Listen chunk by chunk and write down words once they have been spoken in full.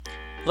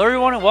Hello,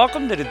 everyone, and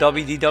welcome to the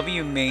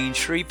WDW Main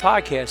Street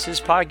Podcast. This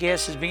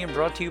podcast is being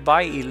brought to you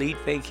by Elite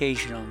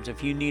Vacation Homes.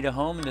 If you need a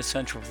home in the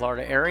Central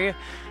Florida area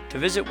to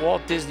visit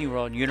Walt Disney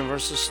World,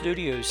 Universal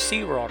Studios,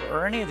 SeaWorld,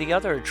 or any of the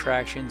other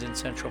attractions in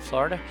Central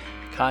Florida,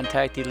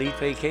 contact Elite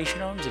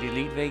Vacation Homes at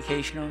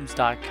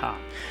elitevacationhomes.com.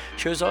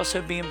 Show's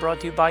also being brought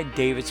to you by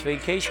David's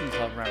Vacation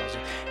Club Rentals.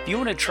 If you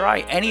want to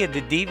try any of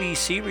the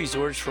DVC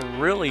resorts for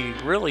really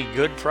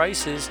good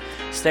prices,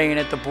 staying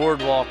at the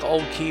Boardwalk,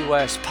 Old Key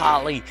West,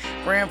 Poly,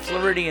 Grand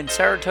Floridian,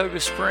 Saratoga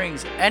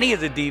Springs, any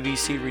of the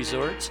DVC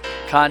resorts,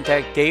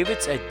 contact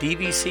David's at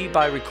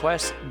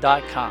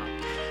dvcbyrequest.com.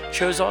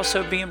 Show's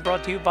also being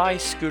brought to you by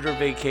Scooter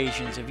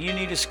Vacations. If you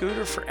need a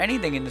scooter for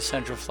anything in the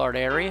Central Florida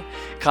area,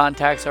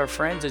 contact our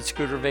friends at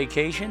Scooter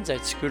Vacations at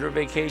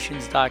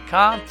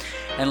scootervacations.com.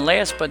 And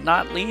last but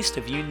not least,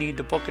 if you need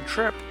to book a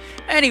trip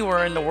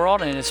anywhere in the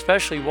world, and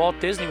especially Walt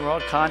Disney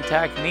World,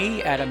 contact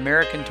me at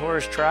American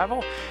Tourist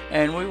Travel,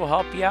 and we will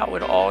help you out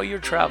with all your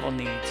travel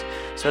needs.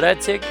 So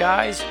that's it,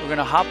 guys. We're going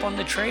to hop on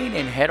the train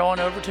and head on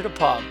over to the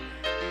pub.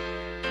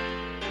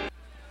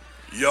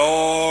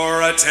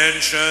 Your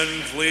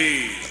attention,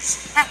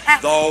 please.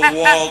 The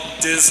Walt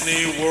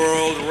Disney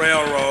World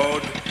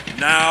Railroad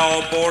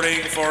now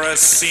boarding for a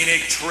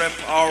scenic trip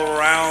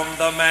around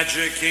the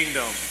Magic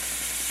Kingdom.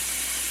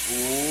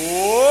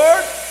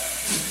 Board!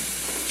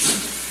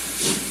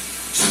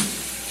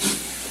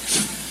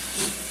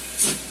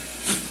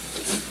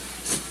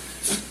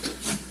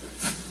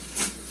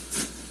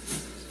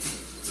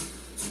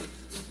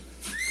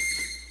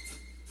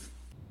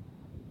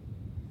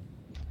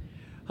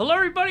 Hello,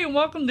 everybody, and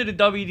welcome to the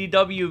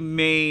WDW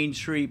Main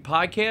Street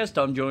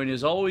Podcast. I'm joined,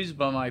 as always,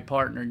 by my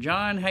partner,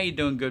 John. How you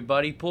doing, good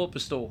buddy? Pull up a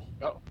stool.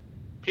 Oh,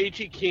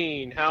 Peachy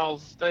Keen,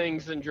 how's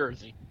things in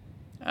Jersey?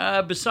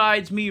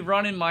 Besides me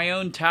running my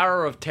own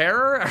Tower of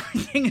Terror,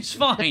 everything is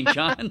fine,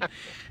 John.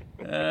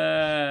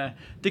 To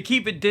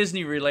keep it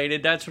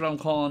Disney-related, that's what I'm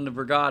calling the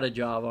Brigada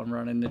job I'm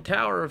running, the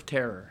Tower of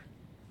Terror.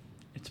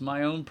 It's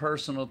my own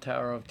personal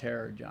Tower of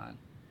Terror, John.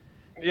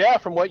 Yeah,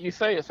 from what you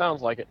say, it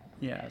sounds like it.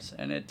 Yes,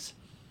 and it's...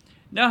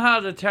 Know how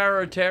the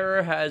Tower of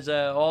Terror has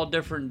all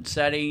different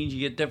settings,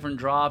 you get different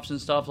drops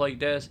and stuff like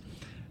this?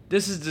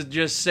 This is the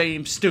just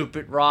same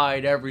stupid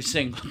ride every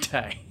single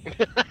day.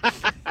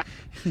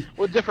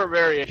 With different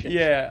variations.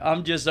 Yeah,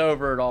 I'm just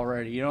over it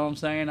already, you know what I'm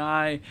saying?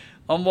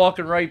 I'm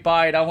walking right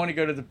by it. I want to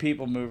go to the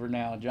People Mover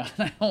now, John.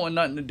 I don't want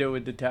nothing to do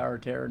with the Tower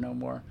of Terror no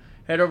more.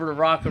 Head over to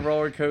Rock and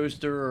Roller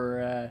Coaster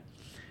or...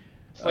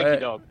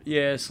 Slinky Dog.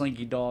 Yeah,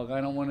 Slinky Dog.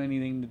 I don't want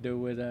anything to do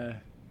with... the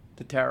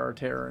Tower of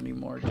Terror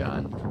anymore,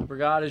 John.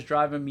 Brigada's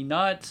driving me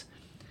nuts.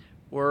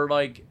 We're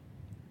like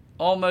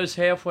almost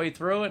halfway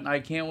through it, and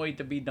I can't wait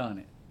to be done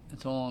it.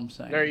 That's all I'm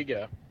saying. There you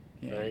go.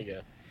 Yeah. There you go.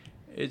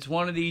 It's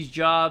one of these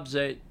jobs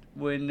that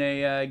when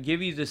they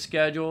give you the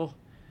schedule,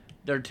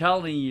 they're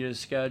telling you the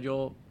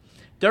schedule.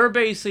 They're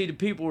basically, the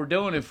people we're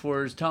doing it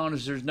for is telling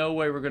us there's no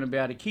way we're going to be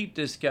able to keep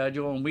this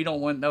schedule, and we don't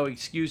want no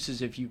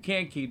excuses if you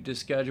can't keep this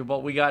schedule,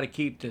 but we got to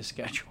keep this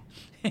schedule.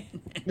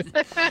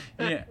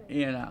 Yeah,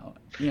 you know.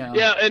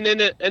 Yeah, and then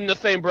in the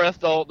same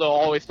breath, they'll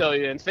always tell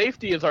you, and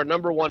safety is our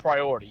number one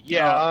priority.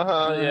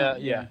 Yeah,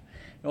 yeah.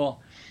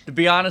 Well, to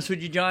be honest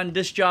with you, John,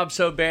 this job's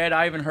so bad,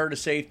 I haven't heard a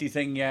safety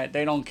thing yet.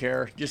 They don't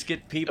care. Just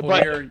get people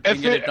here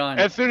and get it done.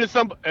 As soon as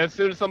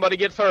somebody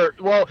gets hurt,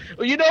 well,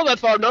 you know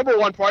that's our number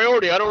one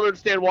priority. I don't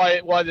understand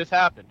why this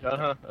happened.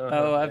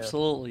 Oh,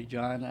 absolutely,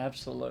 John,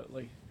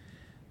 absolutely.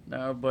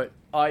 No, but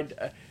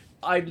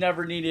I've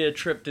never needed a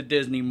trip to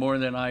Disney more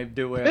than I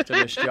do after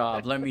this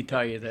job. Let me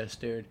tell you this,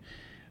 dude.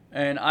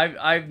 And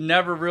I've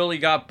never really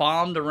got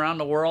bombed around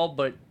the world,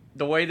 but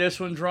the way this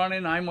one's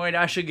running, I might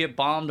actually get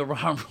bombed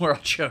around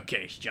World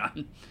Showcase,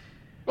 John.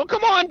 Well,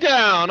 come on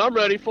down. I'm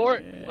ready for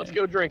it. Yeah. Let's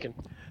go drinking.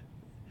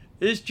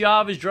 This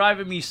job is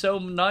driving me so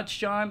nuts,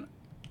 John.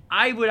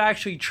 I would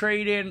actually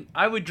trade in.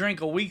 I would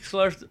drink a week's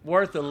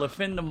worth of Le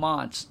Fin de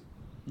Monts,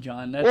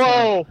 John. That's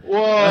whoa,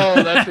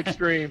 that's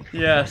extreme.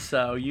 Yeah,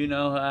 so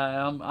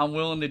I'm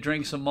willing to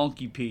drink some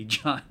monkey pee,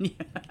 John.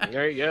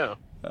 There you go.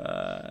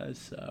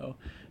 So,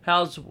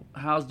 how's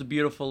the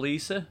beautiful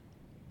Lisa?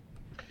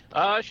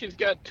 She's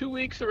got 2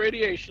 weeks of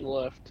radiation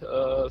left.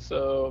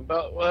 So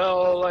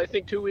I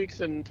think 2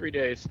 weeks and 3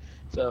 days.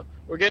 So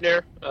we're getting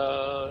there.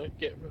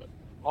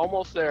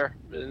 Almost there,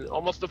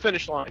 almost the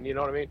finish line. You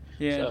know what I mean?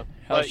 Yeah. So,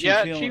 how's she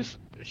feeling?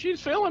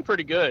 She's feeling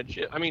pretty good.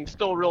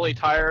 Still really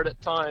tired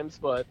at times,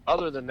 but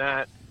other than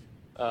that,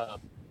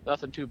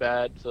 nothing too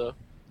bad. So.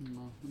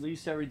 Well, at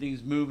least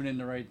everything's moving in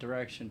the right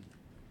direction.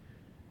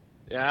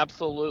 Yeah,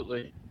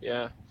 absolutely.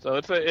 Yeah. So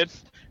it's a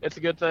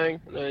good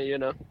thing.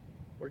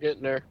 We're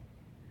getting there.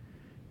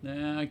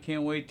 Nah, I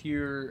can't wait till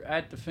you're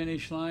at the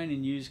finish line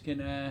and you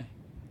can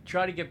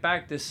try to get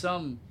back to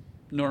some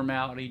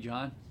normality,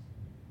 John.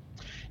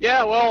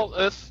 Yeah, well,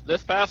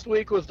 this past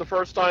week was the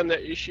first time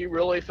that she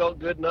really felt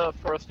good enough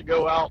for us to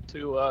go out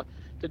to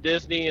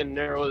Disney, and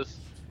there was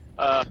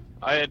I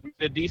had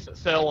a decent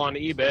sale on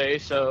eBay,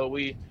 so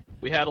we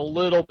had a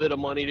little bit of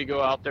money to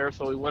go out there,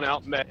 so we went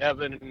out and met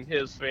Evan and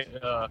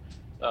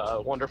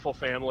wonderful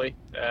family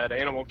at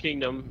Animal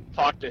Kingdom.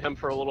 Talked to him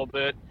for a little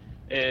bit,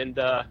 and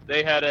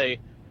they had a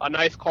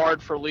nice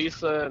card for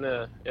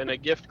Lisa and a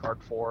gift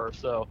card for her.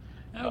 So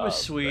that was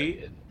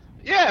sweet.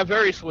 Yeah,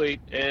 very sweet.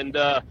 And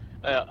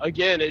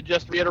again, it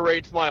just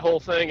reiterates my whole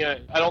thing.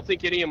 I don't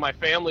think any of my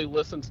family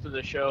listens to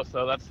the show,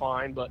 so that's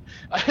fine. But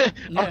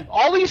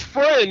all these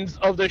friends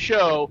of the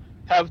show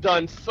have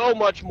done so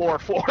much more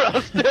for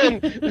us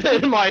than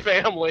my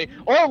family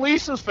or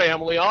Lisa's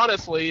family,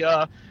 honestly.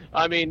 I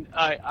mean,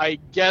 I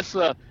guess,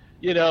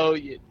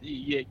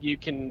 you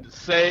can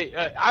say,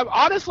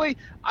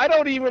 I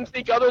don't even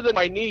think, other than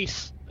my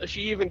niece,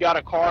 she even got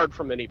a card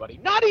from anybody.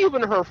 Not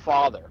even her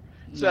father.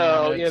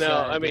 So,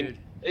 I mean, dude.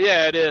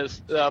 Yeah, it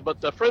is. But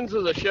the friends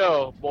of the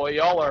show, boy,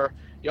 y'all are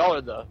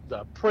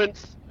the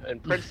prince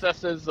and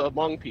princesses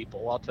among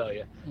people, I'll tell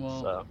you.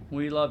 Well,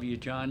 we love you,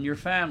 John. Your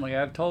family,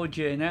 I've told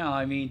you now.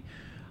 I mean,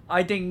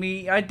 I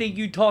think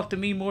you talk to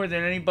me more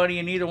than anybody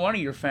in either one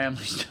of your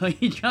families, don't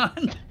you,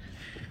 John?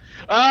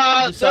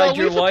 Besides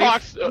your wife?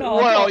 Talks,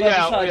 well,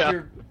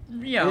 yeah.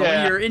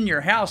 When you're in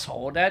your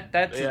household,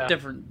 that's a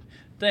different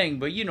thing,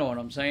 but you know what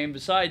I'm saying.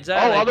 Besides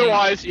that,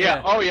 otherwise,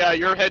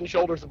 you're head and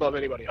shoulders above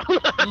anybody else.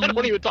 I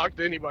don't even talk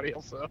to anybody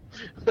else. So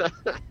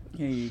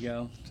here you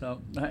go.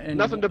 So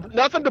nothing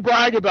to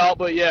brag about,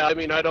 but yeah, I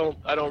mean, I don't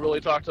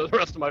really talk to the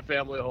rest of my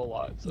family a whole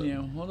lot. So.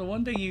 Yeah. Well, the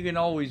one thing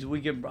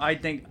I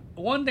think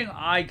one thing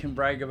I can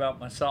brag about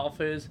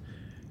myself is,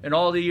 in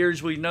all the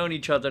years we've known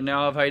each other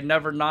now, have I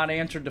never not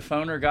answered the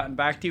phone or gotten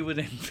back to you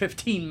within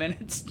 15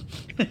 minutes?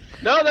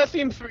 No,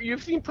 you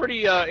seem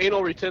pretty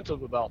anal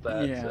retentive about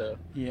that. Yeah, so.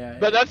 Yeah.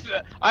 But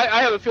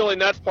I have a feeling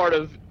that's part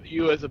of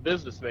you as a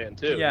businessman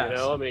too. Yes.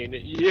 I mean,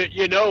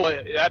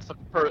 that's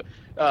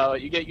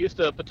you get used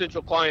to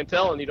potential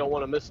clientele and you don't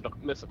want to miss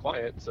a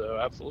client. So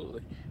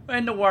absolutely.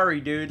 And to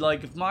worry, dude.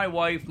 Like if my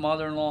wife,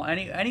 mother-in-law,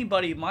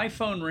 anybody, my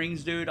phone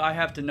rings, dude, I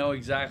have to know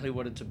exactly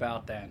what it's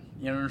about. Then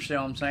you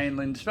understand what I'm saying?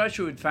 And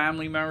especially with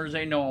family members,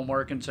 they know I'm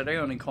working, so they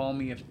only call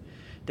me if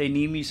they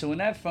need me. So when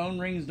that phone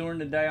rings during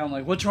the day, I'm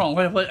like, "What's wrong?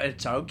 What?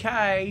 It's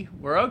okay.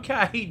 We're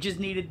okay. Just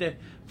needed to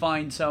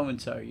find so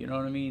and so." You know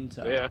what I mean?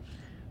 So, yeah.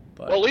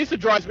 But, well, Lisa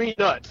drives me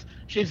nuts.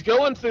 She's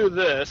going through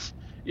this,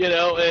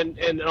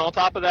 and on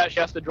top of that,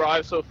 she has to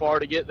drive so far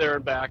to get there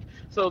and back.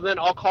 So then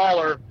I'll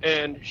call her,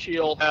 and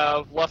she'll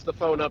have left the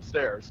phone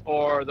upstairs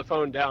or the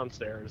phone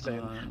downstairs.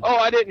 And,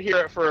 I didn't hear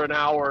it for an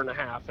hour and a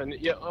half. And,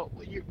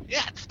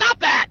 stop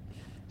that!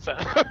 So,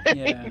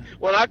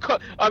 when I'm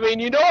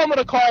going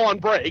to call on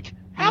break.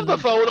 Have the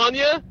phone on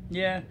you.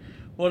 Yeah.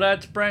 Well,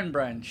 that's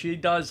Bren. She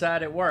does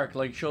that at work.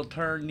 Like, she'll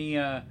turn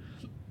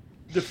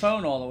the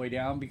phone all the way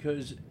down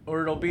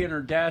or it'll be in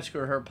her desk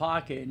or her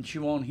pocket, and she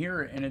won't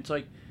hear it. And it's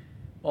like,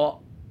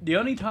 well, the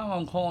only time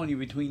I'm calling you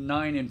between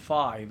 9 and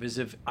 5 is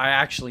if I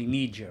actually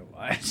need you.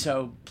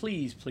 So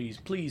please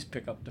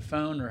pick up the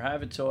phone or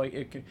have it so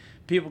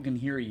people can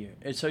hear you.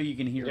 So you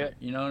can hear it.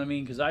 You know what I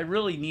mean? Because I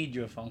really need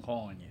you if I'm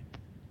calling you.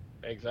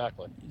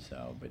 Exactly.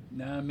 So,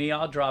 but me,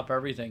 I'll drop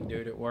everything,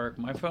 dude, at work.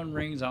 My phone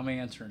rings, I'm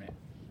answering it.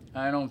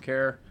 I don't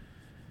care.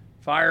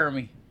 Fire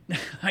me.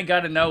 I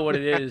got to know what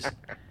it is.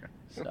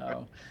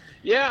 So.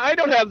 Yeah, I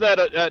don't have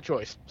that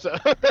choice. So.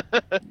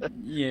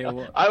 Yeah.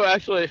 Well, I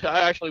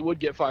actually would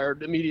get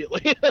fired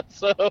immediately.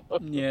 So.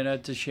 Yeah,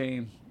 that's a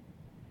shame.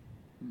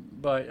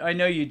 But I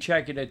know you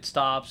check it at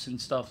stops and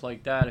stuff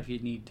like that if you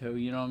need to.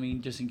 You know what I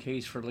mean? Just in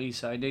case for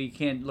Lisa. I know you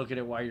can't look at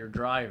it while you're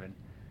driving.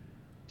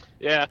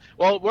 Yeah,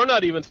 well, we're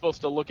not even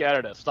supposed to look at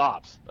it at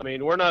stops. I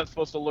mean, we're not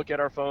supposed to look at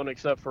our phone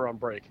except for on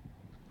break.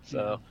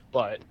 So,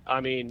 but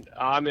I mean,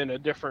 I'm in a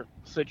different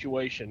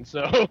situation,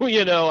 so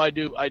I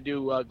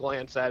do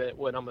glance at it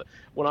when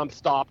I'm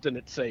stopped and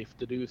it's safe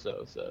to do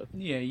so. So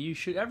yeah, you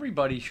should.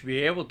 Everybody should be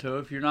able to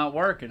if you're not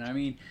working. I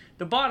mean,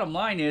 the bottom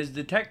line is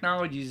the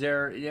technology's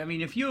there. I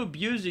mean, if you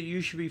abuse it,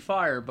 you should be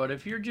fired. But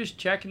if you're just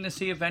checking to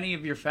see if any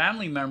of your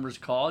family members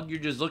called, you're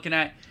just looking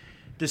at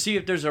to see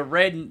if there's a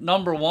red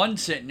number 1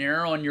 sitting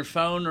there on your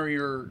phone or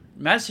your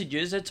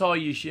messages. That's all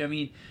you should. I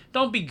mean,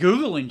 don't be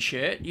Googling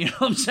shit, you know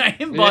what I'm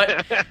saying?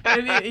 But,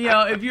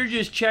 if you're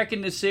just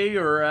checking to see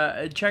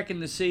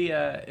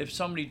if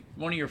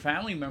one of your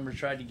family members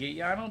tried to get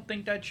you, I don't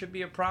think that should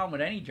be a problem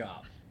with any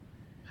job.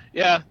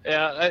 Yeah,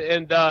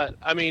 and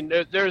I mean,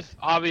 there's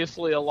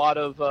obviously a lot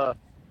of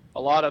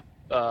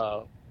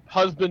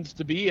husbands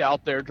to be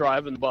out there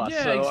driving the bus.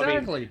 Yeah, so,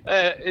 exactly.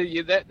 I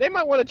mean, they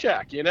might want to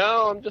check,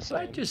 I'm just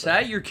saying. Not just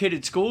that, your kid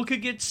at school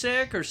could get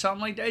sick or something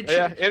like that.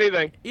 Yeah,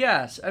 anything.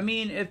 Yes, I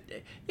mean,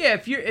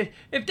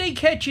 if they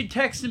catch you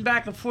texting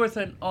back and forth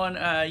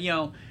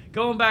on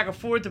going back and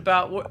forth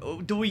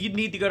about do we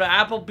need to go to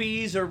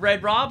Applebee's or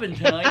Red Robin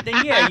tonight,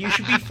 then yeah, you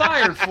should be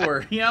fired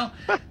for it,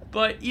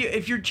 But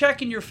if you're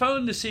checking your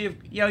phone to see if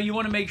you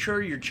want to make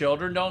sure your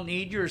children don't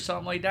need you or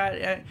something like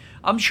that,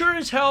 I'm sure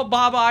as hell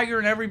Bob Iger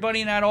and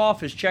everybody in that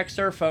office checks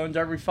their phones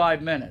every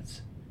 5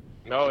 minutes.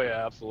 Oh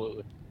yeah,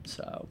 absolutely.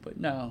 So, but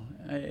no,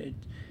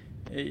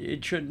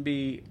 it shouldn't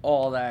be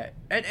all that.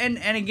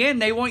 And again,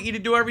 they want you to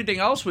do everything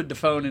else with the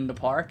phone in the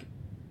park.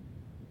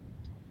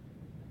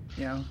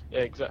 Yeah,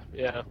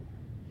 exactly. Yeah,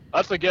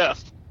 that's a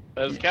guest.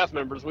 As cast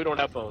members, we don't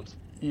have phones.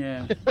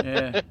 Yeah,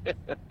 yeah.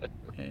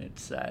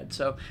 It's sad.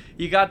 So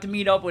you got to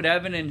meet up with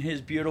Evan and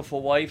his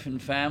beautiful wife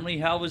and family.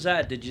 How was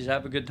that? Did you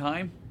have a good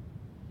time?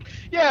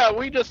 Yeah,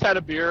 we just had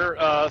a beer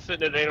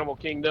sitting at Animal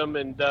Kingdom,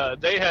 and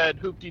they had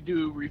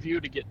Hoop-Dee-Doo review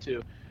to get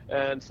to.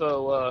 And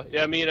so,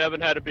 yeah, me and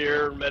Evan had a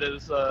beer, met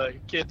his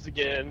kids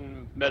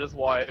again, met his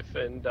wife,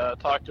 and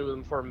talked to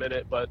them for a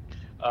minute. But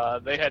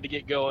they had to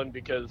get going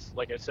because,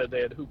 like I said,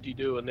 they had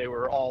Hoop-Dee-Doo, and they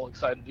were all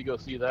excited to go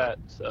see that.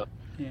 So.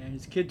 Yeah,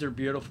 his kids are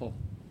beautiful.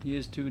 He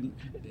is too.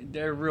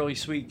 They're really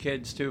sweet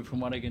kids too,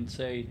 from what I can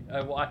say.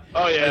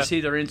 I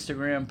see their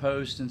Instagram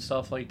posts and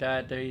stuff like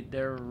that.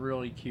 They're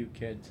really cute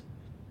kids.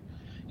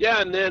 Yeah,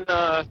 and then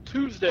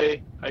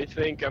Tuesday, I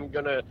think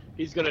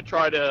he's gonna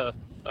try to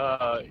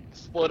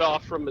split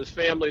off from his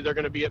family. They're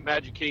gonna be at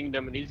Magic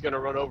Kingdom, and he's gonna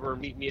run over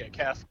and meet me at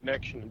Cast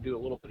Connection and do a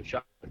little bit of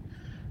shopping.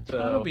 So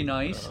that'll be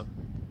nice.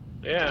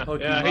 Yeah,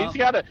 he's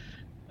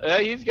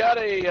got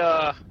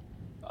a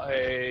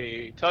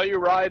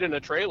Telluride and a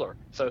trailer,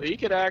 so he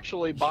could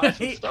actually buy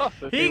some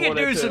stuff. If he could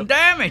do some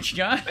damage,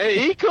 John. Hey,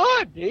 he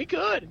could.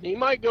 He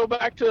might go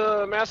back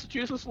to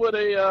Massachusetts with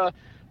a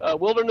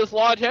Wilderness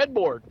Lodge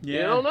headboard. Yeah.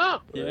 You don't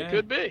know. Yeah. It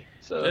could be.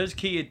 So those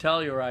Kia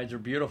Tellurides are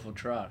beautiful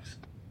trucks.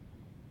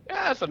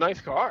 Yeah, it's a nice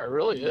car. It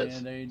really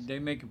is. Yeah, they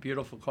make a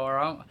beautiful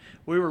car.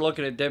 We were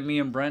looking at them, me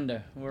and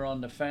Brenda. We're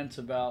on the fence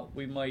about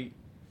we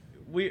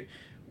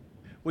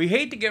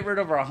hate to get rid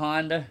of our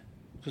Honda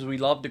because we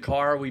love the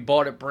car. We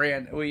bought it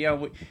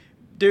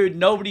dude,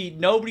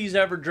 nobody's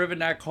ever driven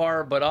that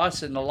car but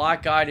us and the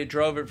lot guy that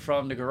drove it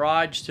from the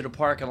garage to the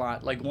parking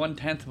lot, like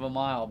 1/10 of a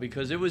mile,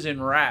 because it was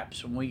in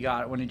wraps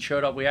when it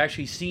showed up. We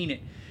actually seen it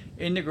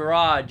in the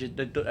garage at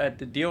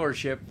the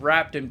dealership,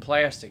 wrapped in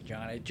plastic,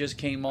 John. It just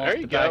came off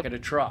the back of the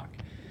truck.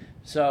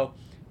 So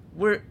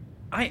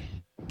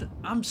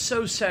I'm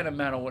so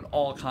sentimental with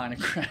all kind of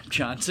crap,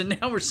 John. So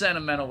now we're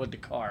sentimental with the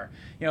car.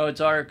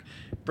 It's our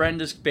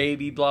Brenda's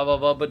baby, blah, blah,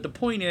 blah. But the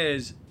point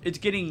is, it's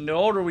getting, the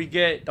older we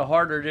get, the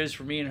harder it is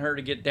for me and her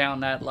to get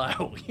down that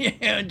low.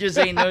 Just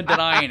ain't no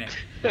denying it.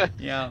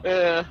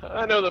 Yeah,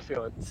 I know the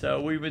feeling.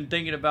 So we've been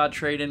thinking about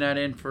trading that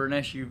in for an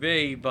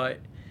SUV, but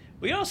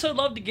we also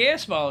love the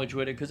gas mileage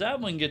with it because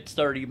that one gets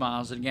 30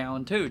 miles a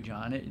gallon too,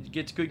 John. It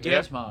gets good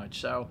gas mileage.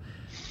 So,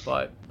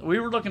 but we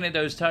were looking at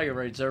those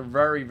Tellurides. They're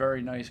very,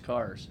 very nice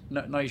cars.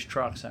 Nice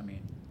trucks, I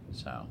mean.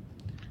 So,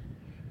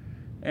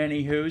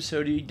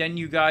 anywho, then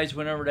you guys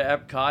went over to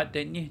Epcot,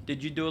 didn't you?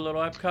 Did you do a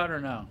little Epcot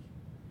or no?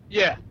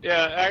 Yeah.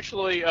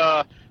 Actually,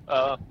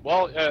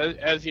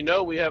 as you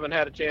know, we haven't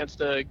had a chance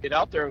to get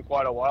out there in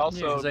quite a while.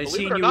 Yeah, so I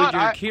seen you with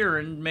your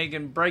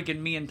Kieran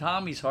breaking me and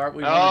Tommy's heart.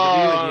 We wanted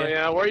to be with you.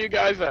 Yeah, where are you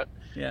guys at?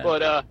 Yeah.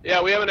 But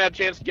we haven't had a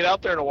chance to get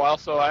out there in a while,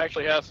 so I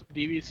actually have some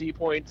DVC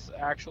points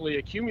actually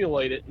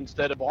accumulated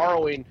instead of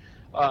borrowing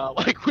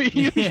like we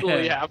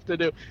usually have to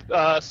do.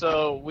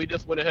 So we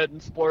just went ahead and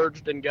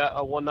splurged and got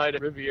a one night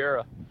at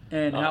Riviera.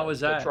 And how was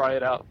that? To try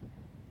it out.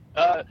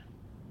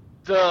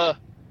 The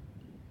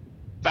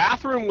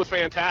bathroom was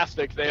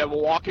fantastic. They have a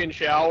walk-in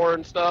shower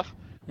and stuff.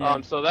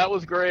 Yeah. So that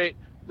was great.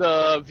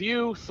 The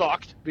view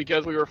sucked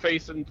because we were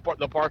facing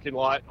the parking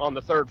lot on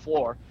the third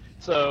floor.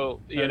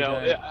 So,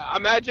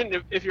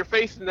 imagine if you're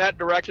facing that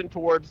direction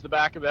towards the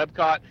back of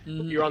Epcot,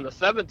 you're on the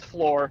 7th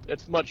floor,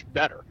 it's much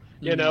better,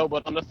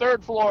 but on the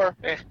 3rd floor,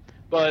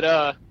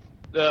 But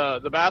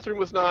the bathroom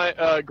was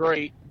not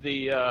great.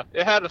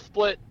 It had a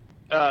split,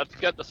 it's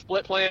got the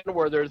split plan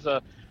where there's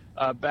a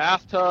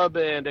bathtub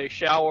and a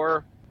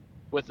shower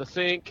with a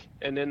sink,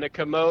 and then the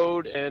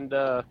commode and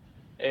a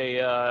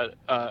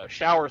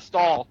shower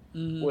stall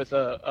with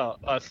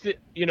a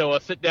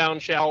sit-down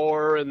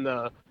shower and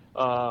the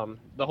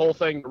whole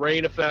thing,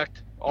 rain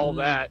effect, all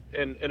that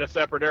in a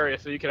separate area,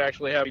 so you can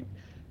actually have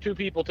two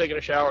people taking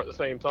a shower at the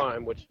same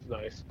time, which is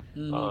nice.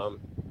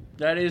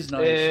 That is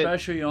nice,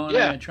 especially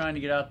on trying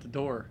to get out the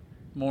door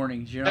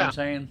mornings. You know what I'm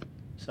saying?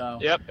 So.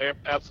 Yep,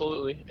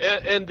 absolutely.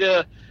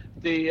 And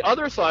the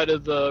other side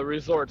of the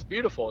resort's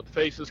beautiful. It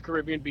faces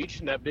Caribbean Beach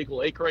and that big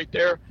lake right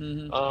there.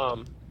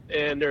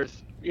 And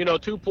there's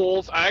two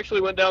pools. I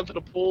actually went down to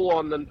the pool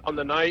on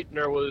the night, and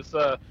there was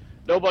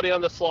nobody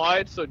on the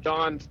slide, so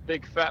John's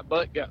big fat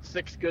butt got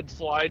 6 good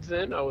slides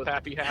in. I was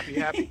happy.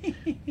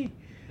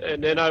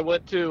 And then I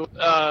went to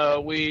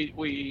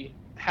we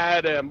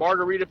had a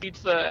margarita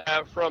pizza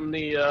from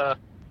the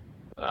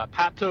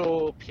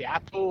Pato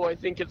Piatto, I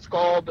think it's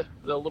called,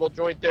 the little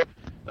joint there.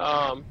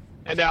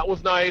 And that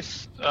was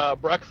nice.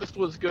 Breakfast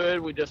was good.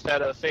 We just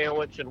had a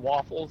sandwich and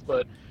waffles,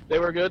 but they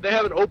were good. They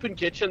have an open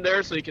kitchen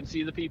there, so you can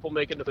see the people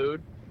making the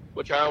food,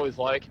 which I always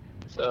like.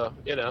 So,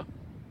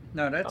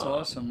 No, that's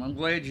awesome. I'm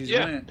glad you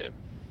went.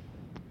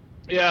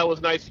 Yeah, it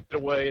was nice to get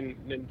away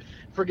and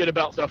forget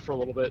about stuff for a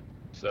little bit.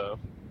 So,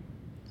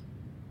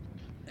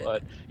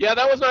 but yeah,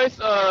 that was nice.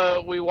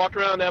 We walked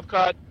around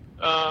Epcot.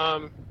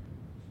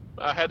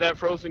 I had that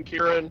frozen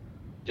Kieran.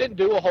 Didn't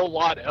do a whole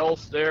lot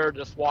else there.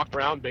 Just walked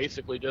around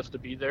basically just to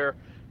be there,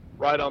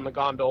 ride on the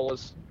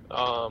gondolas.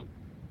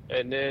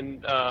 And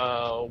then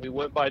we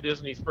went by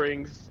Disney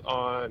Springs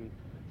on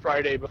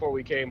Friday before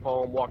we came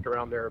home. Walked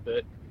around there a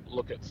bit,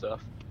 look at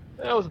stuff.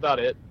 that was about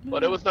it.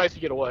 But it was nice to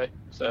get away.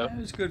 So yeah,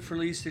 it was good for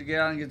Lisa to get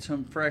out and get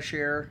some fresh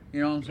air.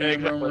 You know what I'm saying?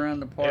 Exactly. Roam around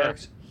the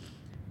parks.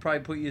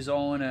 Probably put you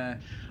all in a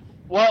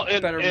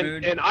better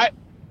mood. And I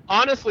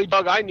honestly,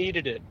 Doug, I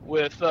needed it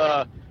with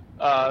the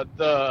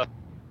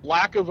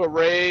lack of a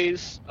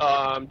raise,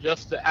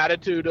 just the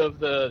attitude of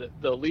the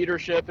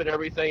leadership and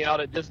everything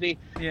out at Disney.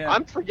 Yeah.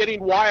 I'm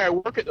forgetting why I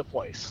work at the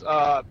place.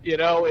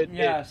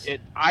 Yes.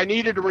 I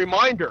needed a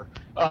reminder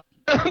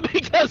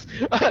because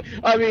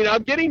I mean,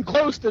 I'm getting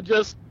close to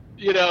just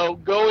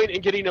going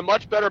and getting a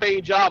much better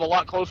paying job a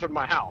lot closer to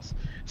my house.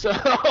 So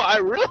I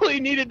really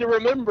needed to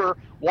remember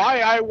why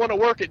I want to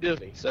work at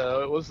Disney.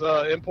 So it was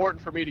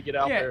important for me to get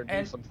out there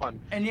and do some fun.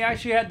 And you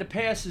actually had the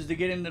passes to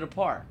get into the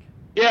park.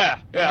 Yeah,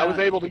 I was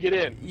able to get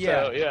in.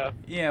 Yeah, so,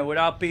 yeah,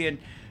 without being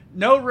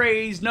no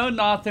raise, no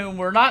nothing.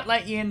 We're not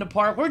letting you in the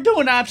park. We're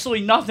doing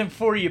absolutely nothing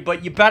for you,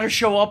 but you better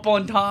show up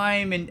on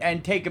time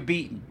and take a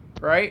beating,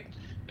 right?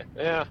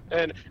 Yeah,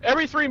 and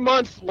every 3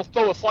 months we'll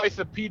throw a slice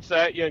of pizza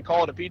at you and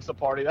call it a pizza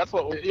party. That's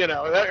what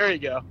there you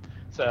go.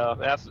 So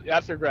that's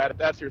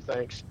your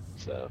thanks.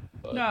 So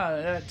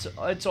no,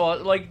 that's all.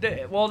 Like,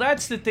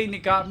 that's the thing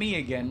that got me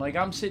again. Like,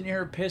 I'm sitting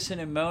here pissing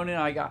and moaning.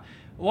 I got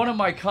one of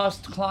my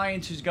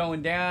clients who's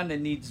going down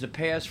and needs the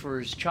pass for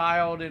his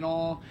child and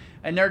all,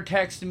 and they're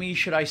texting me,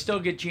 should I still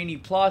get Genie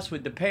Plus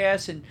with the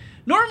pass? And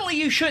normally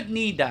you shouldn't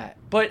need that,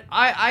 but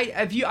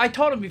I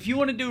told him, if you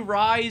want to do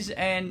Rise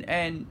and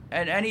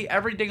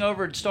everything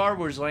over at Star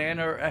Wars Land,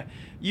 or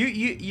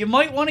you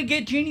might want to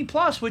get Genie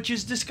Plus, which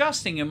is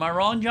disgusting. Am I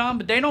wrong, John?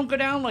 But they don't go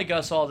down like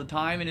us all the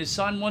time, and his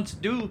son wants to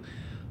do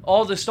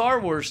all the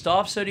Star Wars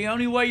stuff, so the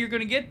only way you're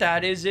going to get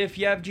that is if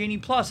you have Genie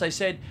Plus. I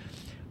said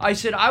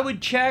I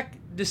would check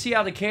to see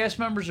how the cast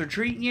members are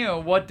treating you,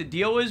 or what the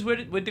deal is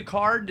with the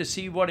card, to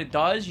see what it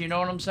does, you know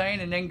what I'm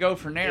saying, and then go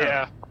from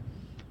there.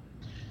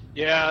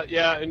 Yeah,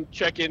 and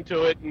check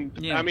into it,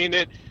 and I mean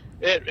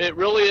it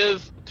really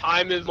is,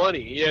 time is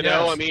money, you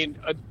know. I mean,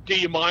 do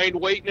you mind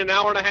waiting an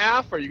hour and a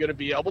half? Are you going to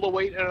be able to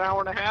wait an hour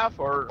and a half,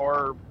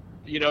 or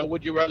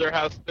would you rather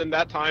have spend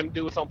that time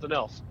doing something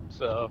else?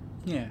 So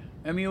yeah,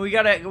 I mean, we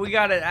got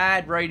an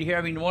ad right here.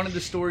 I mean, one of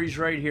the stories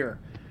right here.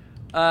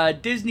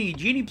 Disney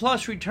Genie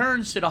Plus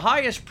returns to the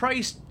highest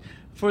price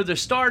for the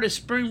start of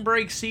spring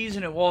break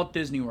season at Walt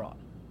Disney World.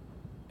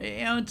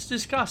 It's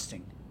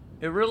disgusting.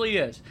 It really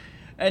is.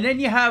 And then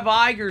you have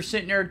Iger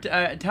sitting there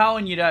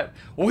telling you that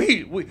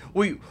we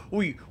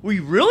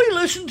really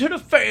listen to the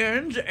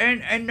fans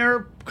and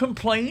their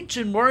complaints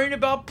and worrying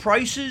about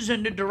prices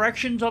and the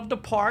directions of the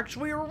parks.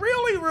 We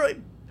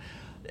really.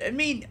 I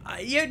mean,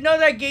 you know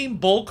that game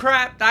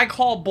bullcrap? I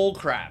call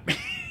bullcrap.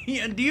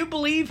 Do you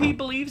believe he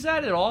believes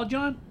that at all,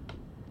 John?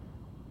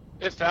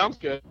 It sounds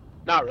good.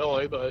 Not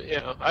really, but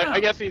I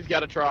guess he's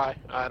got to try.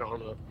 I don't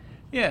know.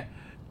 Yeah.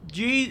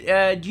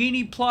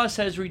 Genie Plus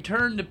has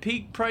returned to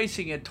peak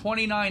pricing at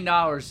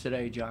 $29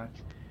 today, John.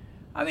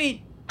 I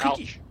mean, could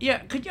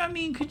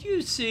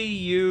you see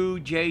you,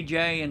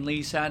 JJ, and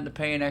Lisa had to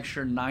pay an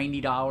extra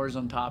 $90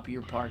 on top of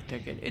your park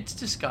ticket? It's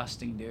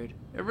disgusting, dude.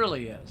 It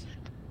really is.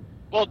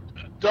 Well,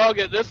 Doug,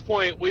 at this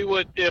point, we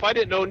would, if I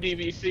didn't own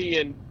DVC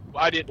and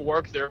I didn't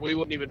work there, we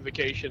wouldn't even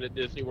vacation at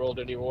Disney World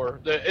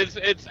anymore.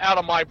 It's out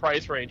of my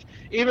price range.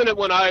 Even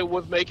when I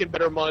was making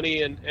better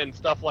money and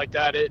stuff like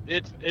that,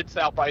 it's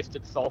outpriced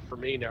itself for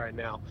me right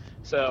now.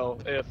 So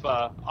if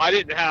I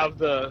didn't have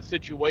the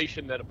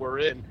situation that we're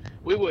in,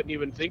 we wouldn't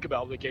even think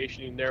about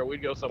vacationing there.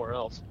 We'd go somewhere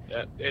else.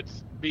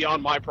 It's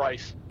beyond my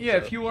price. Yeah, so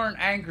if you weren't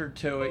anchored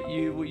to it,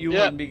 you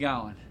wouldn't be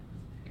going.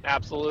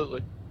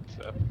 Absolutely.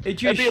 So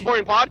it'd be a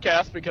boring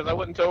podcast because I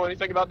wouldn't tell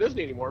anything about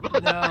Disney anymore.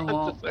 But no,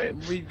 well,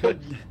 we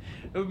could.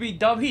 It would be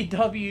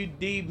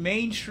WWD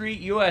Main Street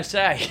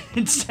USA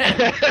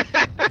instead.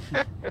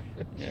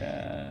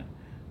 Yeah,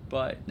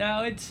 but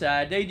no, it's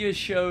sad. They just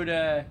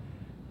showed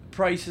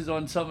prices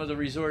on some of the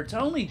resorts.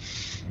 Only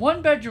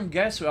one bedroom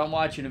guest. I'm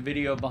watching a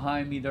video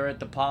behind me. They're at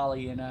the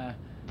Poly and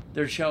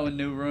they're showing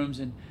new rooms,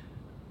 and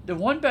the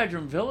one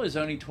bedroom villa is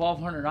only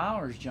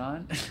 $1,200,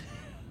 John.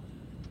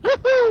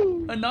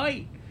 A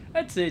night.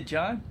 That's it,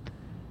 John.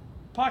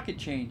 Pocket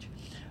change.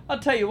 I'll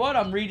tell you what,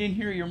 I'm reading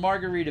here your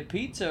margarita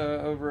pizza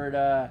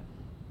over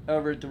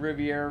at the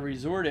Riviera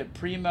Resort at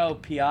Primo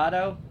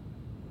Piatto.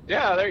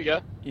 Yeah, there you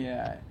go.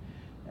 Yeah.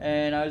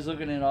 And I was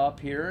looking it up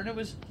here, and it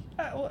was,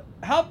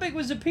 how big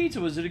was the pizza?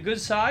 Was it a good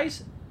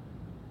size?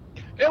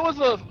 It was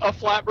a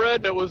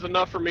flatbread. It was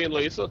enough for me and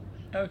Lisa.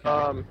 Okay.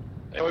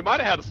 And we might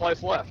have had a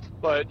slice left.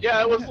 But yeah,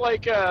 it was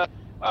like,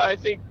 I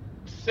think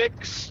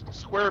 6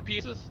 square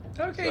pieces.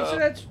 Okay, so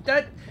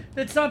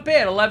that's not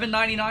bad.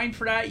 $11.99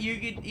 for that. You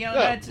could,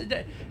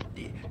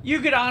 you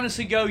could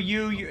honestly go.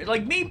 You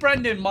like me,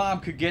 Brenda, and Mom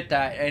could get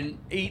that and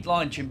eat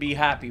lunch and be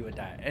happy with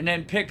that, and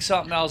then pick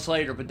something else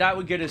later. But that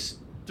would get us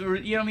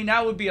through. I mean,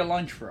 that would be a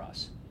lunch for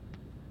us.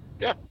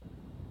 Yeah.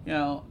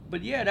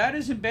 But yeah, that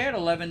isn't bad.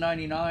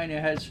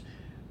 $11.99.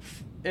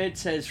 It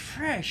says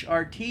fresh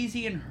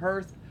artesian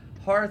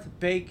hearth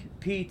baked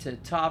pizza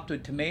topped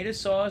with tomato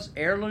sauce,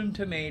 heirloom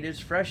tomatoes,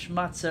 fresh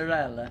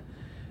mozzarella,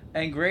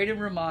 and grated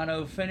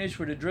Romano, finished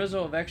with a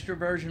drizzle of extra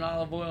virgin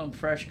olive oil and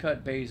fresh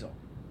cut basil.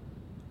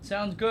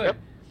 Sounds good. Yep.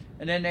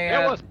 And then they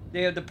have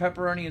the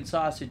pepperoni and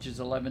sausage is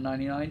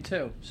 $11.99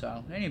 too.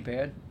 So ain't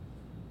bad.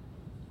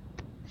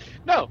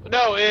 No,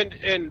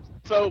 and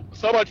so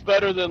much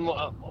better than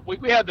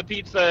we had the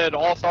pizza at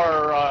All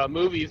Star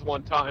Movies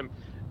one time,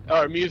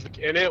 or music,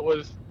 and it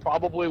was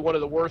probably one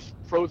of the worst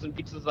frozen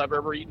pizzas I've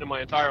ever eaten in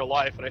my entire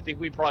life, and I think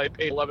we probably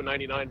paid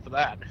 $11.99 for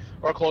that,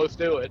 or close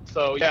to it.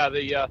 So yeah,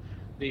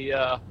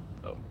 the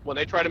when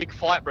they try to make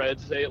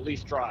flatbreads, they at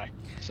least try.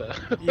 So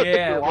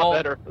yeah, a lot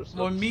better.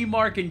 So. When me,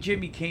 Mark, and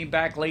Jimmy came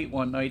back late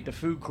one night, the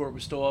food court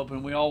was still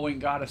open. We all went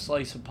and got a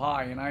slice of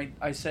pie, and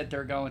I sat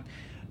there going,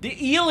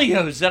 the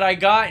Elio's that I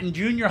got in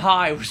junior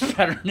high was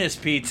better than this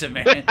pizza,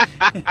 man.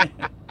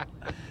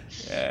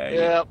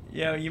 Yeah.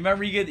 Yeah, you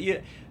remember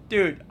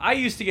dude, I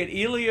used to get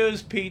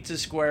Elio's Pizza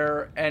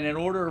Square and an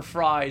order of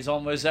fries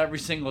almost every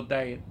single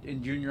day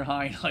in junior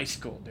high and high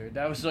school, dude.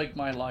 That was like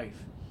my life.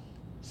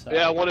 So.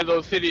 Yeah, one of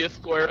those hideous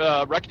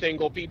square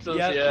rectangle pizzas.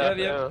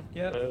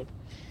 Yep.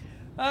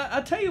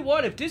 I'll tell you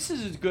what, if this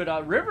is as good,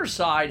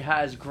 Riverside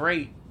has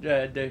great.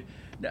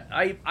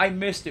 I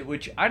missed it,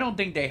 which I don't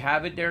think they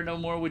have it there no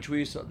more. Which we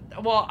used to,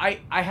 well, I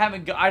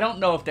haven't. I don't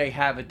know if they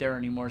have it there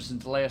anymore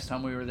since the last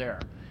time we were there.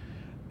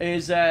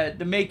 Is the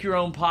make your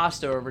own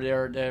pasta over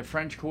there at the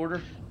French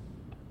Quarter?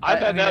 I've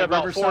had that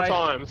about Riverside, 4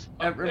 times.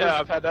 Yeah,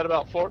 I've had that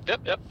about 4.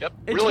 Yep. It's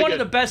really one good. of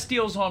the best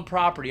deals on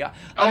property. Yeah,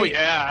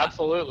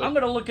 absolutely. I'm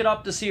going to look it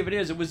up to see if it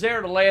is. It was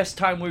there the last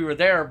time we were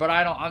there, but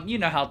I don't. You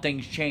know how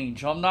things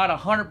change. I'm not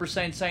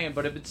 100% saying,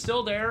 but if it's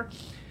still there,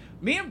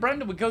 me and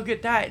Brenda would go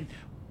get that.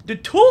 The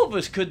two of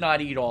us could not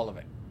eat all of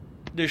it.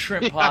 The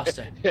shrimp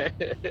pasta.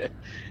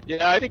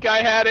 Yeah, I think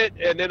I had it,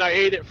 and then I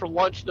ate it for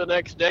lunch the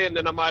next day, and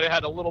then I might have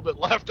had a little bit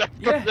left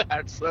after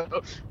that.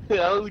 So,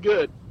 yeah, it was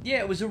good. Yeah,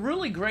 it was a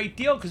really great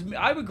deal because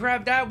I would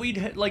grab that.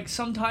 We'd like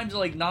sometimes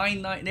like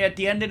 9 at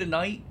the end of the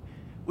night,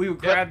 we would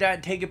grab that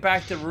and take it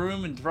back to the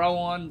room and throw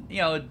on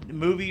a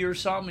movie or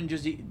something and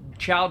just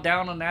chow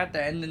down on that at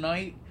the end of the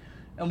night.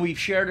 And we've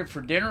shared it for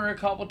dinner a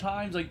couple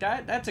times like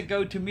that. That's a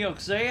go-to meal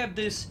because they have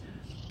this.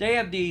 They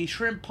have the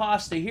shrimp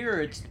pasta here.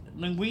 It's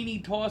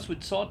linguine tossed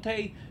with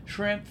sauté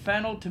shrimp,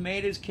 fennel,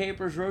 tomatoes,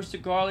 capers,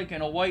 roasted garlic,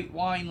 and a white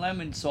wine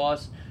lemon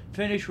sauce,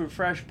 finished with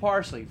fresh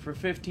parsley for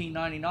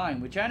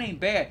 $15.99, which that ain't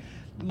bad.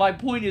 My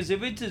point is,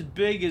 if it's as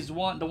big as the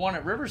one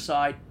at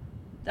Riverside,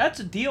 that's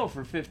a deal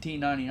for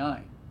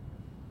 $15.99.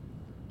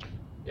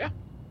 Yeah,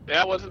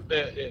 that wasn't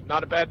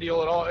not a bad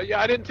deal at all. Yeah,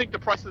 I didn't think the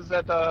prices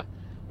at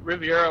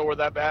Riviera were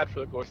that bad for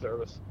the core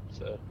service.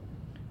 So.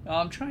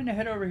 I'm trying to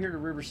head over here to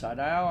Riverside.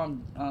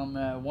 I'm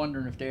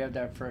wondering if they have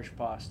that fresh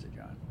pasta,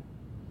 John.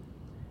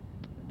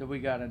 Do we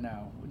gotta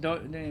know?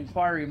 The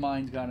inquiry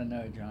mind's gotta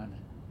know, John.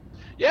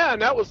 Yeah,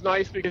 and that was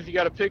nice because you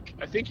got to pick.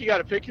 I think you got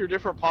to pick your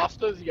different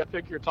pastas. You got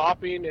to pick your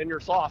topping and your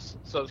sauce.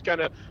 So it's kind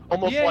of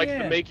almost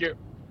to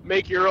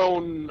make your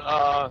own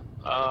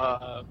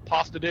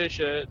pasta dish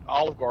at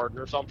Olive Garden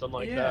or something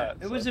like that.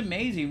 It was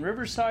amazing.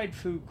 Riverside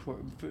Food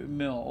Court,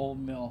 Old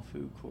Mill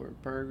Food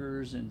Court,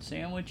 burgers and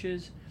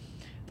sandwiches.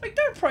 Like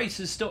their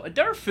prices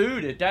their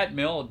food at that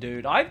mill,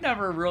 dude. I've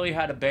never really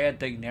had a bad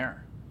thing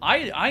there.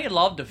 I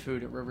love the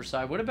food at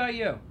Riverside. What about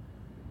you?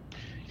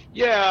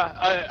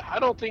 Yeah, I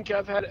don't think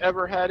I've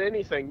ever had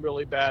anything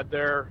really bad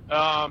there.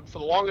 For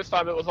the longest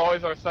time, it was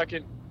always our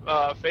second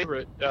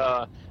favorite.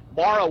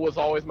 Mara was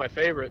always my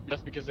favorite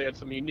just because they had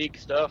some unique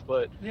stuff.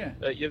 But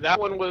that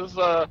one was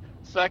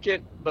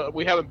second. But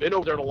we haven't been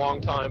over there in a long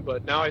time.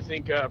 But now I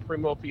think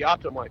Primo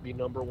Piatto might be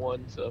number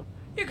 1. So.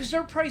 Yeah, because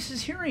their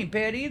prices here ain't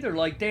bad either.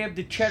 Like, they have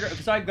the cheddar,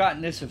 because I've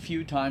gotten this a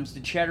few times, the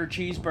cheddar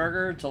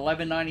cheeseburger, it's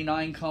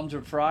 $11.99, comes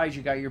with fries.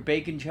 You got your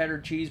bacon cheddar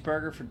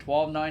cheeseburger for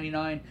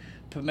 $12.99,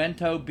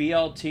 pimento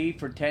BLT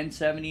for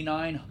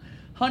 $10.79,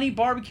 honey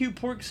barbecue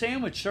pork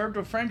sandwich served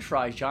with french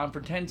fries, John,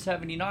 for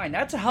 $10.79.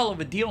 That's a hell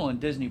of a deal on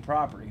Disney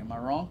property, am I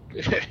wrong?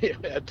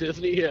 Yeah,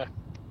 Disney, yeah.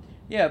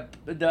 Yeah,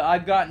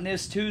 I've gotten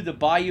this too, the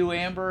Bayou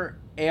Amber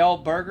Ale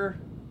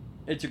Burger.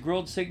 It's a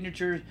grilled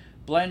signature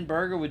blend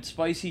burger with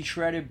spicy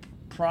shredded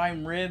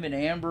prime rib and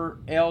amber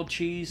ale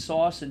cheese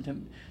sauce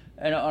and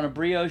on a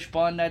brioche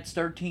bun. That's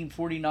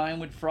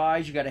 $13.49 with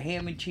fries. You got a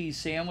ham and cheese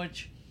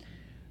sandwich,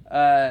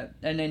 and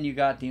then you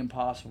got the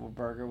Impossible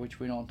Burger, which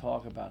we don't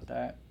talk about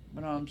that.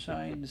 But I'm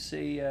saying to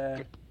see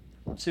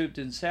soup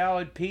and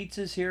salad,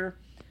 pizzas here.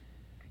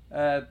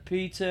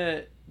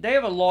 Pizza. They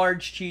have a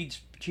large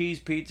cheese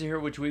pizza here,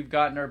 which we've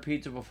gotten our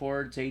pizza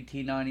before. It's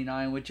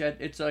 $18.99, which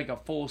it's like a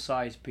full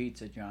size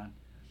pizza, John.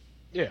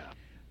 Yeah.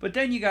 But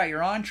then you got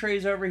your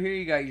entrees over here.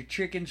 You got your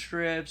chicken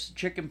strips,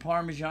 chicken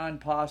parmesan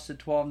pasta,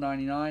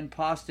 $12.99.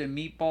 Pasta and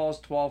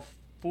meatballs,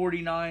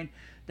 $12.49.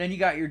 Then you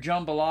got your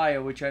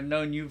jambalaya, which I've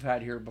known you've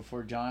had here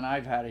before, John.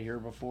 I've had it here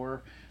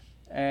before.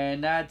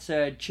 And that's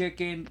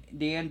chicken,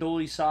 the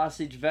andouille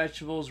sausage,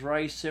 vegetables,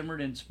 rice, simmered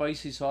in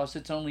spicy sauce.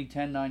 It's only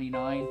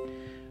 $10.99.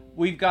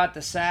 We've got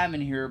the salmon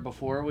here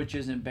before, which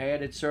isn't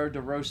bad. It's served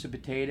with roasted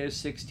potatoes,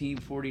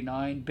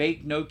 $16.49.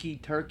 Baked gnocchi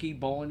turkey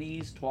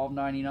bolognese,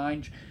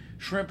 $12.99.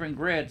 Shrimp and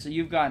grits.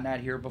 You've gotten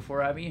that here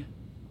before, haven't you?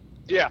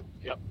 Yeah.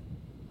 Yep.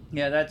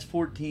 Yeah, that's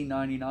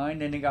 $14.99.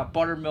 Then they got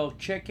buttermilk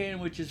chicken,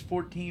 which is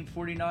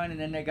 $14.49, and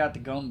then they got the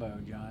gumbo,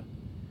 John.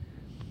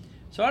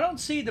 So I don't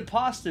see the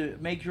pasta,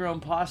 make your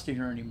own pasta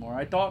here anymore.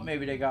 I thought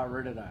maybe they got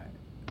rid of that.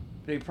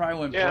 They probably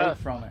went broke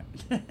from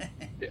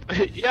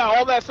it. Yeah,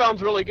 all that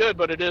sounds really good,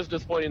 but it is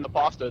disappointing the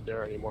pasta isn't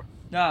there anymore.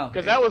 No,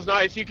 because that was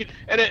nice. You could,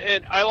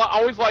 and I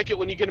always like it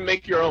when you can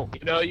make your own.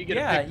 You know, you get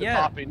to pick the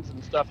toppings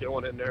and stuff you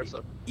want in there.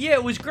 So yeah,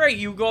 it was great.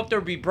 You go up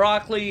there, be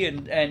broccoli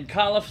and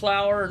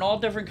cauliflower and all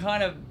different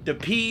kind of the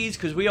peas,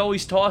 because we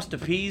always toss the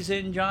peas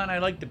in, John. I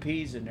like the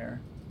peas in there.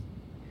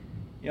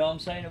 You know what I'm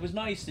saying? It was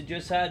nice to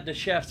just have the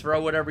chef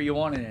throw whatever you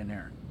wanted in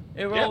there.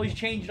 It would always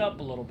change it up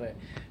a little bit.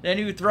 Then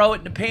he would throw it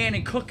in the pan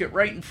and cook it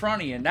right in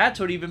front of you, and that's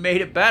what even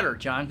made it better,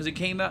 John, because it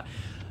came out.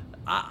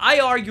 I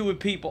argue with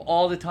people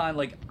all the time,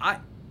 like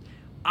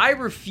I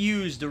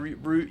refuse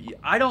to.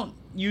 I don't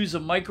use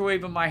a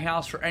microwave in my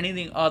house for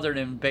anything other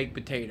than baked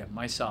potato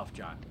myself,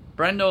 John.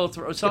 Brenda will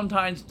throw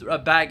sometimes a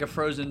bag of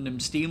frozen them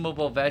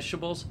steamable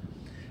vegetables,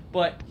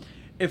 but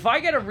if I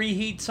gotta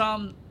reheat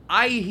some,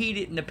 I heat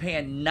it in the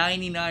pan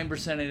 99%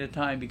 of the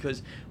time,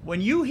 because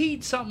when you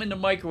heat something in the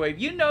microwave,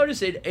 you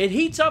notice it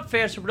heats up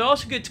faster, but it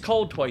also gets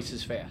cold twice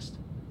as fast.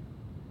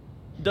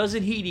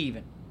 Doesn't heat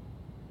even.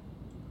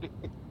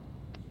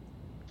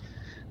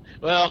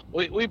 Well,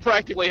 we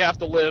practically have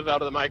to live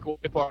out of the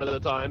microwave part of the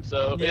time,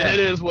 so it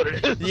is what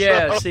it is.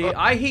 Yeah, so. See,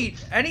 I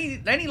heat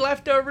any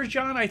leftovers,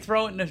 John. I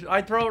throw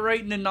it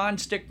right in the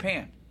non-stick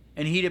pan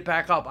and heat it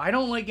back up. I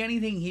don't like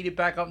anything heated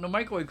back up in the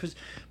microwave, because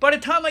by the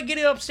time I get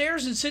it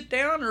upstairs and sit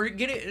down, or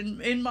get it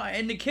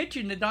in the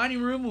kitchen, the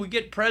dining room, we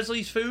get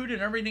Presley's food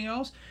and everything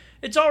else,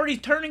 it's already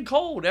turning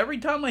cold. Every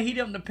time I heat it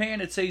up in the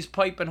pan, it stays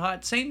piping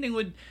hot. Same thing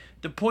with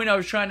the point I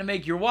was trying to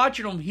make. You're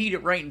watching them heat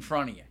it right in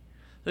front of you.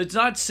 It's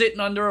not sitting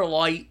under a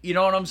light, you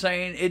know what I'm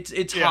saying?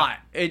 It's hot.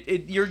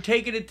 You're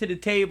taking it to the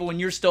table and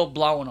you're still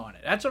blowing on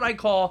it. That's what I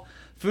call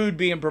food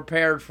being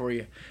prepared for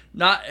you.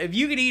 Not if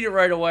you can eat it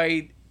right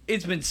away,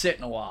 it's been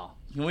sitting a while.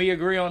 Can we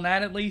agree on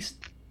that at least?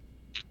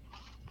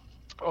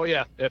 Oh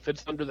yeah, if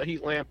it's under the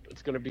heat lamp,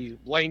 it's going to be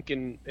lank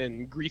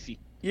and greasy.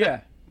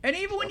 Yeah, and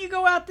even when you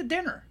go out to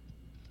dinner,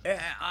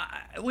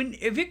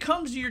 if it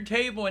comes to your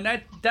table and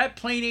that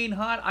plate ain't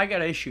hot, I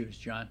got issues,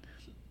 John.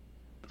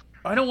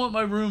 I don't want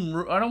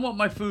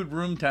my food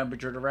room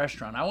temperature at a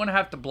restaurant. I want to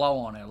have to blow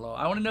on it a little.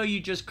 I want to know you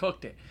just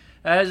cooked it.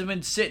 It hasn't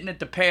been sitting at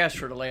the pass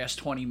for the last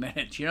 20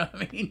 minutes. You know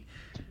what I mean?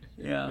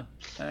 Yeah.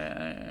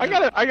 I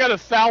got a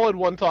salad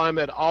one time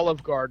at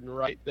Olive Garden,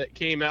 right? That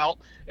came out,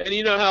 and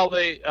you know how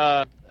they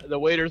the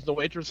waiters, the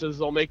waitresses,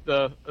 they'll make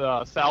the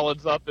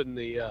salads up in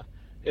the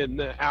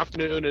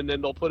afternoon, and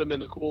then they'll put them in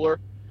the cooler.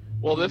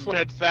 Well, this one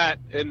had fat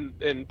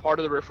in part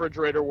of the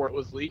refrigerator where it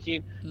was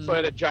leaking, so I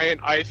had a giant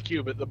ice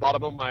cube at the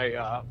bottom of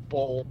my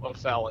bowl of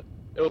salad.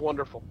 It was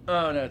wonderful.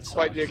 Oh, that's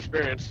quite the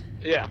experience.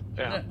 Yeah.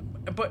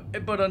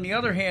 But on the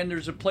other hand,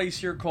 there's a place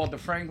here called the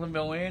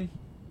Franklinville Inn,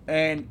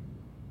 and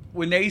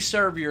when they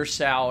serve your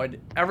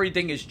salad,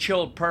 everything is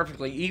chilled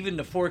perfectly. Even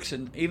the fork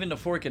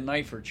and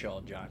knife are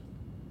chilled, John.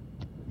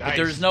 Nice. But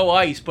there's no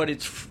ice. But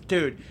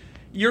dude,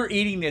 you're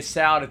eating this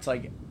salad. It's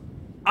like,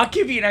 I'll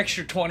give you an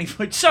extra 20.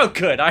 It's so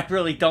good. I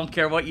really don't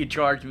care what you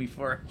charge me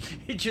for.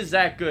 It's just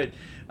that good.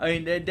 I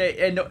mean,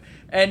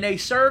 they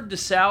serve the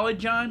salad,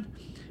 John.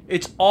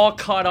 It's all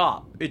cut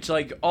up. It's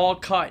like all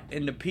cut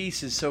into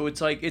pieces. So it's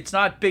like, it's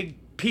not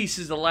big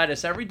pieces of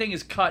lettuce. Everything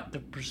is cut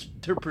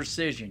to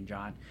precision,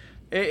 John.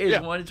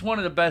 It's one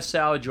of the best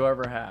salads you'll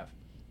ever have.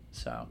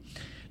 So,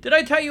 did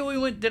I tell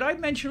you did I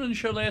mention on the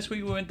show last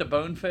week we went to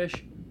Bonefish?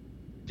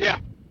 Yeah.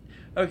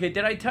 Okay,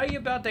 did I tell you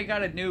about they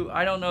got a new,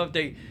 I don't know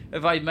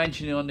if I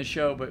mentioned it on the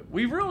show, but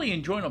we really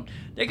enjoyed them.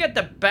 They got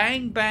the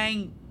Bang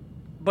Bang,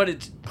 but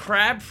it's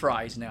crab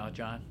fries now,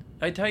 John.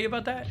 Did I tell you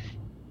about that?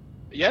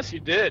 Yes, you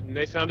did, and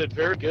they sounded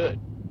very good.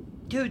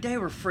 Dude, they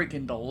were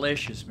freaking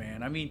delicious,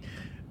 man. I mean,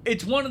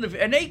 it's one of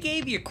and they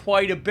gave you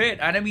quite a bit.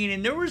 And I mean,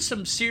 and there was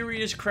some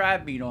serious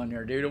crab meat on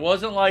there, dude. It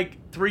wasn't like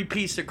 3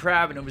 pieces of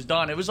crab and it was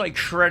done. It was like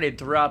shredded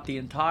throughout the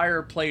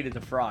entire plate of the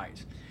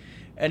fries.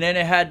 And then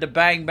it had the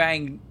Bang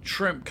Bang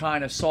shrimp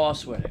kind of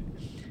sauce with it.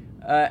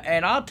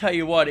 And I'll tell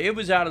you what, it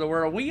was out of the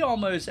world.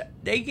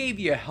 They gave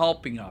you a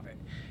helping of it.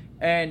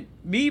 And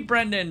me,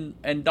 Brendan,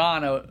 and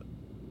Donna,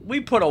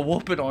 we put a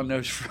whooping on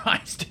those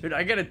fries, dude.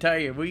 I got to tell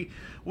you,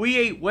 we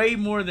ate way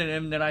more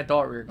than I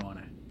thought we were going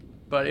to.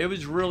 But it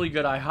was really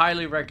good. I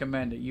highly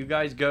recommend it. You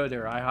guys go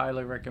there. I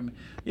highly recommend.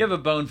 You have a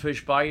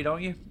Bonefish by you,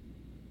 don't you?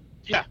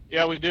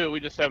 Yeah, we do. We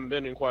just haven't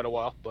been in quite a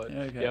while, but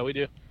okay. Yeah, we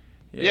do.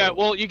 Yeah,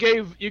 well, you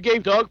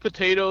gave Doug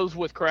potatoes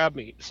with crab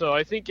meat, so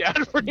I think you're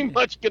pretty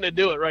much gonna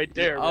do it right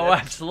there. Man. Oh,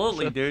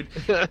 absolutely, dude.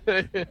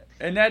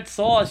 And that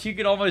sauce, you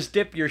could almost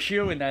dip your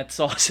shoe in that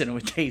sauce and it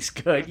would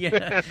taste good. You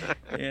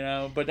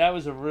know, but that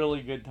was a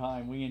really good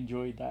time. We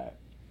enjoyed that.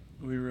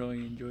 We really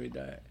enjoyed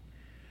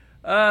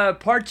that.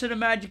 Parts of the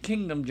Magic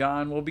Kingdom,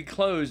 John, will be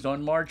closed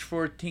on March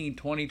 14,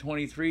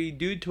 2023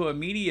 due to a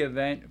media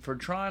event for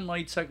Tron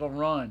Light Cycle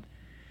Run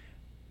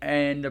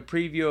and a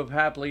preview of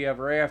Happily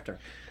Ever After.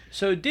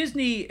 So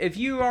Disney, if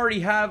you already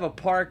have a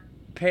park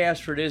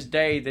passed for this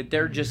day that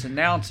they're just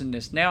announcing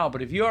this now.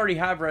 But if you already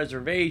have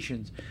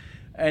reservations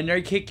and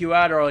they kick you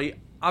out early,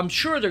 I'm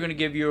sure they're going to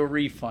give you a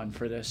refund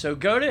for this. So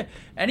go to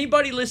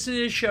anybody listening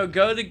to this show,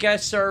 go to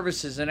guest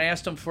services and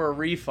ask them for a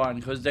refund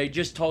because they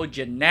just told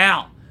you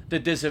now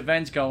that this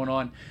event's going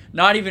on,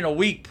 not even a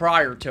week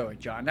prior to it,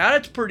 John. Now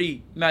that's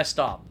pretty messed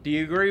up. Do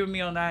you agree with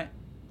me on that?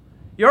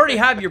 You already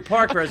have your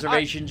park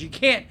reservations. You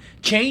can't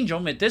change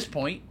them at this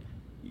point.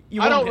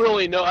 I don't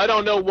really know. I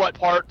don't know what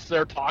parts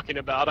they're talking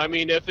about. I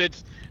mean, if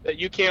it's that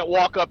you can't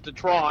walk up to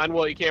Tron,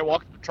 well, you can't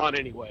walk up to Tron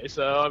anyway.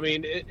 So, I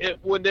mean, it's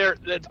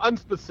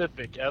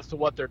unspecific as to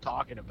what they're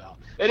talking about.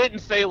 They didn't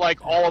say,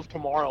 like, all of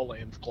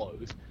Tomorrowland's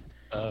closed.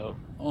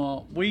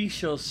 We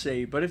shall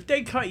see. But if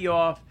they cut you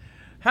off,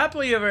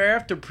 Happily Ever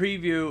After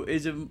preview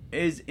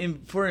is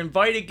for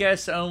invited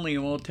guests only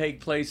and will take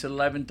place at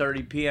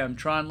 11:30 p.m.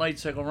 Tron Light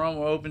Cycle Run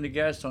will open to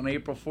guests on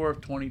April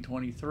 4th,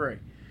 2023.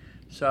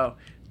 So,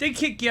 they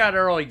kick you out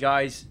early,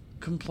 guys.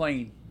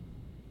 Complain.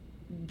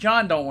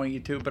 John don't want you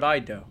to, but I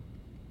do.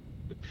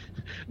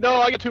 No,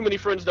 I got too many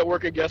friends that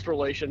work in guest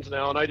relations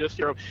now, and I just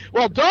hear them.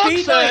 Well, Doc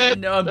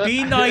said...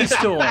 be nice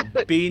to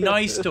them. Be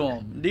nice to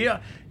them.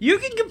 You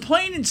can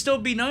complain and still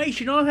be nice.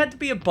 You don't have to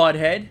be a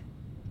butthead.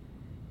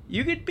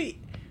 You could be...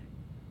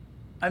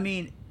 I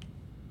mean,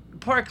 the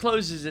park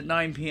closes at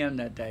 9 p.m.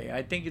 that day.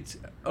 I think it's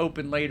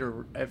open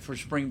later for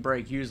spring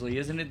break usually.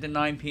 Isn't it the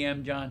 9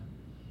 p.m., John?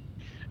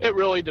 It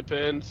really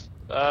depends.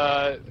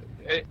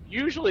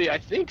 Usually, I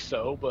think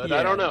so, but yeah.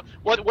 I don't know.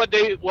 What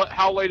day?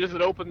 How late does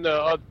it open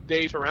the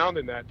days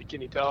surrounding that?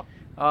 Can you tell?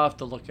 I'll have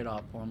to look it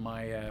up on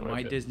my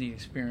my Disney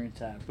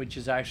Experience app, which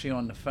is actually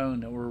on the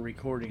phone that we're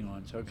recording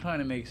on, so it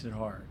kind of makes it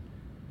hard.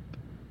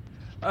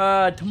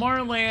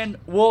 Tomorrowland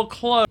will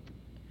close.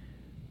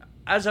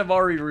 As I've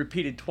already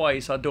repeated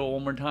twice, I'll do it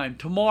one more time.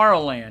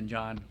 Tomorrowland,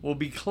 John, will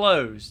be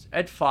closed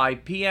at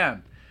 5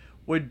 p.m.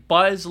 with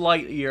Buzz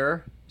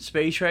Lightyear,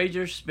 Space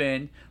Ranger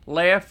Spin,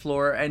 Laugh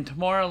Floor, and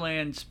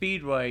Tomorrowland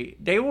Speedway.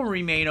 They will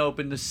remain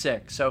open to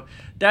 6. So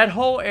that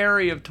whole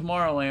area of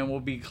Tomorrowland will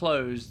be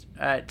closed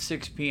at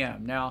 6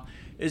 p.m. Now,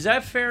 is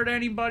that fair to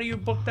anybody who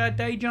booked that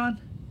day, John?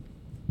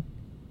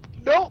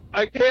 No,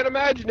 I can't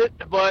imagine it,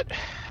 but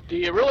do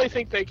you really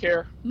think they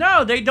care?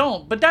 No, they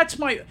don't. But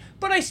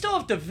I still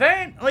have to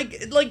vent.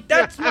 Like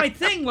that's my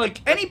thing.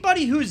 Like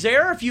anybody who's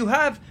there, if you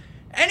have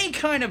any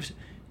kind of,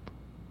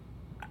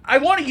 I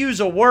want to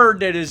use a word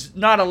that is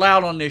not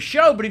allowed on this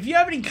show, but if you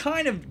have any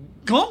kind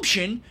of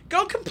gumption,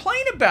 go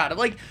complain about it.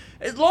 Like,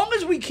 as long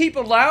as we keep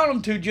allowing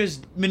them to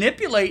just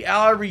manipulate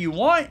however you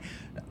want,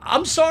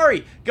 I'm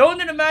sorry. Going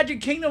to the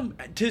Magic Kingdom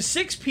to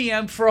 6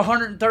 p.m. for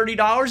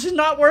 $130 is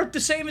not worth the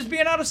same as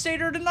being out of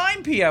state or to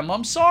 9 p.m.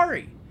 I'm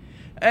sorry.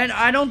 And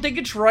I don't think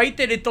it's right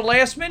that at the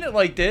last minute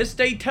like this,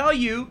 they tell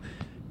you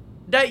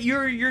that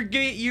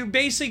you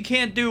basically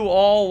can't do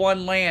all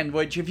one land,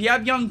 which if you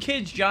have young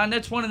kids, John,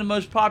 that's one of the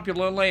most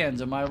popular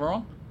lands. Am I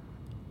wrong?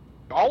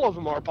 All of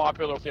them are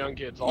popular with young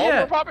kids. All of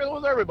them are popular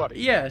with everybody.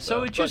 Yeah,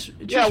 so it's just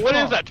when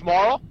is that?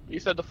 Tomorrow? You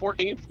said the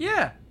 14th?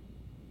 Yeah.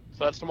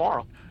 So that's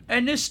tomorrow.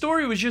 And this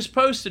story was just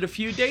posted a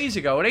few days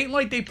ago. It ain't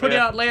like they put it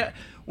out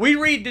we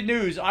read the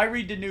news. I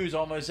read the news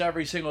almost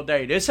every single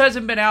day. This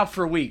hasn't been out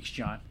for weeks,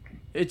 John.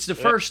 It's the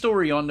first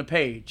story on the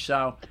page.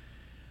 So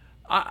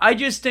I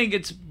just think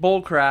it's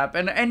bullcrap,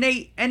 and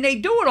they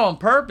do it on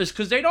purpose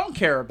because they don't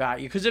care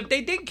about you. Because if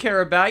they did care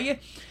about you,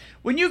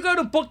 when you go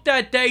to book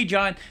that day,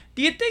 John,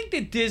 do you think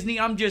that Disney,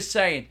 I'm just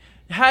saying,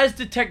 has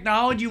the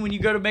technology when you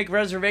go to make a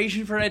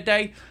reservation for that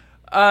day?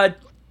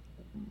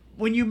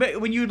 When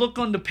you look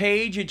on the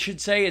page, it should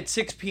say at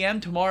 6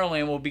 p.m.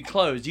 Tomorrowland will be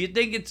closed. Do you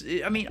think it's?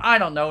 I mean, I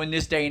don't know. In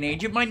this day and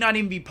age, it might not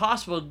even be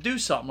possible to do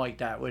something like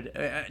that.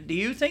 Do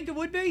you think it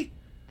would be?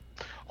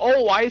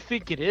 Oh, I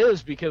think it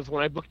is, because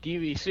when I book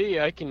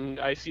DVC,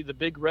 I see the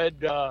big red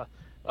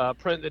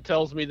print that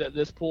tells me that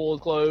this pool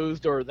is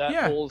closed or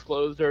that pool is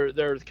closed, or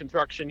there's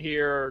construction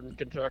here and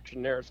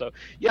construction there. So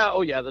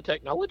the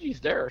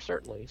technology's there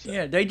certainly. So.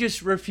 Yeah, they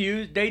just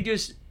refuse. They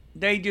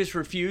just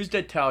refuse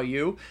to tell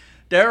you.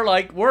 They're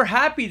like, we're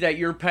happy that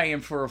you're paying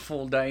for a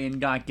full day and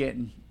not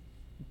getting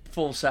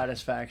full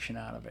satisfaction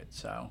out of it.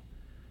 So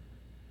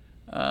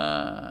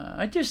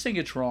I just think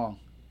it's wrong.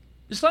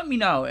 Just let me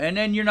know. And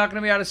then you're not going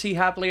to be able to see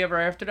Happily Ever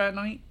After that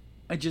night?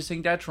 I just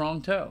think that's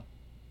wrong, too.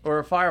 Or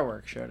a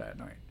fireworks show that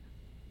night.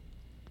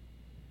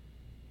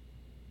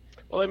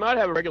 Well, they might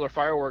have a regular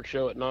fireworks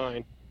show at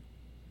 9.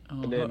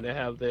 And then they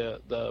have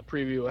the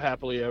preview of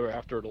Happily Ever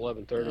After at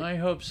 11:30. I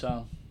hope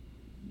so.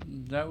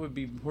 That would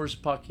be horse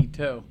pucky,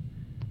 too.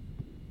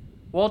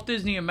 Walt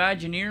Disney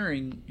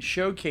Imagineering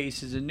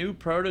showcases a new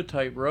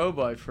prototype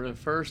robot for the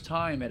first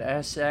time at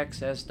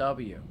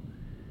SXSW.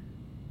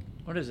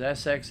 What does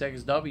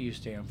SXXW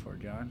stand for,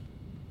 John?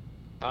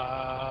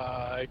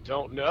 I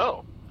don't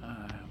know.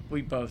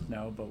 We both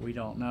know, but we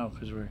don't know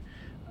because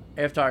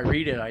after I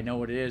read it, I know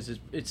what it is.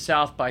 It's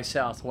South by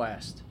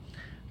Southwest.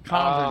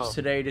 Conference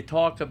today to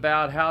talk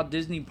about how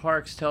Disney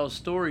parks tell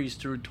stories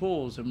through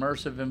tools,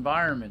 immersive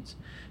environments,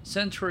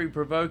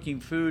 sensory-provoking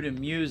food and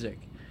music,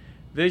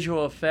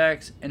 visual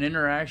effects, and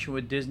interaction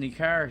with Disney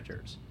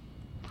characters.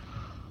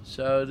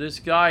 So this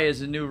guy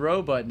is a new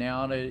robot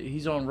now, and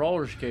he's on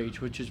roller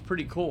skates, which is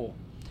pretty cool.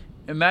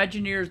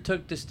 Imagineers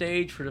took the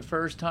stage for the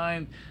first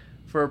time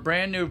for a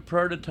brand new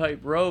prototype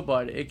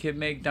robot. It can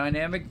make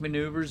dynamic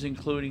maneuvers,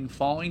 including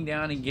falling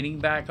down and getting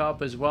back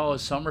up, as well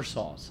as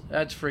somersaults.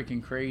 That's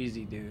freaking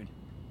crazy, dude.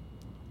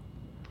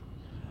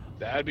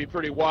 That'd be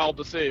pretty wild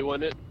to see,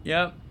 wouldn't it?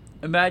 Yep.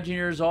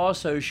 Imagineers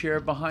also share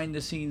a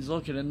behind-the-scenes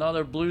look at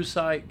another blue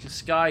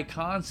sky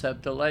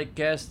concept to let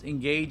guests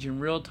engage in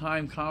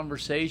real-time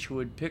conversation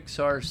with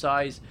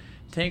Pixar-sized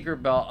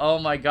Tinkerbell. Oh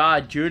my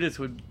God, Judith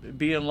would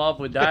be in love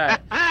with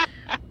that.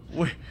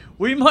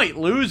 we might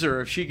lose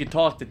her if she could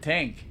talk to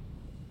Tink.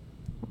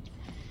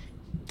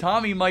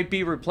 Tommy might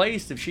be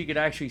replaced if she could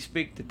actually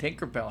speak to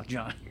Tinkerbell,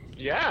 John.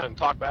 Yeah, and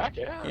talk back.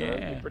 Yeah,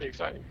 that'd be pretty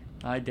exciting.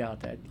 I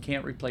doubt that. You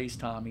can't replace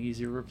Tommy. He's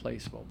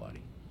irreplaceable,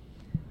 buddy.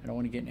 I don't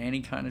want to get in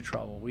any kind of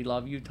trouble. We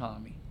love you,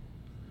 Tommy.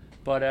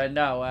 But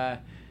no,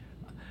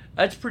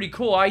 that's pretty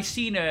cool. I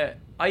seen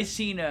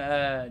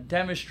a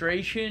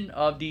demonstration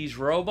of these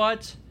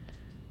robots.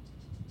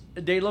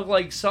 They look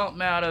like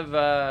something out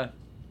of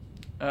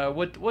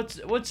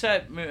what's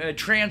that?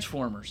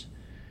 Transformers,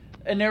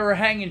 and they were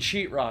hanging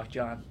sheetrock,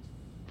 John.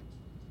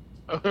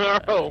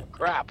 Oh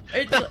crap!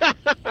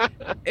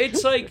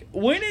 It's like,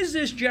 when is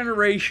this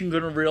generation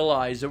going to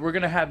realize that we're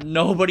going to have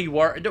nobody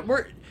work?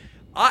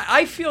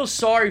 I feel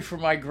sorry for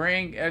my my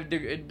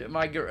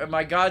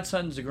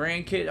godsons, the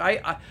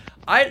grandkid.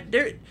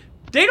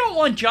 They don't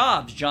want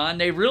jobs, John.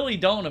 They really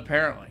don't,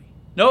 apparently.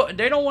 No,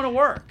 they don't want to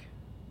work.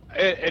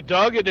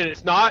 Doug,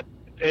 it's not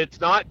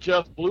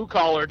just blue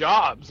collar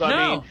jobs.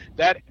 I mean,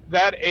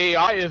 that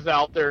AI is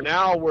out there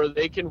now where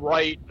they can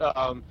write.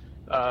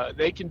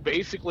 They can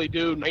basically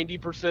do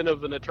 90%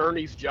 of an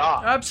attorney's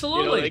job.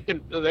 Absolutely.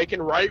 They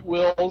can write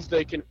wills,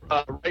 they can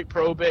write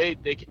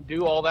probate, they can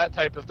do all that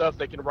type of stuff.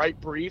 They can write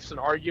briefs and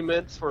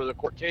arguments for the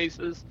court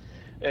cases,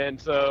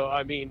 and so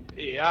I mean,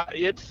 yeah,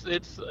 it's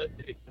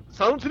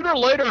sooner or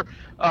later,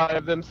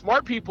 them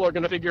smart people are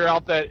going to figure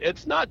out that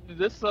it's not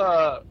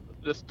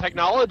this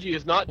technology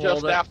is not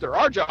just after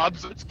our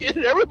jobs, it's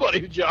getting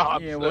everybody's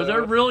jobs. Yeah, well,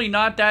 they're really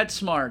not that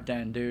smart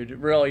then, dude.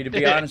 Really, to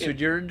be honest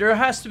with you. There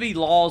has to be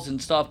laws and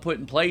stuff put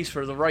in place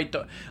for the right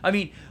to... I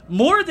mean,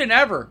 more than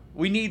ever,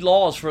 we need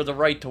laws for the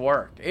right to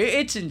work.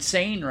 It's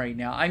insane right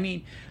now. I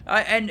mean,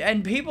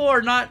 and people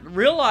are not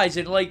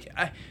realizing, like...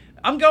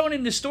 I'm going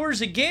into stores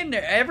again.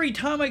 Every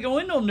time I go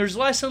into them, there's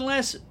less and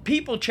less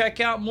people check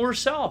out, more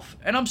self.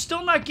 And I'm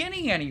still not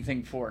getting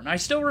anything for it. And I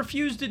still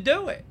refuse to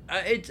do it.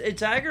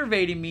 It's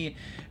aggravating me.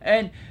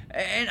 And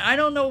I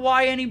don't know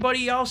why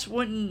anybody else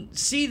wouldn't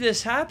see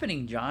this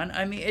happening, John.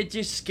 I mean, it's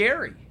just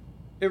scary.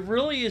 It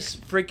really is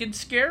freaking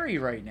scary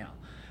right now.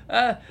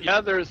 Yeah,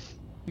 there's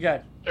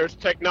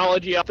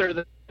technology out there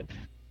that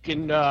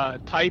can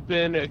type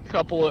in a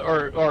couple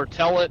of, or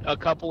tell it a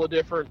couple of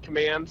different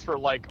commands for,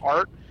 like,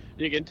 art.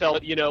 You can tell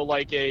it,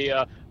 like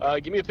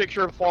give me a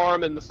picture of a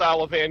farm in the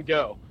style of Van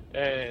Gogh,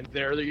 and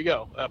there you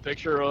go, a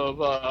picture of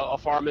a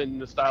farm in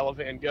the style of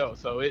Van Gogh.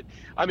 So it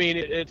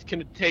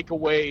can take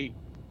away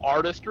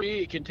artistry,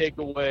 it can take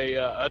away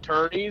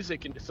attorneys,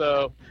 it's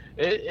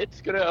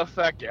going to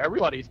affect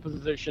everybody's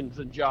positions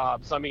and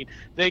jobs. I mean,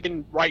 they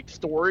can write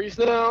stories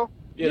now.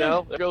 You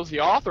know, there goes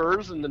the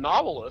authors and the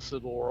novelists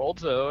of the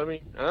world. So I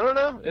mean, I don't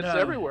know, it's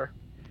everywhere.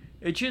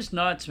 It's just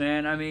nuts,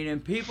 man. I mean,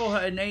 and people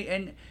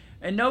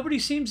and nobody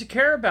seems to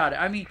care about it.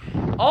 I mean,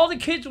 all the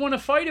kids want to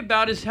fight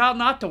about is how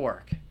not to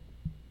work.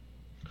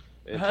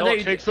 Until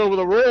it takes over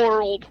the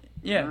world.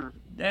 Yeah.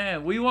 Yeah,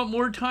 we want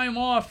more time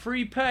off,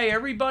 free pay.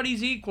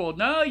 Everybody's equal.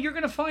 No, you're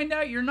gonna find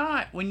out you're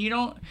not when you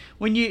don't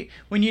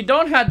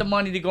have the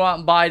money to go out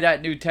and buy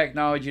that new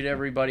technology that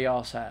everybody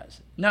else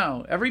has.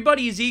 No,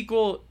 everybody is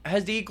equal,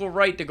 has the equal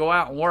right to go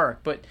out and work,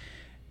 but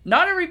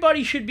not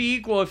everybody should be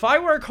equal. If I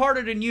work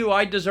harder than you,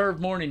 I deserve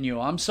more than you.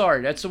 I'm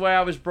sorry, that's the way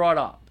I was brought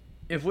up.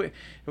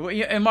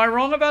 Am I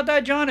wrong about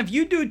that, John? If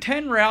you do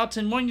 10 routes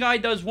and one guy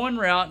does one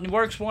route and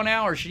works 1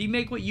 hour, should he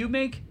make what you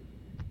make?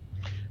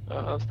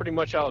 That's pretty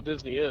much how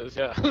Disney is,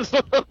 yeah.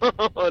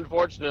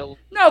 Unfortunately.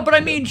 No, but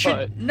I mean,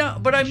 should? No,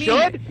 but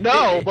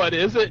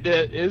is it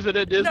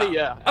a Disney? No.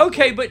 Yeah.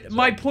 Okay, but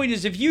my point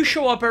is, if you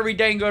show up every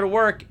day and go to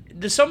work,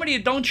 does somebody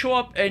that don't show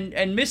up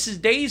and misses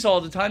days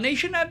all the time, they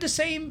shouldn't have the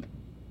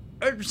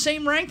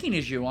same ranking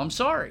as you. I'm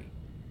sorry.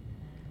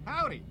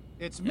 Howdy.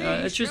 It's me,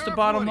 it's just the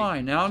bottom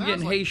line. Now I'm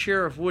getting, hey,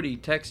 Sheriff Woody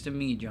texting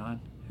me,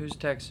 John. Who's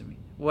texting me?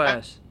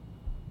 Wes.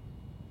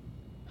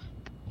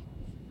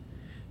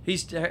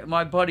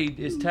 My buddy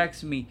is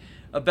texting me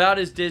about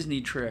his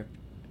Disney trip.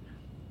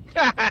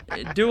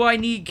 Do I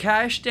need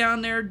cash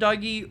down there,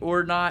 Dougie,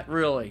 or not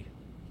really?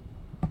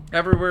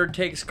 Everywhere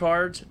takes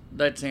cards?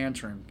 That's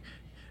answering.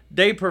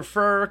 They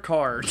prefer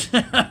cards.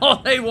 All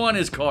they want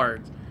is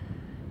cards.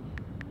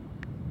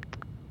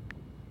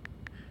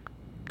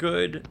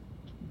 Good.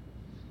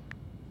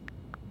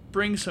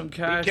 Bring some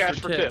cash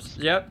for tips.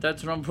 Yep,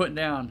 that's what I'm putting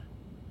down.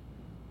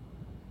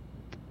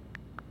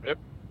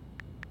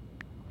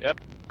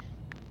 Yep.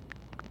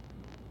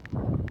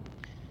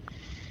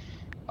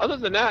 Other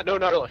than that, no,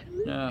 not really.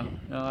 No,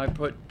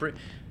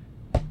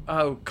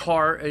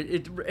 car.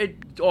 It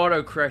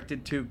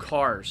auto-corrected to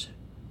cars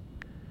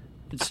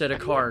instead of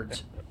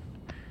cards.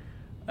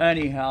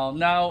 Anyhow,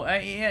 no,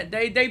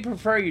 they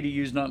prefer you to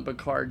use nothing but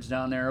cards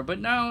down there. But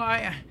no,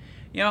 I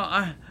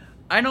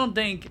don't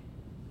think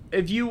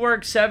if you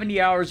work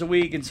 70 hours a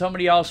week and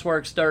somebody else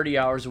works 30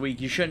 hours a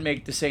week, you shouldn't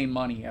make the same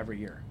money every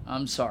year.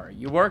 I'm sorry.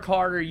 You work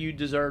harder, you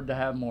deserve to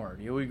have more.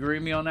 Do you agree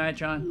with me on that,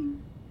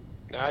 John?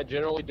 I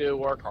generally do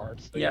work hard,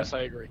 so yes,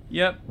 I agree.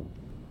 Yep.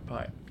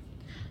 But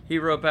he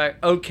wrote back,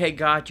 okay,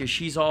 gotcha.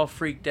 She's all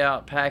freaked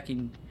out,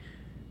 packing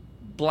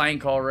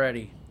blank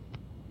already.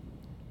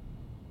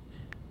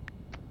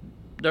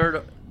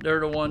 They're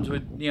the ones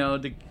with,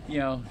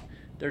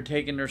 they're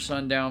taking their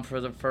son down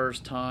for the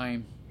first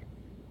time.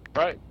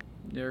 Right.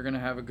 They're going to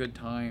have a good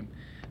time.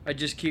 I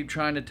just keep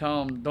trying to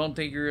tell them, don't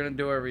think you're going to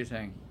do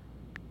everything.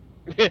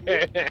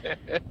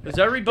 Because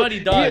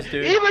everybody does,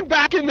 dude. Even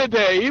back in the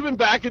day,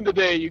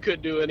 you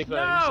couldn't do anything.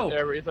 No.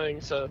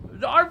 Everything. So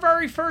our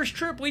very first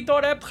trip, we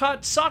thought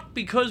Epcot sucked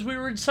because we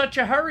were in such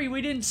a hurry.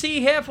 We didn't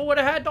see half of what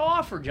it had to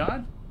offer,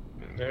 John.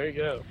 There you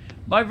go.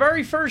 My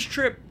very first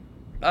trip,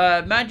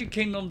 Magic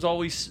Kingdom's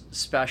always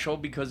special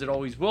because it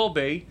always will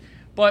be.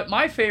 But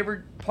my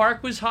favorite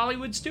park was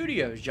Hollywood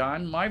Studios,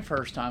 John. My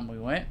first time we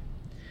went.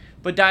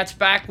 But that's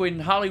back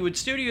when Hollywood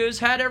Studios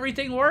had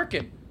everything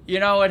working.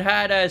 It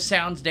had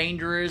Sounds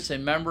Dangerous,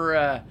 and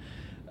remember,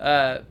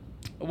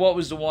 what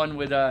was the one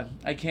with,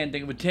 I can't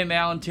think of it, Tim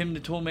Allen, Tim the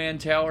Toolman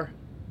Taylor?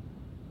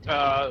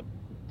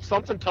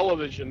 Something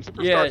television,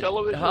 Superstar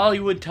Television?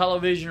 Hollywood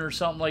Television or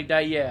something like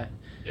that, yeah.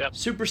 Yep.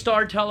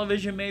 Superstar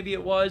Television, maybe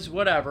it was,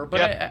 whatever.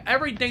 But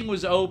everything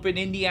was open,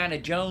 Indiana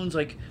Jones,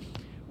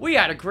 we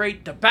had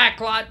the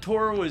backlot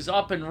tour was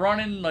up and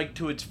running,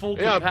 to its full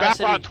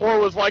capacity. Yeah, backlot tour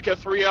was like a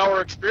 3-hour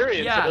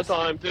experience at the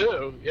time,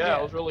 too. Yeah,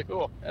 it was really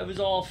cool. It was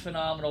all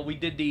phenomenal. We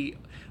did the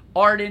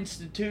Art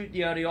Institute,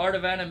 the Art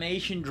of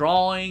Animation,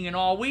 drawing, and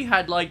all. We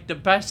had, the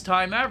best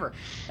time ever.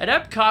 At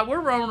Epcot,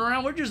 we're roaming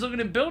around. We're just looking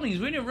at buildings.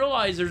 We didn't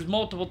realize there's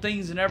multiple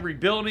things in every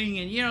building,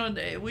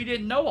 and, we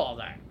didn't know all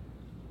that.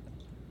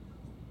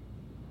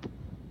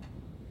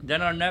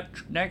 Then our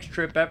next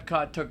trip,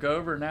 Epcot took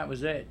over, and that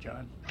was it,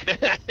 John.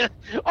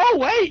 Oh,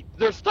 wait!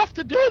 There's stuff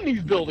to do in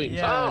these buildings.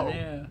 Yeah,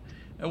 yeah.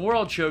 And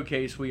World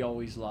Showcase we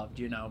always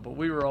loved, but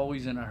we were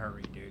always in a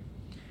hurry, dude.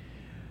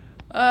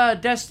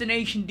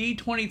 Destination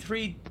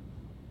D23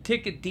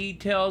 ticket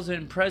details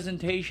and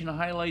presentation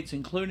highlights,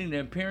 including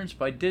the appearance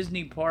by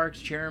Disney Parks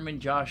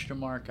Chairman Josh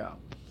DeMarco.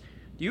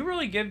 Do you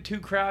really give two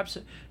craps?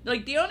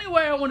 The only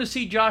way I want to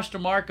see Josh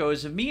DeMarco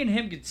is if me and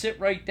him could sit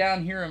right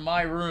down here in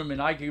my room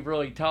and I could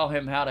really tell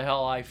him how the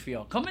hell I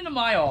feel. Come into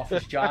my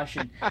office, Josh,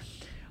 and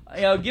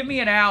give me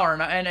an hour,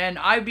 and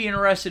I'd be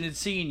interested in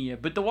seeing you.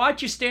 But to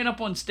watch you stand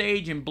up on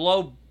stage and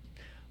blow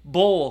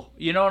bull,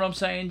 you know what I'm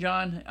saying,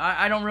 John?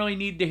 I don't really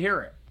need to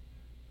hear it.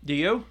 Do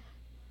you?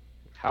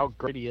 How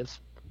great he is.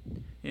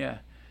 Yeah.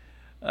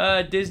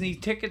 Disney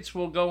tickets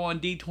will go on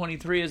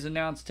D23 as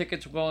announced.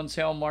 Tickets will go on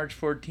sale March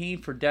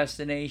 14th for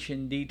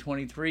Destination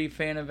D23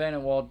 fan event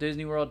at Walt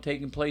Disney World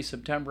taking place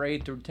September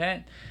 8th through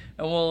 10th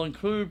and will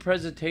include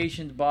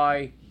presentations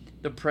by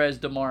the Prez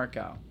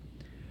DeMarco.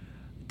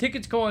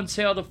 Tickets go on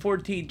sale the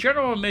 14th.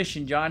 General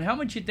admission, John. How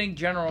much you think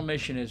general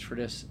admission is for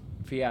this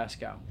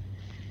fiasco?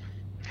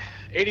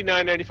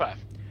 $89.95.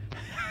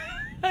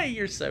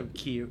 You're so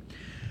cute.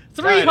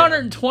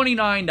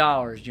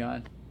 $329,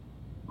 John.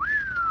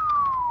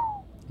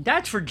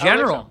 That's for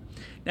general.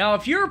 Now,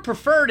 if you're a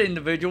preferred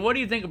individual, what do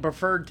you think a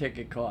preferred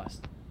ticket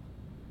costs?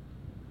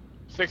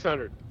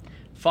 $600.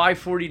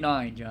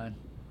 $549, John.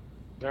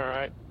 All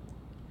right.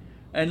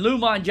 And Lou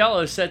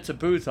Mangello sets a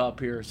booth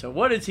up here. So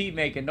what is he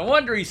making? No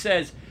wonder he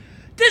says,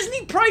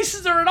 Disney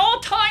prices are at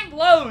all-time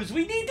lows.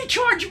 We need to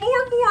charge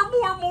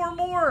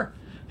more.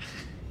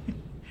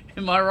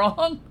 Am I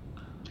wrong?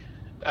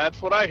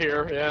 That's what I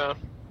hear, yeah.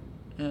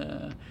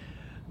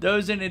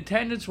 Those in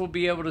attendance will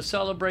be able to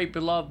celebrate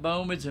beloved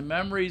moments and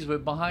memories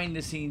with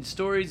behind-the-scenes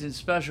stories and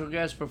special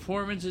guest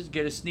performances,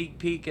 get a sneak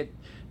peek at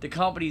the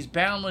company's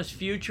boundless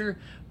future,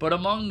 but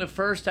among the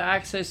first to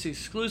access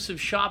exclusive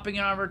shopping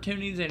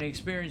opportunities and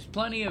experience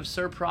plenty of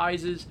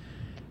surprises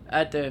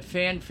at the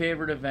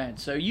fan-favorite event.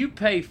 So you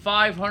pay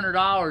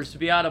 $500 to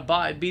be able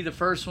to be the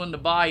first one to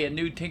buy a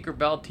new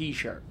Tinkerbell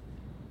t-shirt.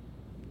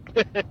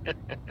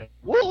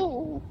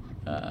 Woo!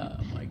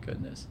 My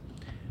goodness.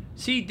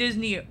 See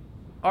Disney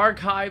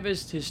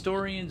archivists,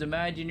 historians,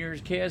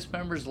 Imagineers, cast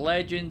members,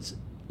 legends,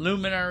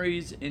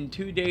 luminaries in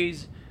 2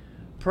 days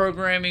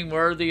programming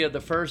worthy of the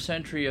first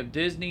century of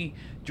Disney.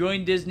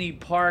 Join Disney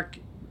Park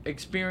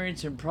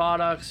experience and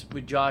products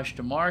with Josh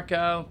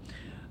DeMarco.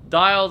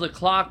 Dial the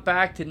clock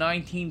back to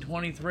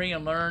 1923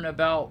 and learn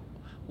about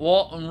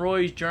Walt and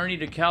Roy's journey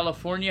to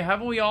California.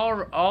 Haven't we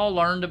all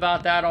learned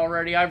about that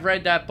already? I've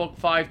read that book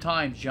 5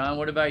 times, John.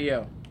 What about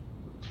you?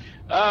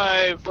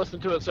 I've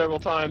listened to it several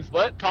times,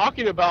 but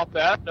talking about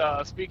that,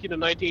 speaking of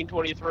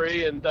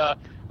 1923 and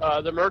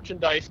the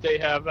merchandise they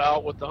have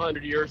out with the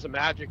 100 Years of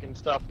Magic and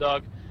stuff,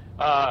 Doug,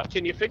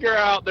 Can you figure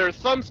out, there's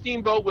some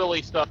Steamboat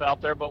Willie stuff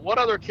out there, but what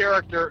other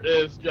character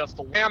is just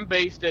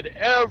lambasted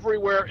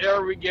everywhere,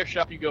 every gift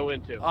shop you go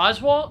into?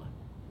 Oswald?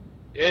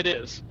 It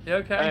is.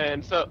 Okay.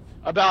 And so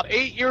about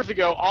 8 years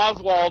ago,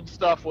 Oswald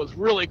stuff was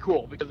really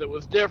cool because it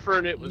was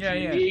different, it was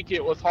unique,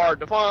 it was hard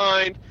to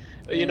find.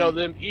 You know,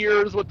 them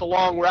ears with the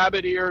long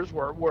rabbit ears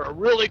were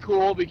really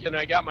cool because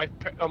I got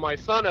my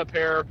son a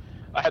pair.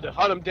 I had to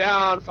hunt them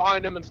down,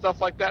 find them, and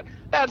stuff like that.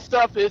 That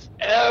stuff is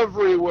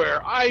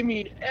everywhere. I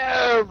mean,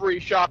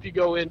 every shop you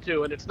go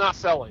into, and it's not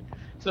selling.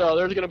 So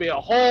there's going to be a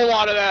whole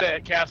lot of that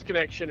at Cast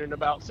Connection in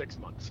about 6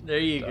 months. There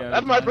you go.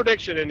 That's my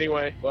prediction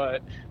anyway.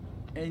 But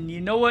and you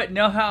know what?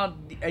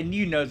 And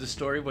you know the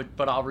story,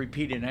 but I'll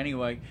repeat it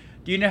anyway.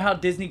 Do you know how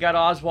Disney got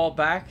Oswald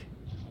back?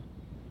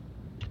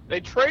 They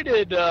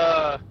traded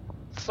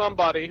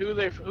somebody.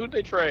 Who'd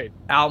they trade?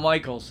 Al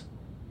Michaels.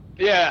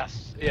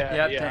 Yes.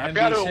 Yeah. I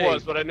forgot who it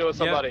was, but I knew it was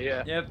somebody.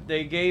 Yep.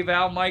 They gave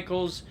Al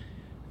Michaels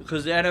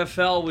because the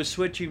NFL was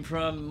switching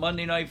from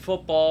Monday Night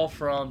Football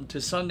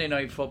to Sunday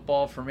Night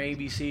Football from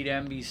ABC to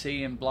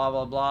NBC and blah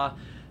blah blah.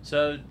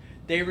 So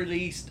they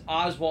released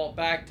Oswald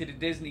back to the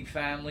Disney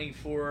family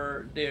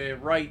for the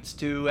rights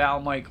to Al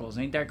Michaels.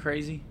 Ain't that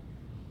crazy?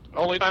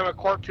 Only time a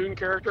cartoon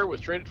character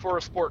was traded for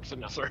a sports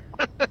announcer.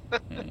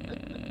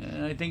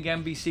 I think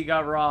NBC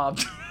got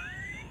robbed.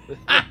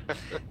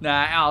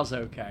 Nah, Al's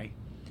okay.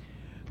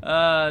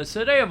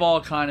 So they have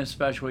all kind of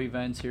special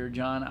events here,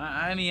 John.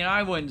 I mean,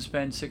 I wouldn't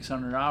spend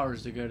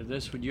 $600 to go to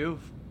this, would you?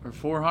 Or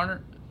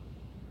 $400?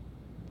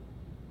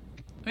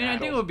 I mean, I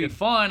think it would be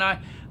fun.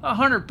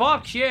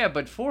 $100, yeah,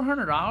 but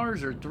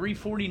 $400 or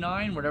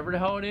 $349, whatever the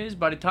hell it is.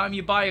 By the time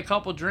you buy a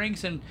couple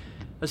drinks and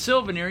a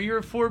souvenir, you're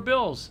at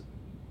 $4.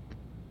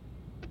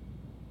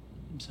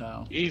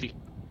 So easy,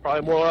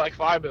 probably more like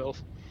 $5.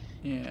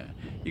 Yeah.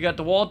 You got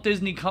the Walt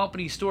Disney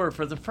Company store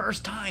for the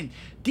first time.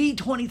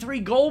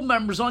 D23 Gold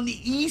members on the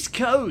East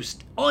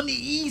Coast. On the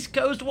East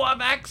Coast will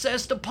have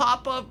access to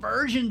pop-up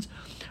versions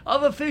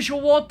of official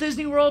Walt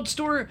Disney World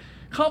store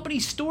company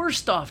store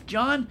stuff,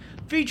 John,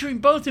 featuring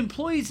both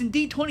employees and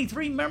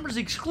D23 members'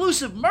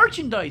 exclusive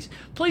merchandise.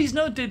 Please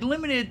note that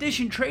limited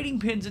edition trading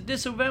pins at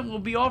this event will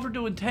be offered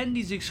to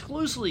attendees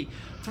exclusively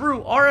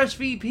through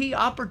RSVP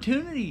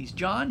opportunities.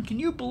 John, can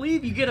you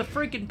believe you get a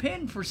freaking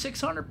pin for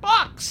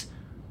 $600?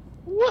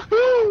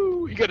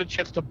 Woohoo! You got a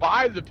chance to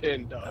buy the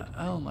pin, Doug.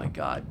 Oh my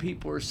God,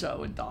 people are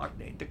so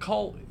indoctrinated. The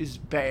cult is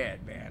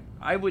bad, man.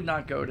 I would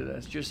not go to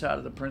this just out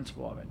of the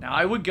principle of it. Now,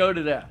 I would go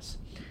to this.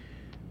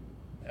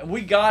 And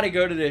we got to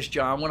go to this,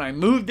 John. When I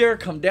move there,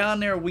 come down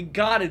there, we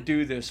got to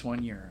do this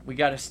one year. We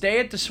got to stay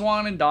at the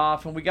Swan and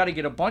Dolphin. We got to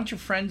get a bunch of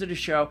friends of the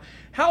show.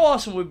 How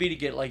awesome would it be to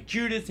get like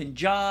Judith and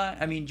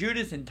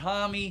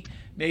Tommy,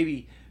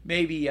 maybe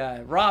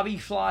Robbie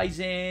flies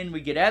in. We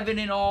get Evan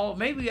and all.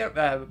 Maybe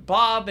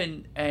Bob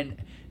and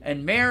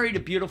Mary, the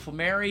beautiful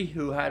Mary,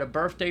 who had a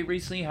birthday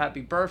recently.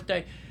 Happy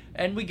birthday.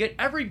 And we get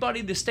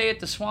everybody to stay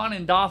at the Swan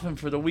and Dolphin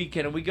for the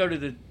weekend. And we go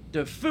to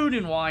the Food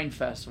and Wine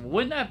Festival.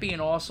 Wouldn't that be an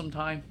awesome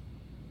time?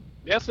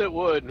 Yes, it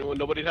would.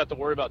 Nobody'd have to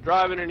worry about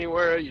driving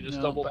anywhere. You just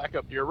stumble back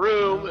up to your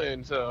room.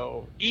 And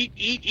so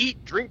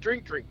eat, drink.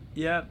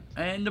 Yeah,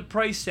 and the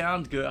price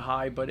sounds good,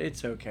 high, but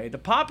it's okay. The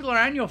popular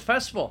annual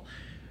festival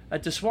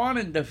at the Swan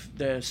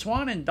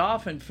and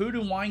Dolphin Food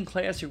and Wine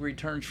Classic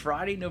returns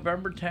Friday,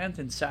 November 10th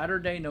and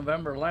Saturday,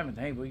 November 11th.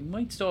 Hey, we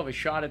might still have a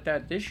shot at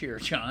that this year,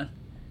 John.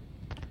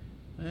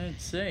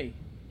 Let's see.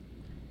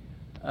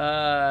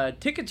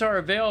 Tickets are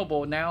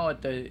available now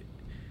at the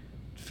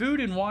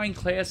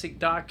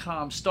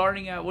foodandwineclassic.com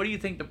starting at, what do you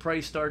think the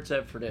price starts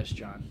at for this,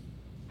 John?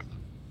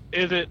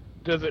 Does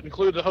it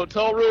include the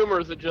hotel room, or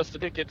is it just the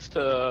tickets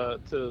to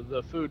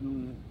the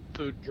food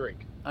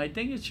drink? I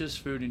think it's just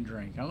food and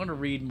drink. I'm going to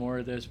read more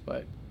of this,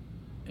 but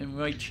it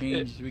might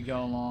change as we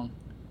go along.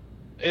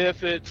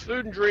 If it's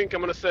food and drink,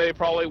 I'm going to say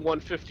probably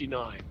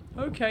 $159.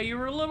 Okay, you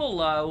were a little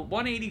low.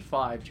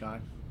 $185,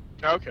 John.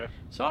 Okay.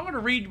 So I'm going to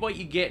read what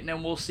you get, and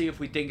then we'll see if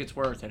we think it's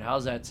worth it.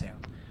 How's that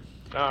sound?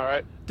 All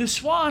right. The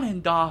Swan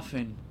and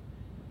Dolphin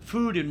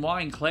Food and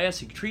Wine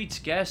Classic treats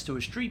guests to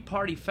a street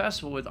party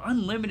festival with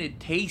unlimited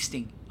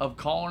tasting of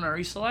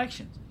culinary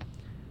selections.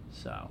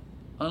 So,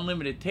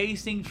 unlimited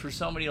tastings for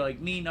somebody like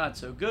me, not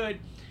so good.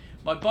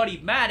 My buddy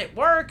Matt at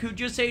work, who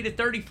just ate a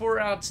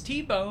 34-ounce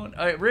T-bone,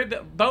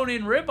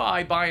 bone-in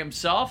ribeye by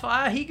himself,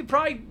 he could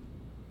probably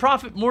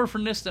profit more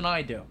from this than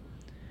I do.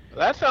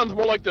 That sounds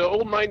more like the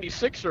old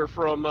 96er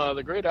from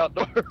The Great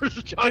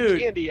Outdoors. John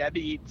Candy had to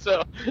eat.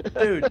 So,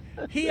 dude,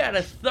 he had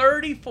a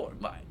 34.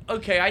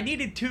 Okay, I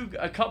needed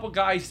a couple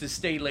guys to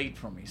stay late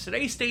for me, so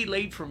they stayed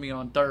late for me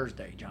on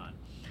Thursday, John.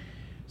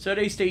 So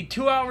they stayed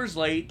 2 hours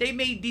late. They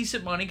made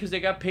decent money because they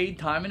got paid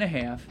time and a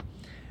half.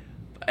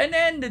 And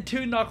then the two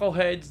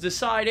knuckleheads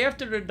decide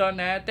after they're done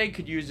that they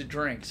could use a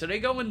drink, so they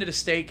go into the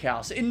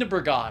steakhouse in the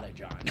Borgata,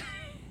 John.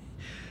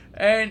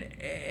 And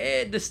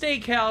the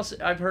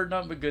steakhouse, I've heard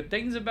nothing but good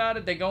things about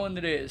it. They go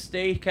into the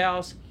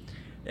steakhouse,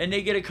 and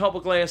they get a couple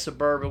glasses of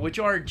bourbon, which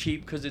aren't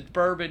cheap because it's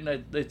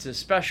bourbon. It's a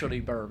specialty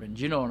bourbon.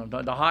 You know what I'm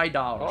talking about? The high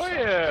dollar stuff.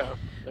 Yeah.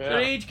 Yeah. So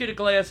they each get a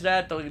glass of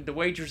that. The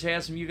waitress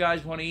asks them, "You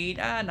guys want to eat?"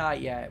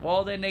 Not yet.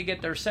 Well, then they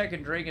get their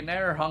second drink, and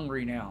they're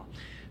hungry now.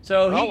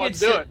 So Let's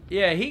do it.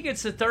 Yeah, he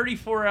gets the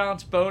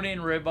 34-ounce bone-in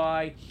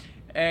ribeye,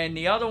 and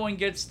the other one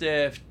gets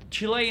the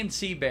Chilean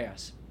sea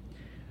bass.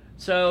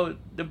 So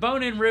the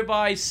bone-in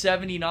ribeye is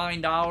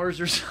 $79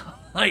 or something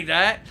like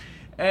that,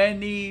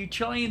 and the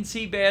Chilean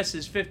sea bass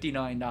is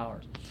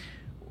 $59.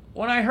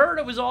 When I heard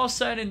it was all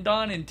said and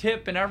done and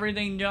tip and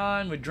everything,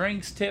 John, with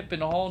drinks, tip,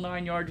 and the whole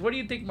 9 yards, what do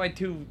you think my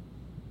two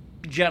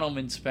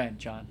gentlemen spent,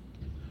 John?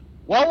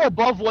 Well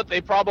above what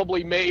they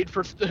probably made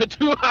for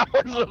 2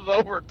 hours of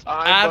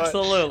overtime.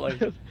 Absolutely.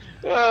 But,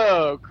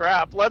 oh,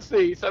 crap. Let's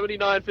see.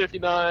 79,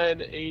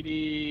 59,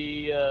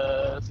 80,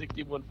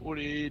 61,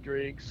 40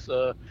 drinks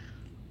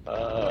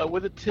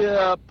with a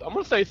tip. I'm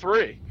going to say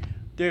 3.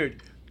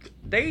 Dude,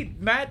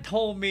 Matt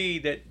told me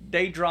that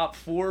they dropped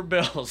 4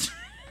 bills.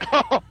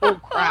 Oh,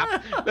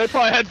 crap. They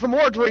probably had some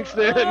more drinks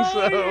then. Oh,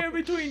 So. yeah,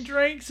 between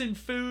drinks and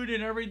food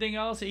and everything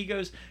else. He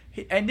goes,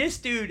 and this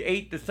dude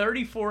ate the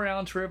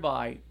 34-ounce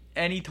ribeye,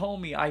 and he told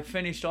me I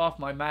finished off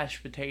my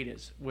mashed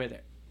potatoes with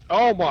it.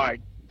 Oh, my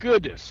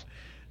goodness.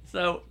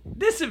 So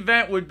this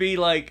event would be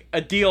like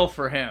a deal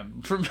for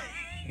him, for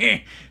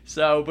me.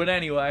 So, but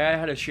anyway, I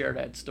had to share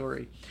that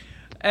story.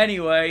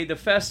 Anyway, the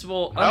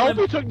festival. I hope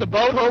you took the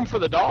bone home for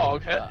the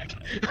dog. Heck.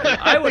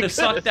 I would have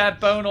sucked that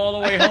bone all the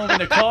way home in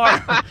the car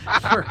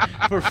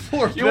for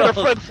 4 bills. You would have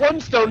Fred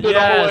Flintstone did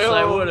yes, all the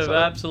way home. I would have,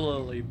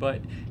 absolutely.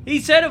 But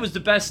he said it was the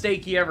best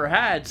steak he ever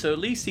had, so at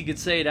least he could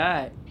say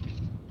that.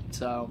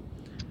 So.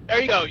 There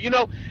you go. You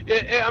know,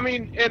 I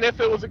mean, and if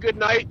it was a good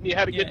night and you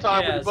had a good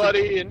time with your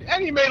buddy,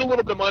 and you made a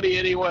little bit of money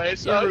anyway,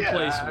 so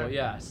irreplaceable,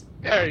 yes.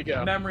 There you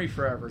go. Memory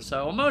forever.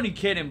 So I'm only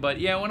kidding, but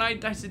yeah, when I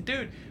said,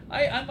 dude,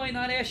 I might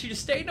not ask you to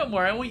stay no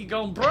more. I want you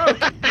going broke.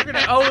 You're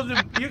gonna owe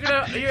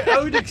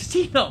the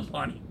casino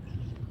money.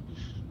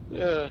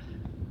 Yeah.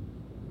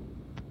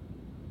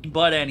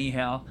 But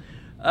anyhow,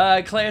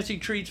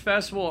 Classic Treats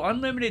Festival,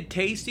 unlimited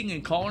tasting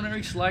and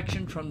culinary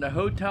selection from the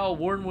hotel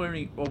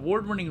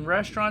award-winning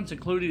restaurants,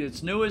 including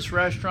its newest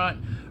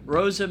restaurant,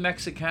 Rosa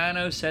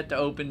Mexicano, set to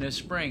open this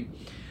spring.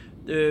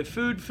 The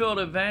food-filled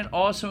event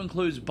also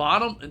includes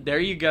there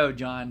you go,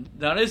 John.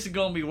 Now this is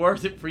going to be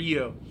worth it for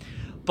you.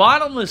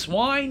 Bottomless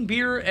wine,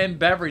 beer, and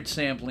beverage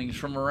samplings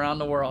from around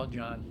the world,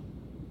 John.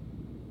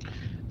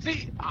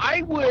 See,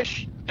 I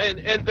wish,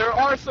 and there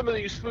are some of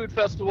these food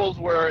festivals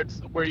where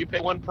you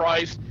pay one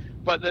price,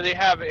 but then they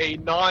have a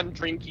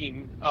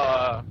non-drinking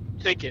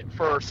ticket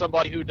for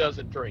somebody who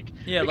doesn't drink.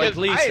 Yeah, because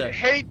like Lisa.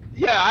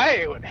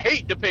 I would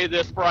hate to pay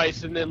this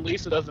price and then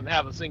Lisa doesn't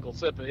have a single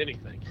sip of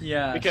anything.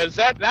 Yeah. Because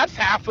that's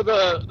half of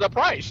the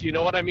price, you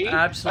know what I mean?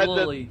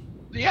 Absolutely.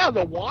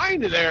 The wine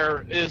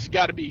there is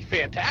got to be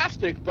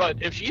fantastic, but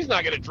if she's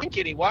not going to drink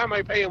any, why am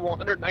I paying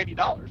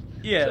 $190?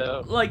 Yeah,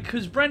 so.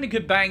 Because Brenda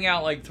could bang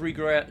out like 3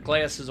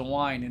 glasses of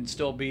wine and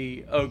still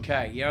be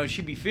okay. You know,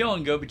 she'd be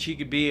feeling good, but she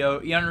could be,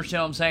 you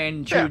understand what I'm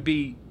saying? She would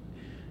be,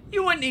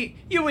 you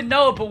would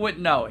know it, but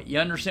wouldn't know it. You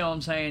understand what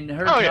I'm saying?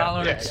 Her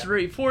tolerance,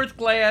 4th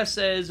glass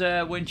is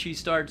when she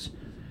starts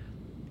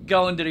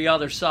going to the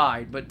other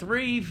side. But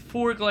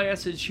 3-4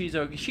 glasses, she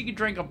could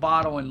drink a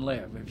bottle and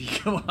live, if you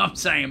get what I'm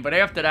saying. But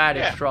after that,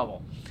 it's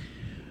trouble.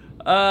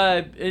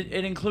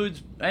 It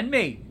includes, and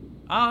me.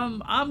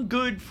 I'm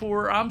good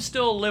I'm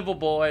still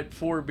livable at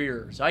 4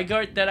 beers. I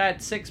got that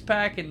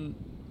 6-pack and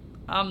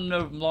I'm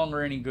no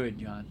longer any good,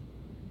 John.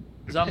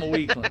 Because I'm a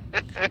weakling.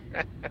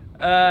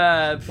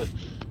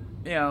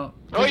 You know.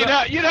 Oh, you'd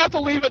have to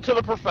leave it to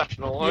the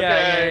professional.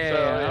 Okay?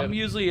 Yeah. I'm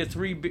usually a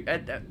 3.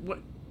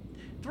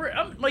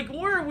 Like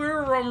when we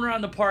were roaming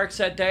around the parks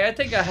that day, I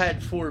think I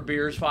had 4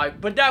 beers,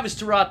 5, but that was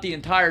throughout the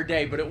entire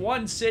day. But at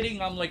one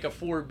sitting, I'm like a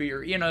 4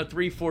 beer,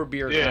 3-4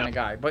 beer kind of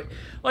guy. But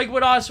like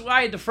with us,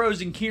 I had the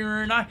Frozen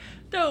Kieran.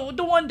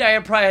 The one day I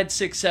probably had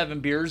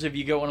 6-7 beers, if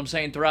you get what I'm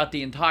saying, throughout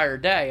the entire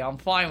day. I'm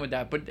fine with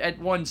that. But at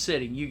one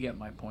sitting, you get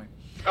my point.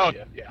 Oh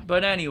yeah.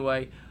 But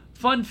anyway,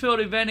 fun-filled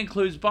event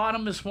includes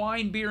bottomless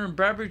wine, beer, and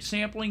beverage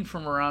sampling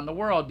from around the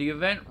world. The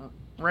event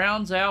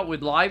rounds out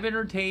with live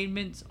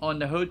entertainment on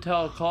the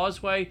Hotel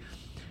Causeway,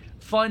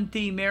 fun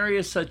theme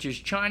areas such as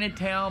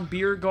Chinatown,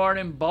 Beer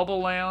Garden,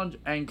 Bubble Lounge,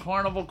 and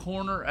Carnival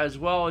Corner, as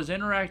well as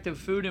interactive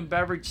food and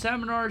beverage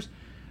seminars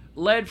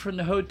led from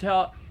the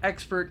hotel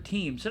expert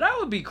team. So that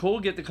would be cool,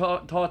 get to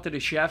talk to the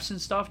chefs and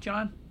stuff,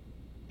 John.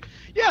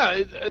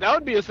 Yeah, that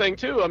would be a thing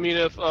too. I mean,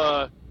 if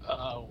the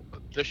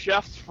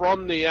chefs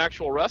from the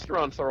actual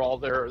restaurants are all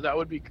there, that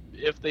would be,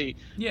 if they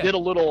did a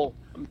little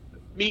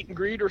meet and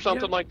greet or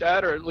something like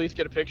that, or at least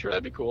get a picture,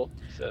 that'd be cool.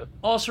 So.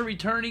 Also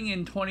returning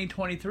in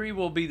 2023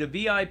 will be the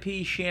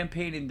VIP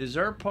champagne and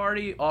dessert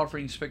party,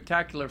 offering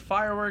spectacular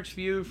fireworks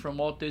view from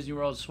Walt Disney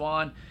World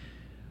Swan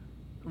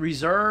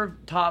Reserve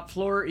top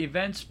floor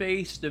event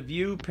space. The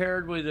view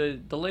paired with a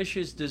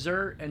delicious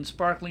dessert and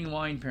sparkling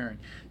wine pairing.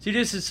 See,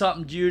 this is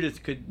something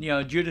Judith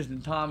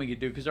and Tommy could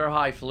do, because they're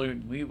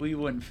highfalutin. We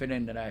wouldn't fit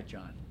into that,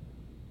 John.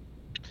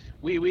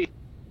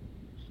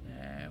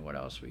 And what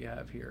else we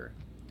have here?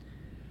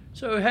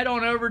 So head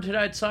on over to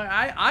that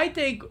site. I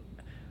think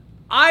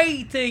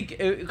I think,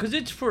 because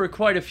it's for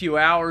quite a few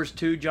hours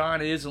too, John.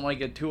 It isn't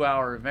like a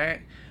 2-hour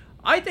event.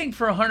 I think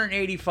for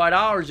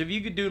 $185, if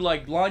you could do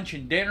like lunch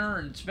and dinner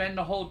and spend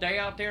the whole day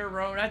out there,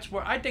 Ron,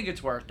 I think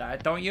it's worth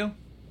that, don't you?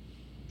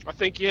 I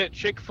think you hit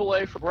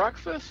Chick-fil-A for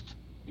breakfast.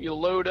 You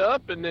load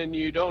up, and then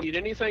you don't eat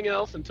anything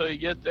else until you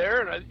get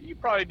there, and you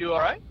probably do all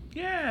right.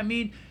 Yeah, I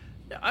mean,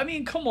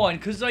 come on,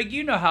 because like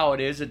you know how it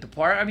is at the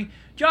park. I mean,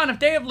 John, if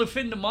they have Le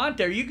Fin de Mont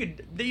there, you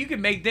could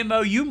make them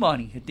owe you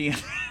money at the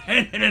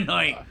end of the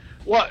night.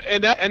 Well,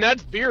 and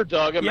that's beer,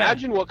 Doug.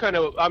 Imagine what kind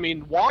of,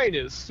 wine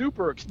is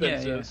super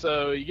expensive. Yeah.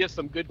 So you get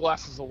some good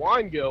glasses of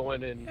wine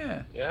going, and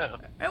yeah.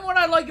 And what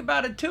I like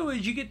about it too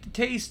is you get to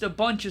taste a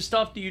bunch of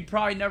stuff that you'd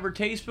probably never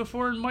taste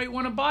before, and might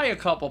want to buy a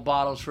couple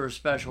bottles for a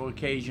special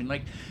occasion.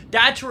 Like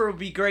that's where it would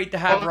be great to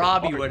have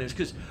Robbie with us,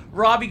 because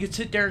Robbie could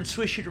sit there and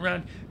swish it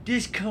around.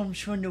 This comes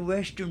from the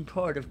western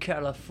part of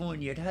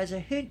California. It has a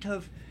hint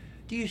of.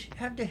 Do you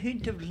have the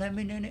hint of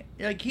lemon in it?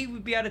 Like he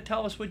would be able to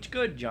tell us what's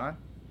good, John.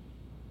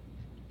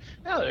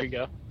 Yeah, there you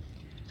go.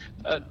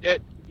 And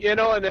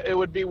it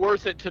would be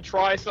worth it to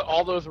try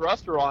all those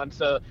restaurants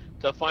to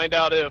find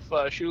out if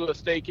Shula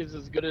Steak is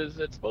as good as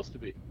it's supposed to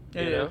be.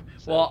 Yeah. You know?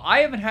 So. Well, I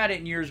haven't had it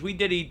in years. We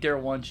did eat there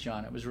once,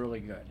 John. It was really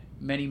good.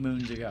 Many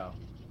moons ago.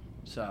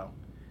 So,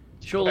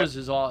 Shula's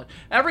is all...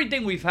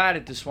 Everything we've had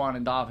at the Swan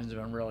and Dolphins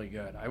have been really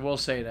good. I will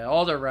say that.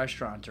 All their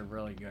restaurants are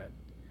really good.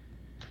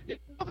 I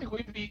don't think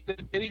we've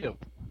eaten any of them.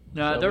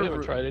 No, we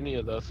haven't tried any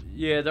of those.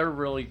 Yeah, they're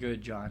really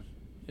good, John.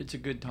 It's a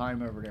good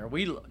time over there.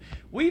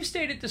 We've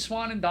stayed at the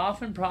Swan and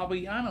Dolphin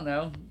probably, I don't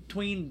know,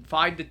 between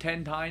 5 to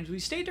 10 times. We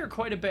stayed there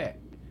quite a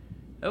bit.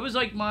 That was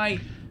like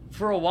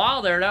for a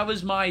while there, that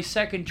was my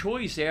second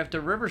choice after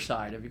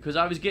Riverside, because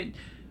I was getting,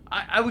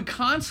 I would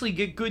constantly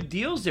get good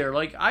deals there.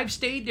 Like I've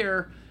stayed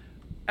there,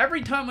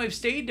 every time I've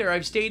stayed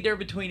there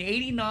between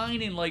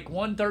 89 and like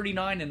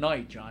 139 a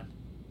night, John.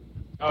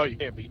 Oh, you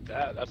can't beat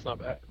that. That's not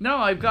bad. No,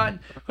 I've gotten,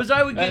 because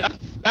I would get.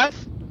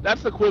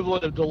 That's the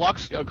equivalent of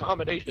deluxe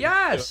accommodation.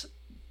 Yes.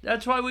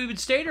 That's why we would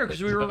stay there,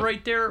 because we were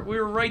right there. We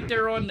were right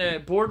there on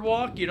the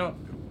boardwalk,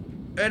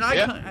 And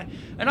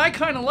I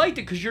kind of liked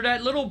it because you're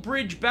that little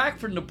bridge back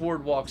from the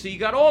boardwalk, so you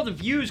got all the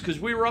views because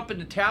we were up in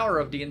the tower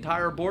of the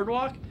entire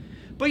boardwalk,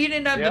 but you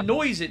didn't have the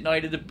noise at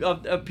night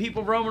of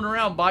people roaming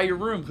around by your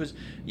room, because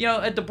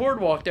at the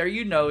boardwalk there,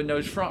 in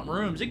those front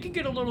rooms, it can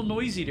get a little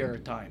noisy there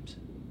at times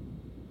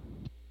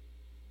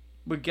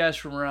with guests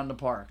from around the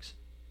parks.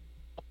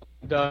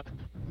 But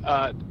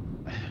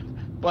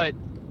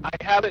I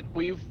haven't.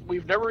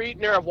 We've never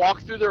eaten there. I've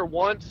walked through there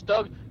once,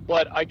 Doug.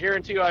 But I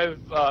guarantee you,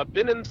 I've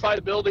been inside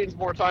the buildings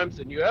more times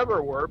than you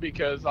ever were,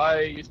 because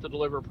I used to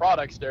deliver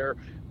products there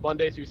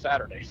Monday through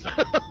Saturday.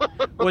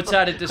 What's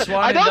that at the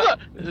Swan?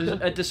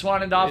 At the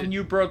Swan and Dolphin,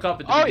 you broke up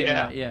at the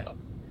beginning. Yeah.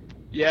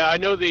 Yeah, I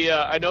know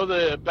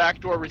the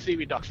backdoor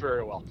receiving ducks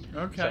very well.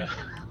 Okay.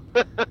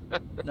 So.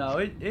 No,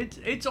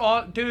 it's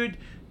all, dude.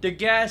 The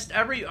guest,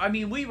 we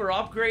were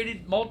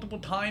upgraded multiple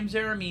times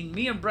there.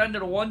 Me and Brenda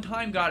the one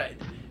time got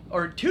it,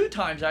 or 2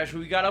 times actually,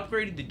 we got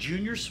upgraded to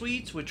junior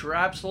suites, which were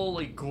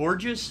absolutely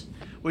gorgeous,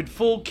 with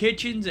full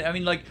kitchens.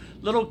 Like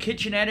little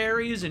kitchenette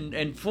areas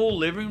and full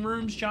living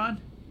rooms,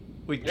 John,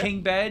 with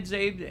king beds.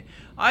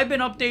 I've been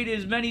updated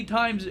as many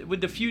times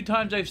with the few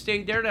times I've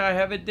stayed there that I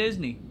have at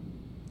Disney.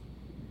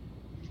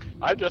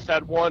 I just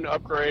had one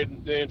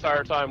upgrade the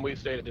entire time we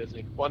stayed at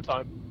Disney. One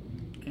time.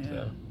 Yeah.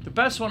 So. The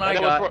best one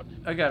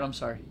I'm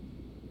sorry.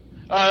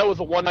 It was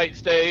a one-night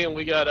stay, and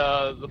we got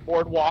the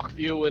boardwalk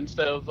view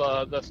instead of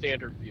the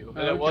standard view,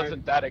 and it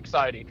wasn't that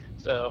exciting.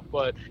 So,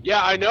 but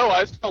yeah, I know.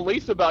 I was telling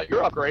Lisa about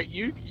your upgrade.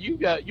 You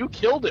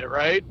killed it,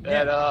 right?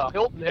 Yeah. At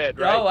Hilton Head,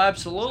 right? Oh,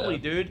 absolutely,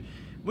 dude.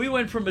 We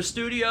went from a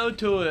studio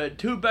to a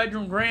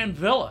 2-bedroom grand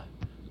villa.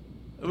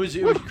 It was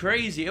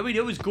crazy.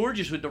 It was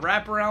gorgeous with the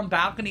wraparound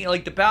balcony.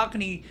 Like the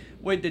balcony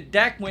with the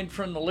deck went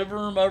from the living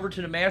room over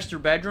to the master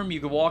bedroom. You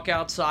could walk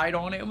outside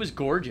on it. It was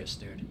gorgeous,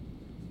 dude.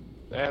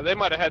 Yeah, they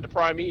might have had to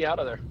pry me out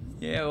of there.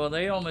 Yeah, well,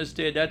 they almost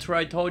did. That's where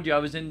I told you I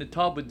was in the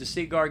tub with the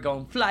cigar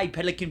going, "Fly,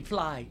 pelican,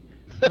 fly."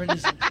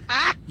 Brenda's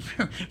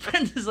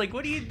like,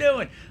 "What are you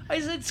doing?" I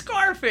said,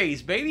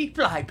 "Scarface, baby.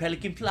 Fly,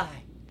 pelican,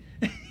 fly."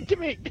 Give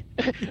me,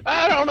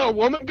 I don't know,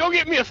 woman. Go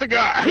get me a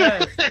cigar.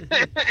 Yes.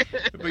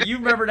 But you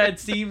remember that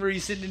scene where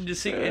he's sitting in the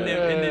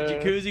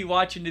jacuzzi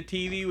watching the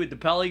TV with the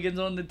pelicans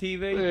on the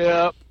TV?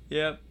 Yep.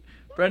 Yep.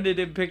 Brenda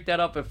didn't pick that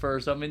up at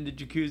first. I'm in the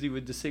jacuzzi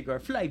with the cigar.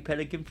 Fly,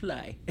 pelican,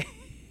 fly.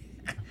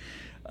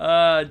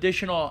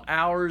 Additional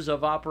hours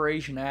of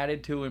operation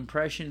added to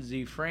Impressions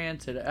de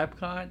France at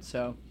Epcot.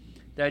 So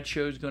that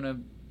show's going to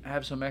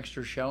have some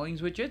extra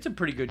showings, which it's a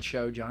pretty good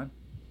show, John.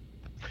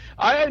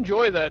 I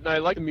enjoy that, and I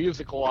like the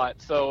music a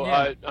lot, so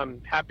Yeah.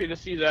 I'm happy to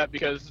see that,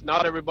 because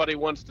not everybody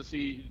wants to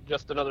see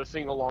just another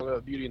sing-along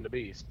of Beauty and the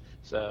Beast.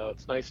 So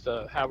it's nice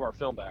to have our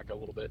film back a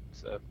little bit.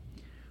 So.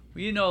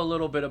 Well, you know a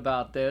little bit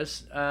about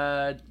this,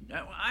 and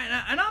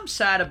I'm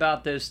sad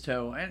about this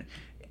too. And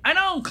I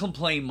don't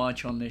complain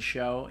much on this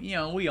show.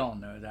 We all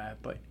know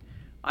that, but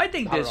I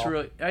think I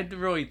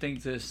really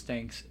think this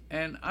stinks.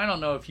 And I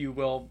don't know if you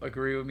will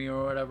agree with me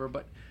or whatever,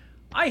 but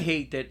I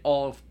hate that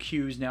all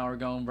queues now are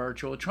going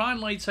virtual. Tron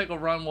Light Cycle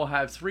Run will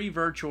have 3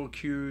 virtual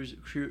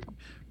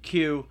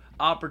queue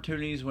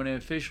opportunities when it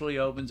officially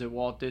opens at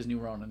Walt Disney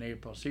World in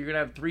April. So you're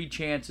going to have 3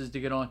 chances to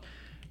get on.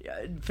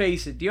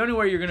 Face it, the only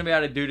way you're going to be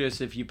able to do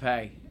this if you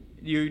pay.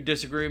 You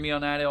disagree with me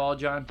on that at all,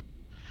 John?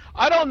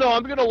 I don't know.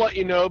 I'm going to let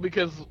you know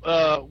because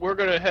we're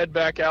going to head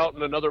back out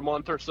in another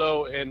month or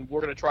so, and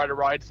we're going to try to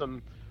ride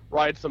some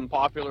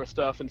popular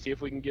stuff and see if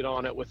we can get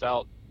on it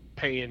without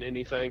paying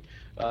anything.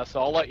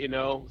 So I'll let you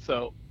know.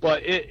 So,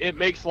 but it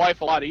makes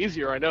life a lot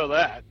easier. I know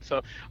that.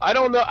 So I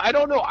don't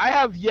know. I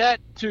have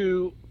yet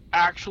to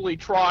actually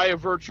try a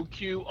virtual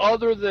queue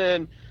other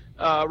than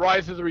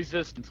Rise of the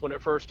Resistance when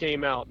it first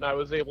came out, and I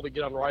was able to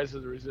get on Rise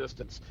of the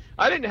Resistance.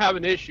 I didn't have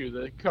an issue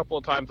the couple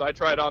of times I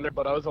tried on there,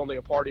 but I was only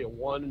a party of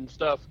 1 and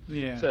stuff.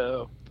 Yeah.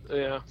 So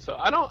yeah. So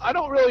I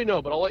don't really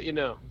know, but I'll let you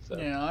know. So.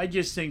 Yeah, I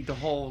just think the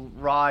whole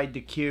ride the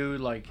queue,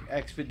 like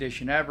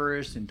Expedition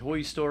Everest and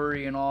Toy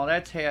Story and all,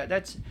 that's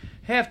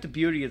half the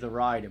beauty of the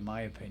ride, in my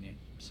opinion.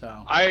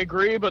 So I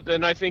agree, but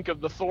then I think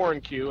of the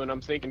Thorin queue, and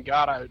I'm thinking,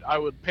 God, I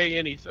would pay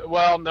anything.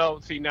 Well, no,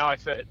 see, now I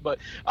said it, but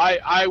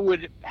I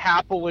would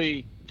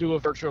happily do a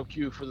virtual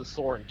queue for the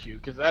Soarin' queue,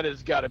 because that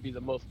has got to be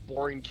the most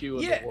boring queue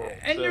in the world.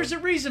 And there's a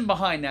reason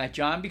behind that,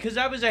 John, because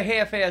that was a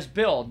half-ass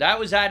build. That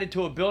was added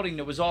to a building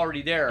that was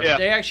already there. Yeah. If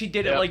they actually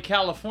did it like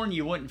California,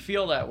 you wouldn't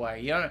feel that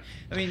way. You know,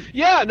 I mean,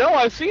 yeah, no,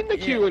 I've seen the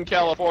queue in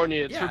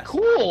California. It's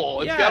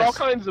cool. It's got all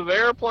kinds of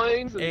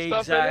airplanes and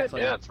stuff in it.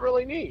 Yeah, it's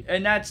really neat.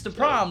 And that's the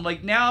problem.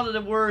 Like, now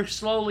that we're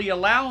slowly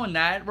allowing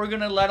that, we're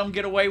going to let them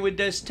get away with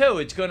this too.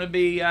 It's going to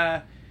be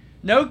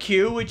no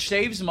queue, which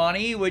saves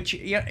money, which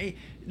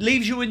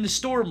leaves you in the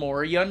store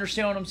more. You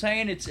understand what I'm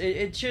saying?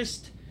 It's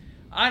just,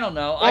 I don't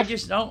know. I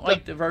just don't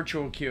like the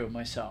virtual queue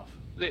myself.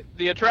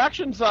 The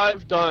attractions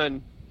I've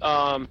done,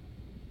 the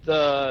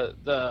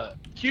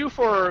queue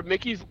for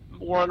Mickey's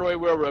Runaway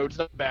Railroad's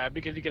not bad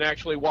because you can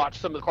actually watch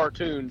some of the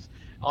cartoons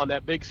on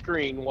that big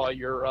screen while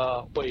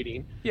you're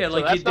waiting. Yeah, so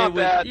like that's you not did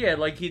with bad.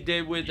 like you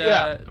did with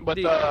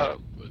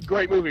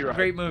great movie ride.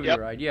 Great movie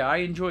ride. Yeah, I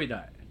enjoyed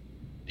that.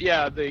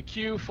 Yeah, the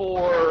queue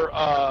for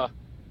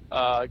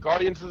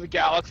Guardians of the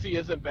Galaxy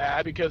isn't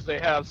bad because they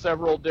have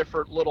several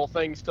different little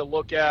things to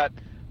look at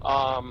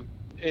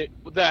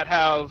that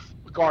have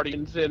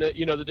Guardians in it.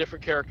 You know, the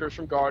different characters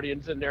from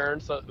Guardians in there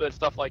and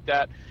stuff like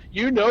that.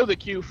 You know the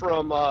queue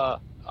from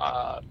Pandora.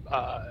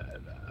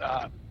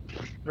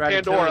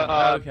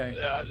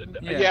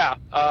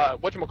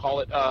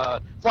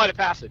 Whatchamacallit? Flight of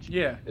Passage.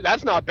 Yeah.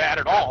 That's not bad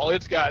at all.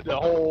 It's got the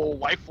whole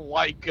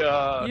lifelike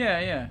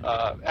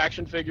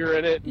action figure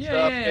in it and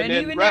stuff. And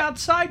even the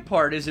outside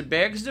part isn't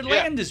bad because the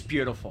land is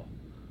beautiful.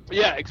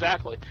 Yeah,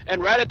 exactly.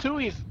 And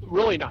Ratatouille's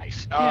really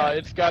nice.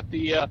 It's got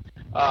the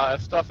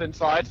stuff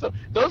inside. So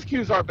those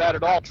queues aren't bad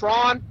at all.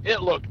 Tron,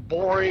 it looked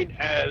boring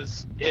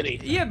as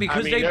anything. Yeah,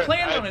 because they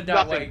planned on it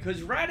that way.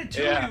 Because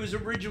Ratatouille was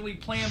originally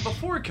planned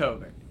before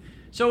COVID.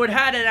 So it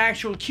had an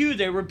actual queue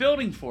they were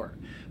building for.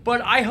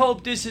 But I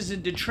hope this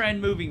isn't the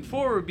trend moving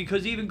forward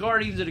because even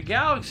Guardians of the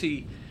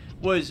Galaxy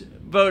was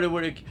voted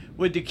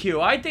with the queue.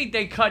 I think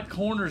they cut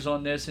corners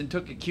on this and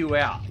took a queue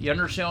out. You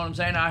understand what I'm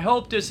saying? I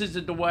hope this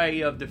isn't the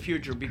way of the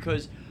future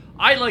because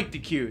I like the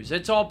queues.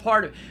 It's all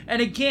part of it.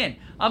 And again,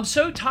 I'm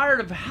so tired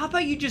of how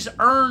about you just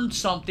earn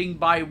something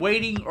by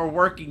waiting or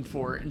working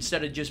for it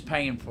instead of just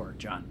paying for it,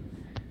 John?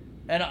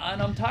 And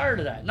I'm tired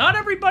of that. Not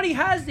everybody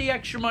has the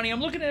extra money. I'm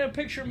looking at a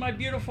picture of my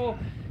beautiful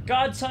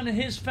godson and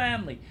his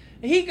family.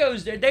 He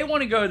goes there. They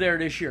want to go there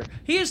this year.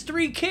 He has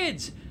 3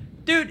 kids.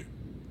 Dude,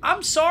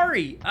 I'm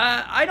sorry.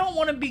 I don't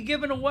want to be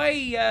giving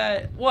away,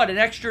 an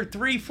extra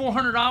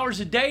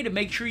 $300-400 a day to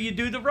make sure you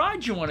do the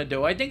rides you want to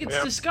do. I think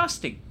it's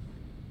disgusting.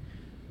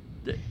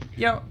 You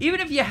know,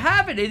 even if you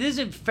have it, it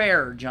isn't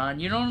fair, John.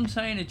 You know what I'm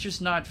saying? It's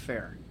just not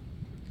fair.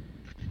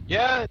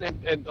 Yeah,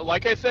 and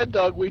like I said,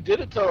 Doug, we did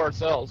it to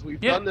ourselves.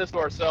 We've done this to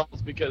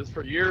ourselves because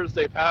for years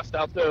they passed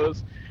out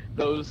those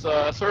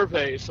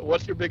surveys. So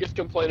what's your biggest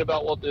complaint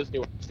about Walt Disney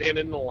World?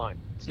 Standing in the line.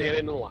 Standing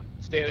in the line.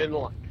 Standing in the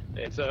line.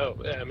 And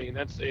so, I mean,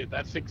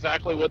 that's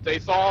exactly what they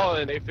saw,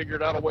 and they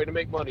figured out a way to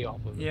make money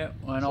off of it. Yeah,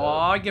 and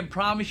I can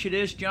promise you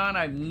this, John,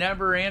 I've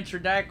never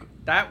answered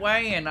that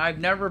way, and I've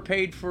never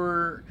paid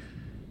for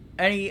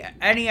any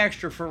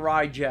extra for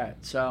rides yet.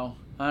 So,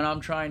 and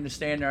I'm trying to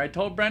stand there. I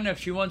told Brenda if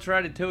she wants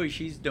Ratatouille,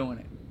 she's doing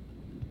it.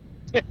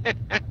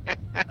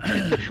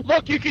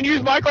 Look, you can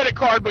use my credit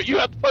card, but you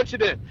have to punch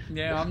it in.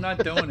 Yeah, I'm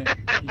not doing it.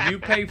 You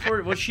pay for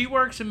it. Well, she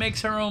works and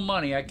makes her own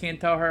money. I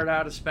can't tell her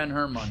how to spend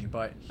her money,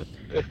 but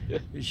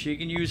she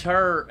can use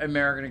her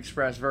American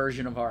Express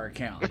version of our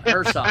account,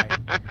 her side.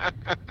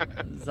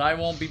 I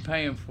won't be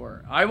paying for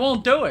it. I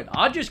won't do it.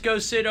 I'll just go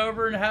sit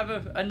over and have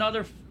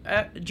another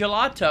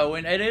gelato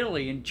at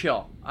Italy and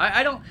chill.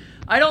 I don't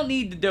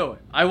need to do it.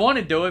 I want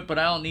to do it, but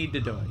I don't need to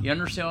do it. You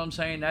understand what I'm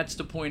saying? That's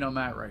the point I'm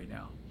at right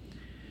now.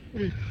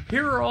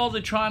 Here are all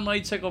the Tron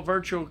Light Cycle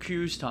virtual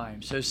queues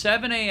times. So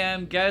 7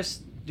 a.m.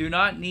 guests do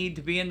not need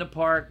to be in the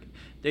park.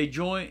 They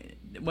join,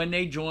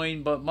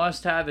 but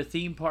must have a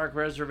theme park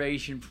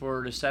reservation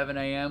for the 7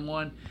 a.m.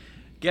 one.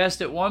 Guests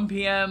at 1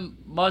 p.m.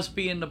 must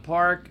be in the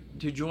park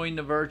to join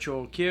the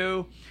virtual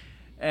queue.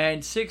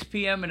 And 6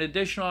 p.m. an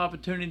additional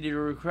opportunity to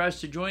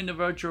request to join the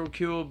virtual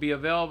queue will be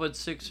available at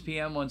 6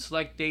 p.m. on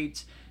select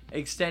dates,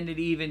 extended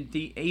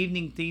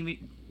evening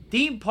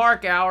theme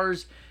park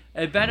hours,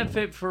 a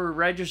benefit for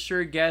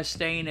registered guests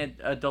staying at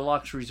a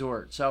deluxe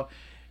resort. So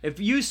if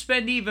you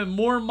spend even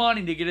more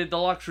money to get a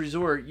deluxe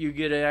resort, you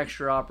get an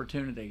extra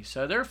opportunity.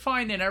 So they're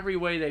finding every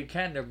way they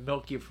can to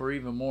milk you for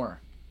even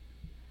more.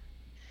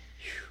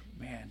 Whew,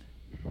 man.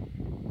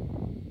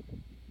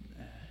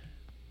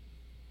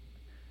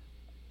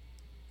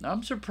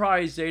 I'm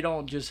surprised they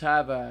don't just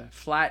have a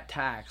flat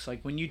tax.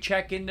 Like when you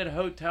check into the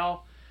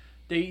hotel,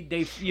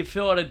 you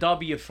fill out a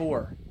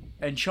W-4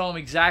 and show them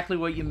exactly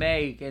what you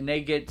make, and they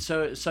get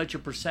such a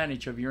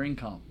percentage of your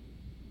income.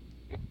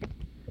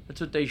 That's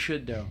what they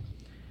should do.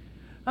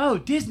 Oh,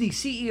 Disney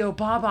CEO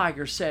Bob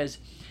Iger says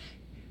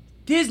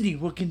Disney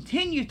will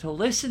continue to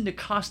listen to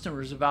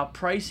customers about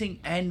pricing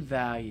and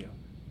value.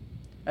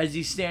 As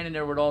he's standing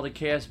there with all the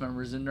cast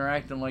members, and they're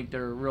acting like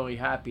they're really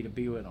happy to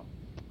be with him.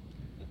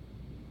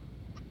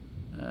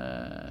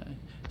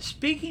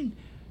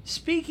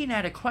 Speaking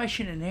at a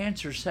question and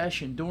answer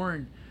session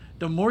during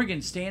the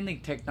Morgan Stanley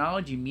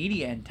Technology,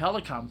 Media, and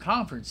Telecom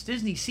Conference,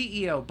 Disney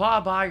CEO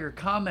Bob Iger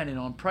commented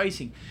on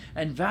pricing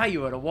and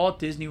value at a Walt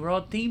Disney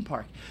World theme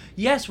park.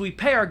 Yes, we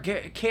pay our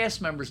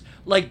cast members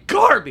like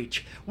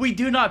garbage. We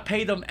do not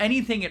pay them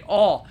anything at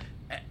all.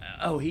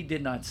 Oh, he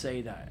did not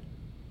say that.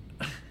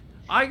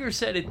 Iger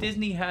said that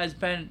Disney has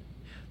been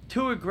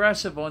too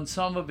aggressive on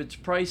some of its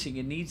pricing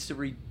and needs to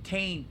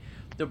retain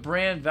the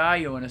brand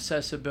value and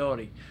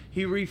accessibility.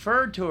 He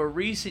referred to a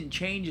recent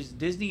changes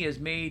Disney has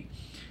made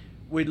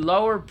with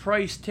lower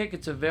price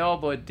tickets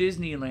available at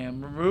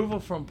Disneyland, removal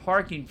from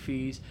parking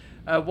fees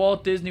at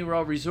Walt Disney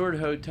World Resort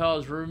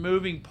hotels,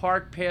 removing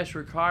park pass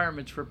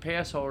requirements for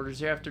pass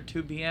holders after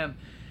 2 p.m.,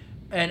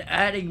 and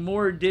adding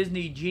more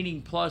Disney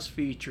Genie Plus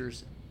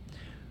features.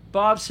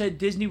 Bob said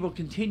Disney will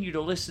continue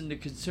to listen to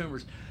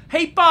consumers.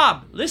 Hey,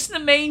 Bob, listen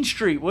to Main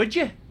Street, would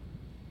you?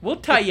 We'll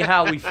tell you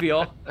how we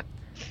feel.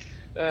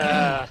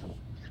 I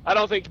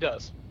don't think he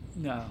does.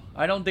 No,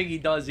 I don't think he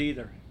does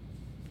either.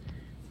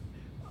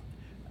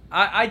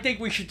 I think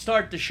we should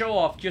start the show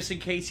off just in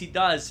case he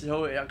does,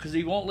 because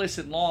he won't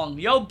listen long.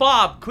 Yo,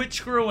 Bob, quit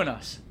screwing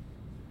us.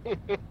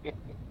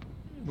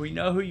 We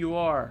know who you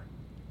are.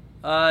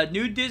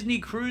 New Disney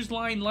Cruise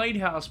Line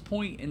Lighthouse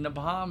Point in the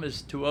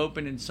Bahamas to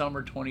open in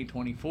summer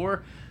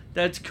 2024.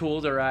 That's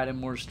cool. They're adding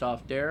more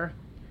stuff there.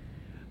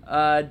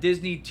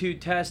 Disney to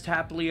test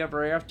Happily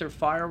Ever After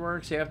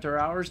fireworks after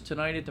hours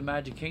tonight at the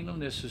Magic Kingdom.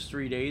 This was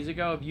 3 days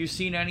ago. Have you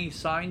seen any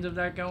signs of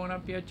that going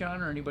up yet,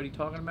 John, or anybody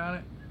talking about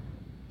it?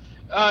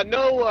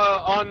 No,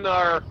 on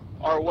our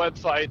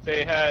website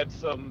they had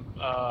some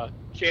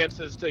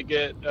chances to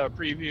get a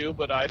preview,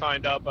 but I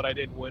signed up, but I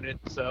didn't win it,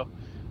 so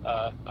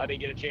I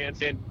didn't get a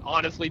chance. And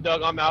honestly,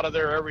 Doug, I'm out of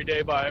there every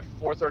day by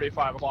 4:30,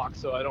 5 o'clock,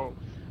 so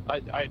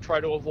I try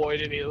to avoid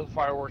any of the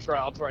fireworks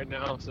routes right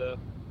now, so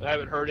I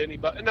haven't heard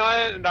anybody. No,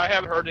 and I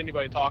haven't heard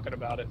anybody talking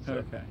about it. So.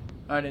 Okay.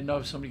 I didn't know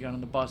if somebody got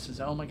on the bus and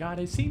said, "Oh my God,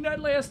 I seen that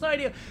last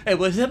night. It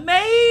was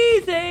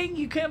amazing.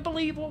 You can't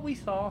believe what we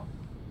saw."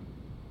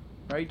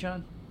 Right,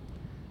 John?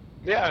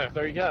 Yeah,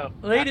 there you go.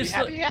 Latest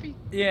happy.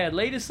 Yeah,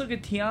 latest look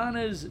at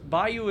Tiana's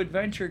Bayou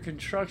Adventure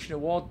construction at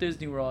Walt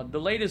Disney World. The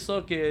latest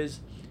look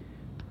is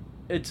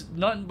it's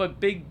nothing but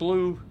big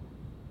blue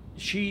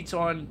sheets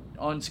on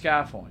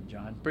scaffolding,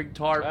 John. Big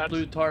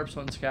blue tarps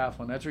on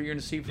scaffolding. That's what you're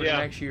going to see for the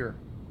next year.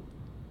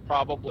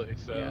 Probably.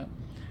 So. Yeah.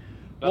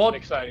 Nothing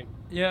exciting.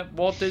 Yeah,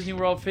 Walt Disney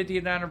World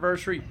 50th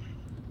anniversary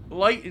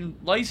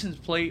license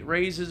plate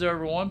raises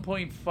over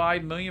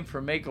 $1.5 million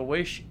for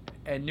Make-A-Wish,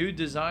 and new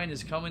design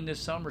is coming this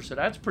summer, so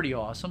that's pretty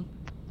awesome.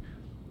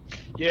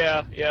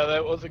 Yeah,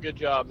 that was a good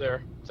job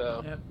there.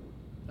 So.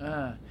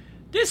 Yep.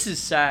 This is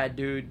sad,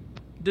 dude.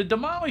 The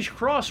demolished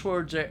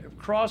Crossroads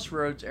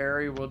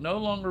area will no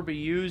longer be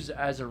used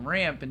as a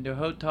ramp into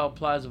Hotel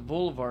Plaza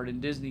Boulevard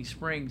in Disney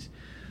Springs.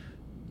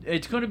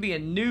 It's going to be a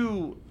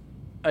new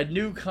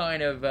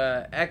kind of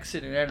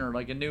exit and enter,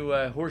 like a new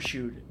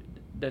horseshoe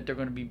that they're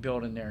going to be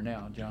building there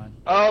now, John.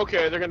 Oh,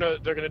 okay. They're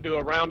gonna do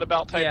a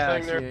roundabout type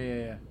thing there.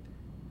 Yeah.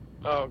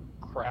 Oh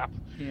crap.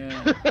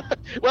 Yeah.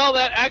 Well,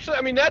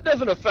 that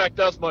doesn't affect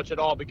us much at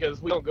all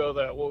because we don't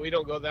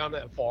go down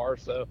that far.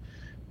 So,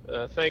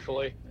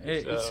 thankfully.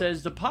 It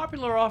says the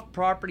popular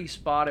off-property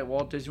spot at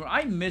Walt Disney World.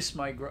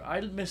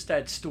 I miss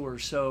that store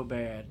so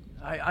bad.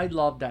 I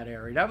love that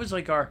area. That was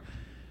like our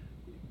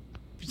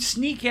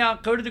sneak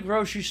out, go to the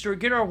grocery store,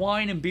 get our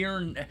wine and beer,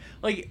 and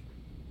it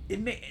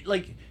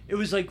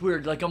was like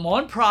weird. Like, I'm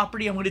on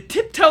property, I'm going to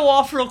tiptoe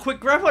off real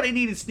quick, grab what I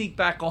need, and sneak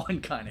back on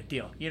kind of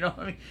deal. You know what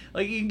I mean?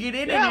 Like, you can get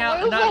in and out.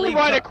 Yeah, it was only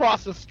right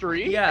across the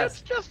street.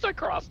 Yes. It's just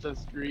across the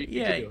street.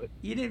 Yeah,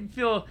 you didn't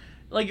feel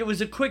like it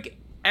was a quick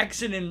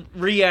exit and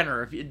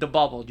re-enter the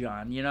bubble,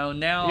 John. You know,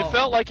 now... You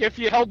felt like if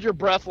you held your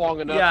breath long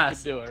enough, you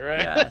could do it,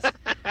 right?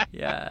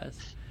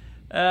 Yes.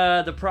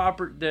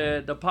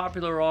 The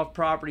popular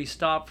off-property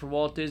stop for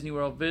Walt Disney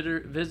World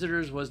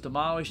visitors was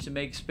demolished to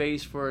make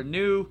space for a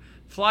new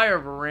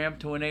flyover ramp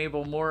to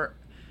enable more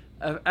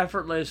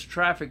effortless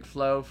traffic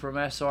flow from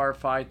SR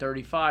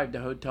 535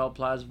 to Hotel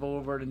Plaza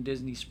Boulevard in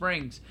Disney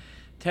Springs.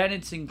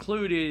 Tenants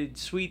included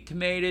Sweet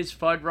Tomatoes,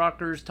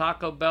 Fuddruckers,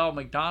 Taco Bell,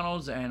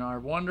 McDonald's, and our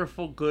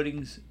wonderful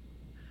Goodings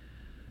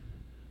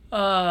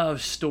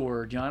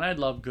store, John. I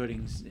love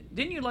Goodings.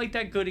 Didn't you like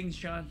that Goodings,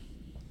 John?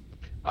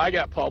 I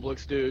got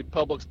Publix, dude.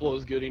 Publix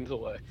blows Goodings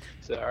away.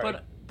 Sorry.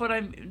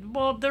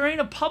 Well, there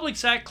ain't a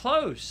Publix that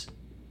close.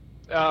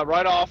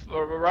 Right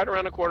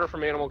around the corner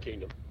from Animal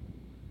Kingdom.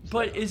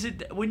 But is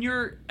it when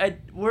you're at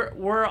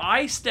where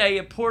I stay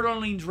at Port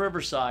Orleans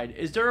Riverside?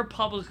 Is there a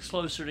Publix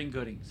closer than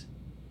Goodings?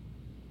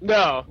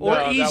 No.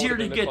 Or easier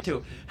to get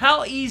to?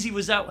 How easy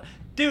was that?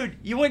 Dude,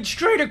 you went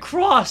straight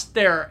across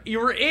there. You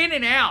were in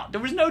and out.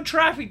 There was no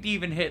traffic to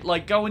even hit,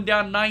 like going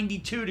down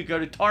 92 to go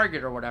to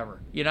Target or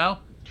whatever. You know?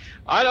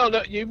 I don't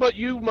know,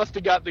 you must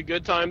have got the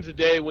good times of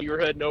day when you were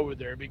heading over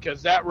there,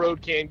 because that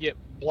road can get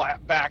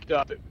backed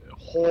up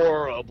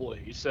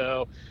horribly.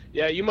 So,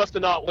 yeah, you must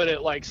have not went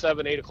at like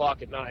 7, 8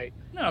 o'clock at night.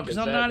 No, because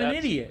I'm not an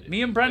idiot.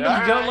 Me and Brenda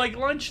would go like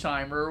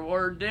lunchtime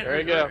or dinner. There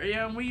you go.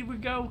 Yeah, we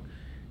would go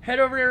head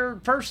over there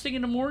first thing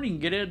in the morning,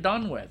 get it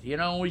done with. You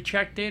know, when we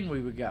checked in, we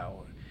would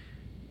go.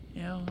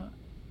 You know,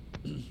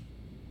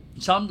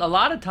 a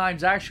lot of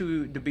times,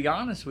 actually, to be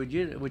honest with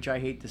you, which I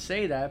hate to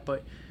say that,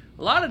 but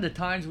a lot of the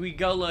times we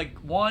go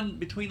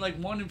between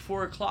 1 and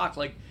 4 o'clock,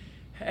 like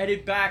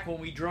headed back when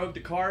we drove the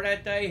car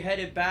that day,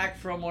 headed back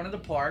from one of the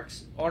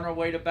parks on our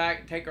way to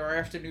take our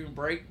afternoon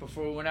break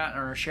before we went out in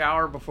our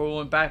shower before we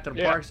went back to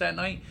the parks that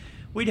night.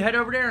 We'd head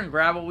over there and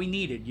grab what we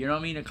needed, you know what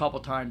I mean, a couple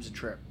times a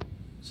trip.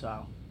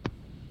 So,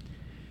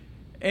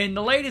 in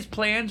the latest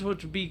plans,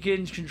 which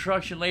begins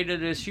construction later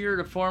this year,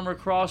 the former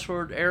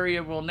Crossroad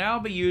area will now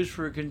be used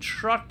for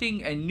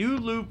constructing a new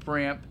loop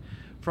ramp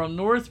from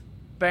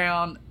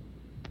northbound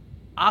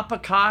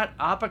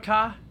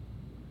Apopka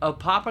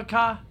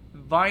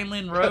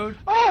Vineland Road.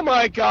 Oh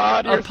my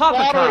God! You're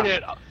slaughtering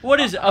it. What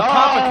is it?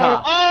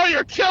 Apopka? Oh,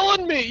 you're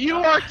killing me! You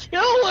are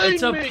killing me!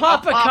 It's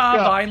Apopka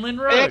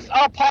Vineland Road. It's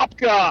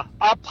Apopka.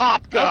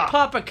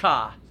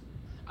 Apopka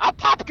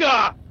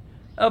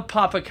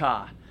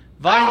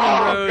Vineland Road.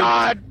 Oh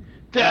God!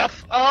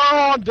 Death.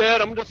 Oh, I'm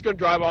dead. I'm just gonna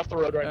drive off the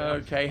road right now.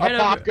 Okay. Head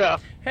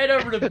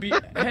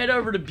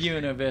over to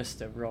Buena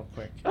Vista real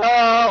quick.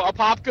 Oh,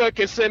 Apopka,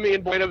 Kissimmee,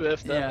 and Buena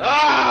Vista.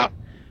 Yeah.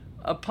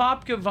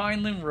 Apopka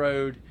Vineland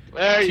Road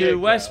to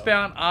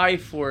westbound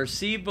I-4.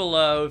 See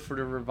below for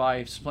the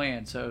revised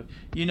plan. So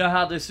you know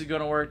how this is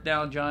going to work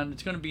now, John?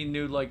 It's going to be a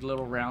new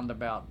little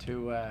roundabout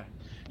to.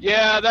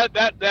 Yeah,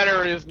 that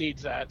area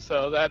needs that.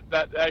 So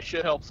that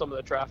should help some of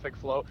the traffic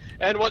flow.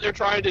 And what they're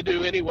trying to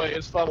do anyway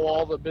is funnel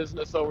all the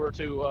business over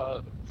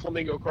to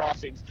Flamingo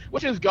Crossings,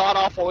 which is god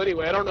awful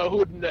anyway. I don't know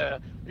who in the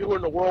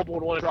world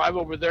would want to drive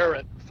over there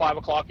at 5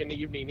 o'clock in the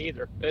evening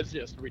either. It's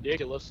just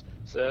ridiculous.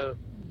 So.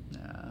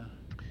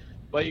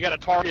 But you got a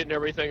Target and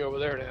everything over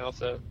there now,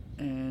 so.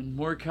 And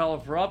more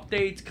colorful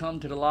updates come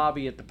to the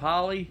lobby at the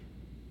Poly.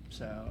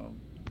 So,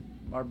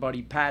 our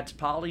buddy Pat's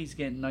Poly's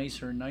getting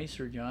nicer and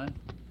nicer, John.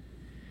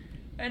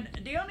 And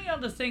the only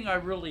other thing I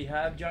really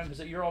have, John,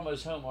 because you're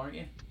almost home, aren't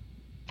you?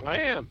 I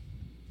am.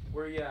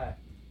 Where are you at?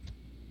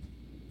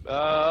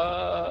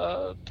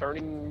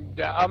 Turning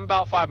down. I'm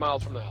about 5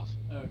 miles from the house.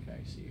 Okay,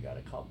 so you got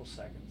a couple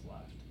seconds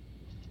left.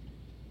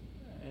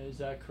 Is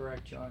that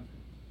correct, John?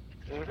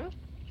 Mm-hmm.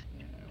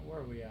 Where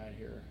are we at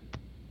here?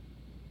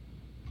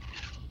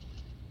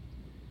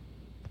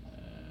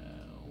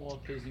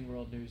 Walt Disney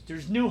World news.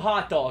 There's new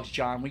hot dogs,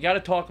 John. We got to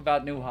talk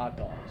about new hot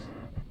dogs.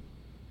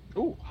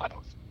 Ooh, hot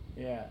dogs.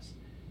 Yes.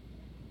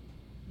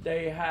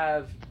 They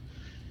have...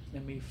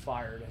 Let me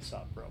fire this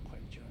up real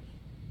quick, John.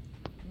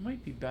 It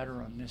might be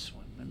better on this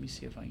one. Let me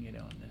see if I can get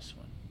it on this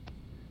one.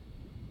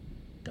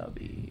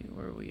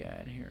 Where are we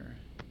at here?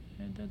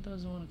 And that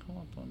doesn't want to come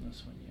up on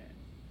this one yet.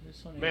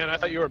 Man, I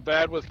thought you were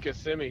bad with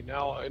Kissimmee.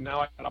 Now I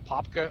got a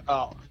Apopka.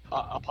 A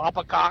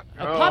Popacock.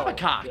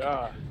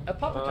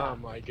 Oh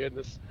my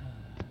goodness.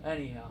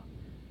 Anyhow,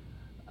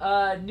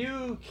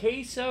 new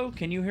queso.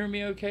 Can you hear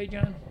me okay,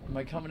 John? Am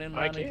I coming in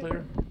loud and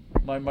clear?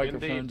 My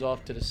microphone's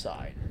off to the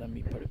side. Let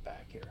me put it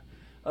back here.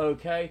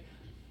 Okay.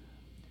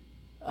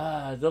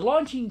 The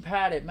launching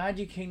pad at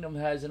Magic Kingdom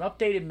has an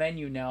updated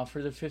menu now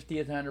for the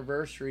 50th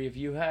anniversary. If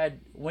you had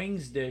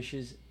wings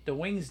dishes, the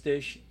wings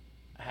dish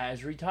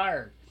has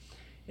retired.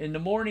 In the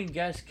morning,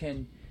 guests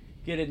can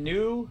get a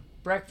new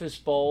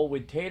breakfast bowl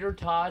with tater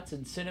tots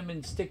and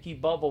cinnamon sticky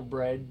bubble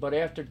bread, but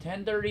after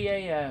 10:30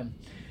 a.m.,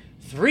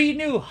 3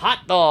 new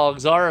hot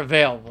dogs are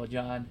available,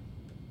 John.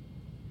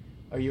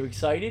 Are you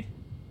excited?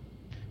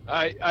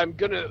 I'm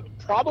going to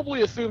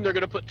probably assume they're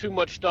going to put too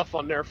much stuff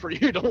on there for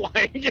you to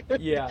like.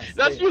 Yeah.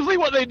 That's usually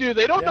what they do.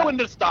 They don't know when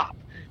to stop,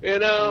 you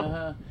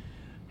know?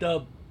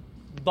 The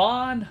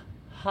Bon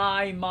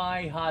Hai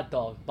Mai hot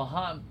dog.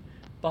 Bahanami.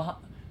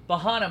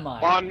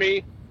 Banh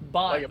mi?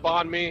 Like a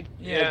banh mi?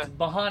 Yeah, it's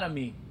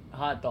Bahanami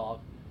hot dog.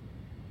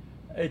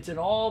 It's an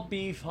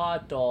all-beef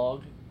hot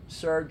dog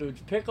served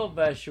with pickled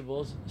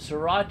vegetables,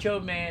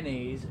 sriracha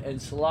mayonnaise, and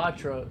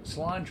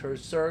cilantro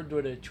served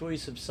with a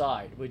choice of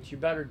side, which you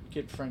better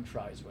get french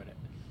fries with it.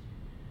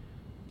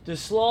 The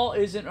slaw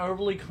isn't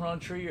overly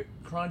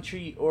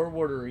crunchy or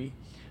watery,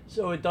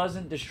 so it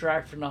doesn't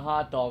distract from the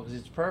hot dogs.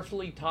 It's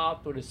perfectly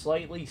topped with a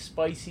slightly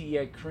spicy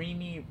yet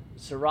creamy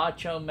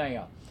sriracha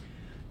mayo.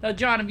 Now,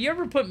 John, have you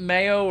ever put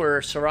mayo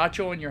or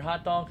sriracha on your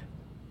hot dog?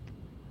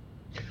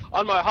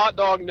 On my hot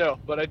dog, no,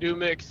 but I do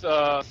mix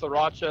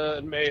sriracha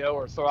and mayo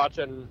or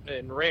sriracha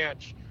and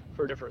ranch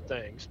for different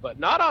things, but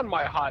not on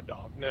my hot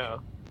dog, no.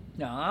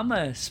 No, I'm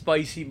a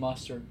spicy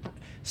mustard.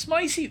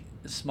 Spicy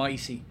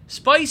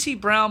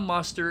brown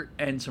mustard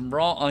and some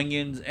raw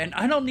onions, and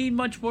I don't need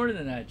much more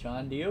than that,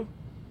 John, do you?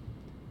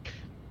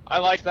 I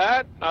like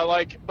that.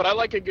 But I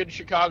like a good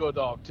Chicago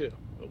dog too.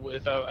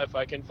 With if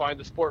I can find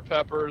the sport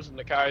peppers and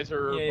the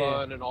Kaiser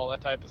bun and all that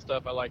type of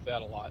stuff, I like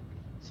that a lot.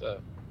 So.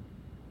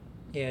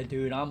 Yeah,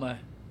 dude, I'm going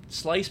to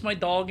slice my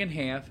dog in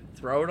half,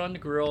 throw it on the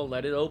grill,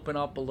 let it open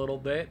up a little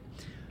bit,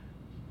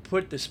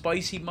 put the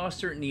spicy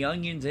mustard and the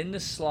onions in the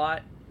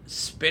slot,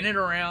 spin it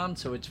around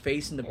so it's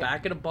facing the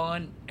back of the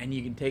bun, and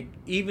you can take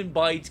even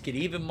bites, get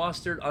even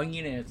mustard,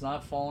 onion, and it's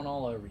not falling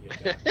all over you.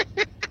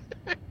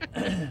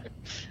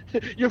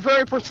 You're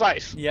very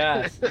precise.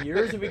 Yes,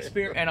 years of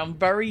experience, and I'm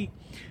very...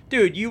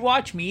 Dude, you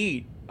watch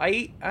me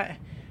eat.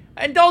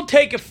 And don't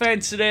take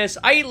offense to this,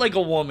 I eat like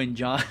a woman,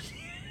 John.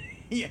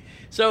 Yeah.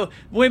 So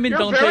women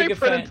don't take offense. You're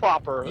very prim and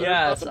proper.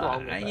 Yes,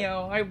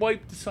 I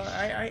wipe the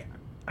side.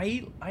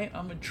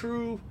 I'm a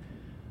true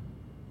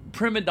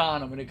prima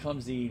donna when it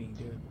comes to eating,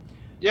 dude.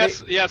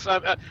 Yes,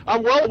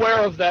 I'm well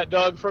aware of that,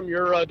 Doug, from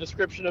your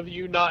description of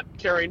you not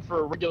caring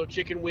for regular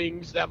chicken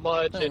wings that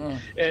much,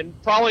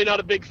 and probably not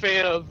a big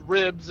fan of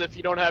ribs if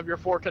you don't have your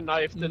fork and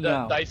knife to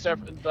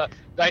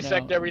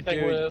dissect everything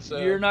dude, with. So.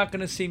 You're not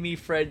going to see me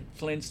Fred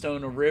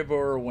Flintstone a rib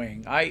or a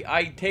wing.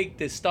 I take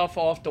the stuff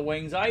off the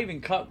wings. I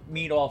even cut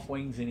meat off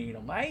wings and eat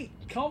them.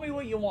 Call me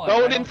what you want.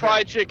 Bone in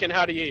fried chicken,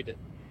 how do you eat it?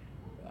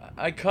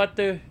 I cut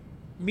the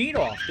meat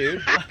off,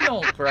 dude. I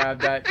don't grab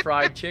that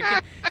fried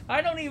chicken.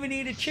 I don't even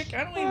eat a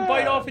chicken. I don't even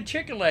bite off a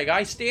chicken leg.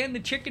 I stand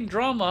the chicken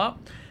drum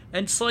up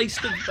and slice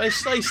the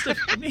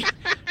meat.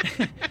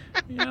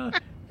 Yeah,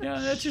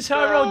 that's just how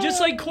I roll.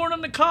 Just like corn on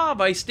the cob.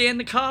 I stand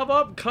the cob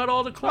up, cut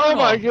all the corn off. Oh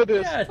my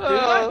goodness. Yeah,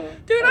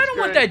 dude. I don't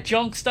want that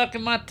junk stuck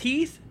in my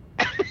teeth.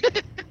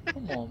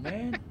 Come on,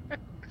 man.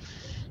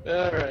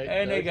 All right.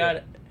 And they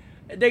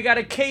got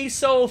a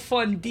queso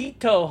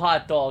fundito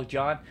hot dog,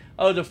 John.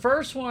 Oh, the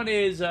first one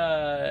is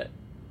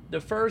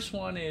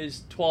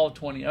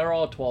 $12.20. They're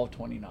all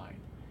 $12.29.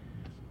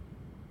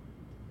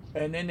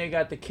 And then they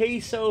got the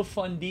queso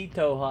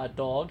fundito hot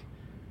dog.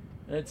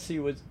 Let's see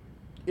what's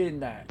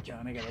in that,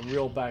 John. I gotta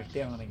reel back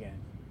down again.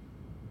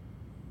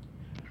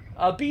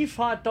 A beef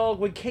hot dog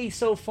with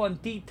queso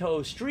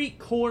fundito, street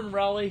corn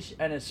relish,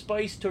 and a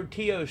spiced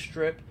tortilla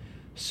strip,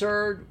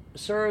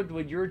 served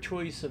with your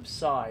choice of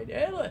side.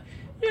 It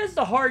has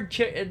the hard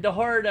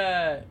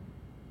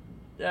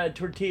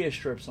tortilla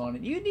strips on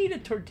it. You need a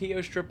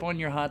tortilla strip on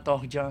your hot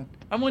dog, John.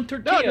 I want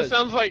tortillas. No, it just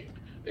sounds like,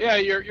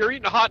 you're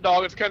eating a hot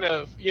dog. It's kind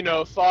of,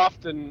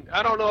 soft, and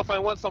I don't know if I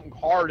want something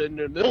hard in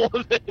the middle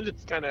of it.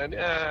 It's kind of,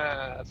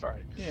 that's all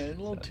right. Yeah, a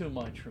little too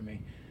much for me.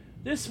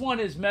 This one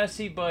is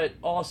messy, but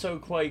also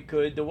quite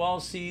good. The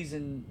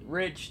well-seasoned,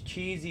 rich,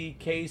 cheesy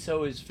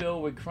queso is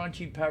filled with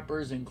crunchy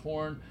peppers and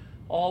corn,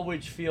 all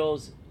which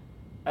feels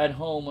at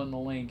home on the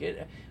link.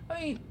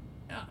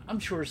 I'm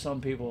sure some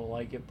people will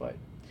like it, but...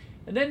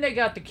 And then they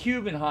got the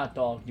Cuban hot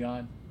dog,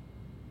 John.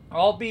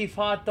 All beef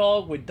hot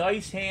dog with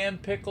diced ham,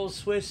 pickles,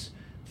 Swiss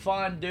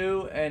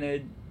fondue, and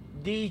a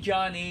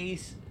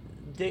Dijonnaise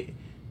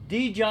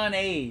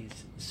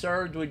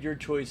served with your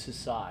choice of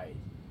side.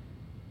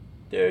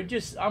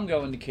 I'm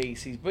going to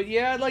Casey's. But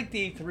yeah, I'd like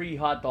the E3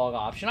 hot dog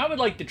option. I would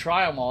like to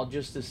try them all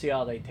just to see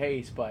how they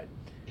taste, but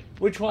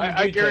which one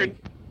would you take?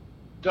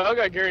 Doug,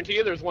 I guarantee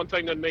you there's one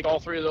thing that'd make all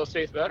three of those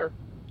taste better.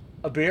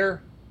 A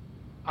beer?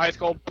 Ice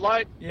cold Bud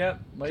Light. Yeah,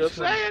 just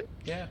saying.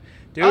 Yeah,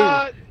 dude,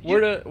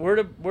 we're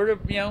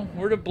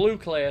the blue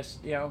class.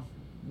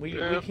 We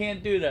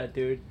can't do that,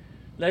 dude.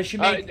 Unless you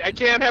make. I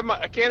can't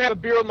have a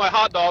beer with my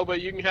hot dog,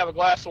 but you can have a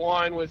glass of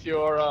wine with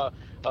your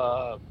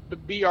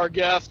Be Our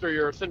Guest or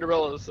your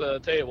Cinderella's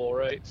table,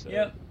 right? So,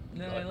 yep.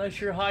 No,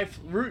 unless you're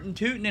rootin'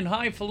 tootin' and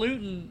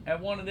highfalutin at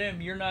one of them,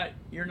 you're not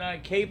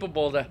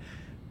capable to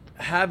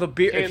have a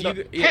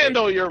beer.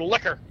 Handle your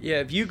liquor. Yeah,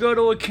 if you go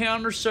to a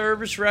counter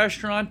service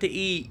restaurant to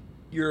eat,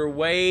 you're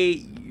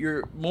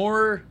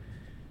more,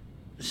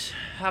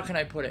 how can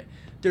I put it?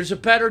 There's a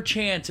better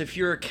chance if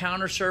you're a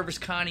counter service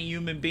kind of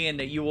human being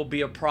that you will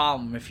be a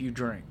problem if you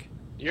drink.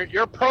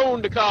 You're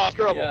prone to cause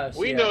trouble. Yes,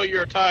 we know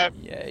your type.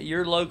 Yeah,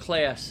 you're low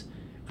class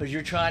because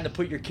you're trying to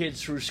put your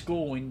kids through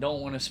school and don't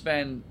want to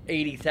spend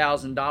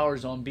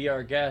 $80,000 on Be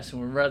Our Guest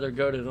and would rather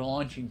go to the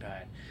launching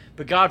pad.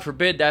 But God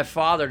forbid that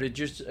father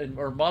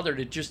or mother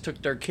that just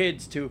took their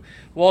kids to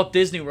Walt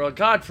Disney World,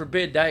 God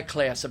forbid that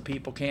class of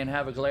people can't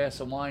have a glass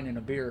of wine and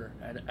a beer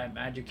at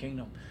Magic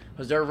Kingdom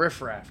because they're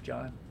riffraff,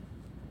 John.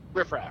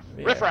 Riffraff.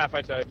 Yeah. Riffraff,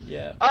 I tell you.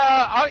 Yeah.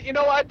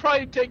 I'd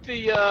probably take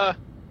the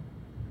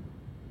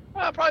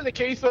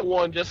queso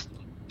one. Just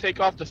take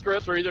off the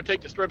strips, or either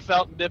take the strips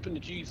out and dip in the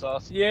cheese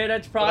sauce. Yeah,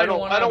 that's probably the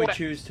one I would wanna-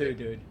 choose too,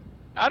 dude.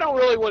 I don't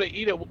really want to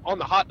eat it on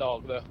the hot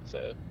dog though.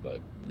 So, but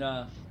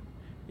Nah.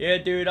 Yeah,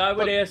 dude, I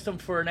would ask them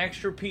for an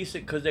extra piece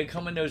because they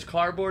come in those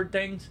cardboard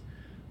things.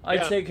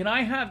 I'd Yeah. say, can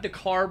I have the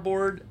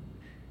cardboard,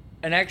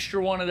 an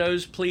extra one of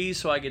those, please,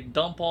 so I could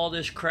dump all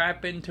this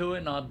crap into it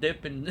and I'll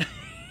dip and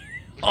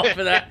off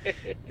of that.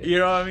 You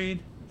know what I mean?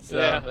 So,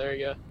 yeah, there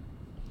you go.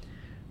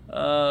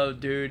 Oh,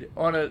 dude.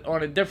 On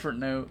a different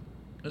note,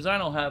 because I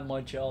don't have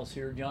much else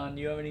here, John.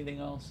 Do you have anything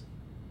else?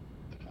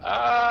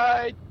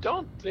 I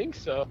don't think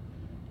so.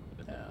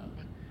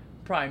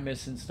 Probably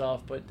missing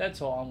stuff, but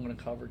that's all I'm going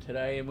to cover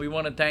today. And we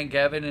want to thank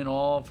Evan and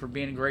all for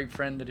being a great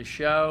friend of the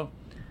show.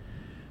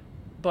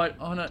 But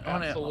on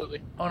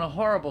a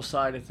horrible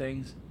side of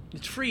things,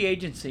 it's free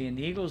agency, and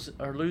the Eagles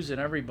are losing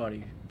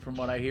everybody, from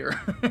what I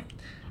hear.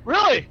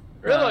 Really?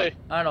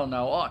 I don't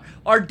know.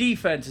 Our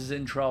defense is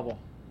in trouble.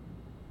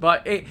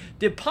 But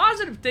the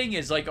positive thing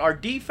is, like, our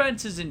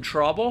defense is in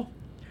trouble.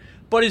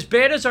 But as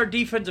bad as our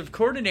defensive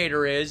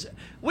coordinator is,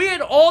 we had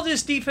all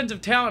this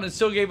defensive talent and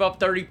still gave up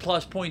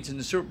 30-plus points in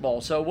the Super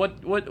Bowl. So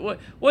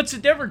what's the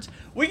difference?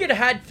 We could have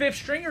had fifth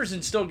stringers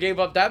and still gave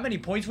up that many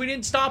points. We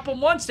didn't stop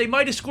them once. They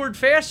might have scored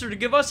faster to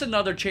give us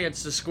another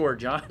chance to score,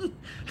 John.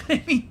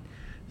 I mean,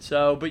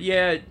 but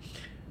yeah,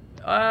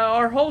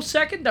 our whole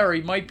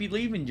secondary might be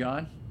leaving,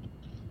 John.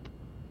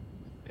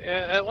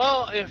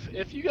 Well,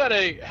 if you got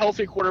a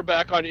healthy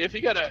quarterback on you, if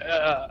you got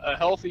a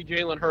healthy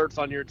Jalen Hurts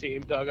on your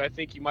team, Doug, I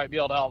think you might be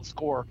able to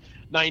outscore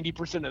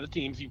 90% of the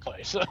teams you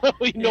play. So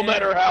no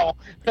matter how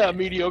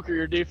mediocre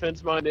your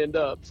defense might end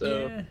up.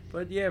 So yeah,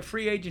 but yeah,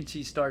 free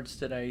agency starts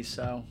today,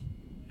 so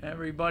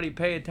everybody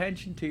pay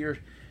attention to your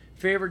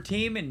favorite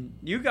team. And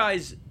you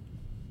guys,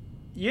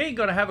 you ain't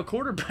gonna have a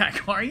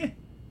quarterback, are you?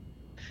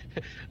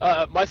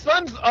 My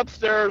son's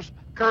upstairs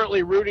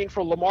currently rooting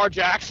for Lamar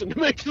Jackson to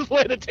make his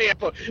way to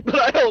Tampa, but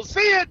I don't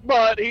see it.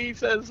 But he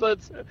says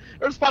there's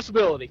a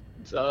possibility.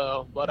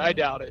 So, but I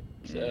doubt it.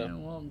 So. Yeah,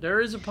 well, there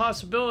is a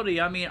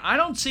possibility. I mean, I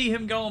don't see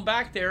him going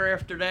back there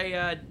after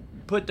they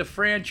put the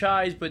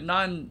franchise but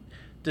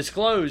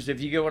non-disclosed,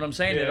 if you get what I'm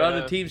saying, that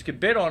other teams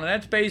could bid on. And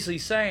that's basically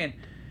saying,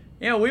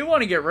 we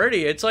want to get rid of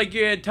you. It's like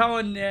you're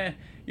telling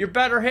your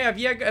better half,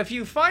 if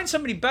you find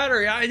somebody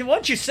better,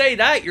 once you say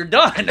that, you're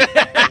done.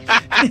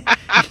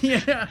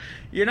 Yeah.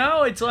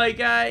 It's like,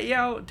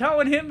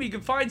 telling him you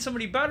can find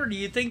somebody better. Do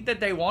you think that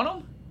they want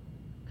him?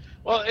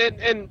 Well,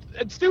 and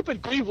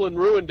stupid Cleveland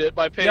ruined it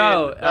by paying.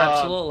 No,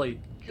 absolutely.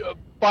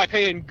 By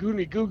paying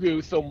Goonie Goo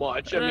Goo so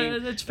much. I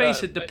mean, let's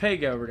face it, the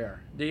pig over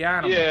there, the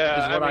animal, is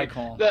what I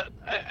call him.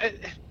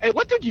 And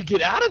what did you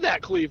get out of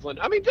that, Cleveland?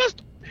 I mean,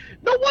 just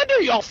no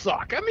wonder y'all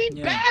suck. I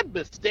mean, bad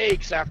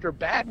mistakes after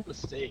bad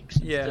mistakes.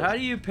 Yeah, how do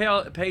you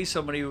pay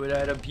somebody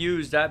that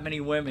abused that many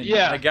women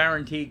a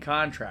guaranteed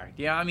contract?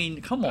 Yeah, I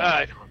mean, come on.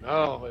 I don't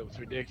know. It was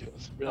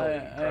ridiculous. Really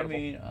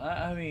incredible.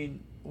 I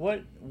mean,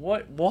 what?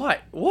 What?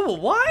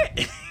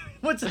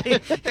 What's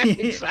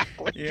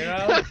exactly?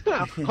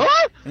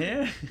 Huh?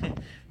 Yeah.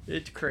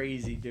 It's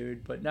crazy,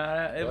 dude. But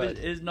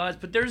it's nuts.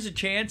 But there's a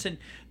chance, and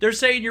they're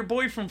saying your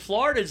boy from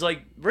Florida is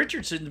like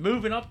Richardson's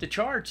moving up the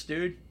charts,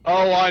 dude.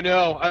 Oh, I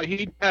know.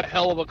 He had a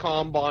hell of a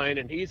combine,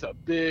 and he's a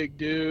big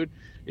dude.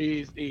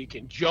 He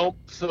can jump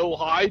so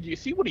high. Do you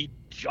see what he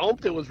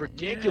jumped? It was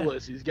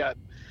ridiculous. Yeah. He's got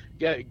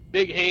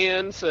big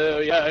hands. So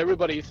yeah,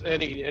 everybody's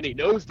and he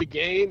knows the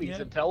game. He's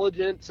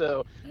intelligent.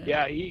 So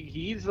yeah,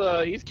 he's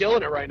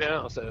killing it right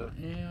now. So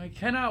yeah, I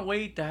cannot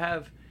wait to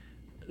have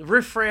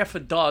riffraff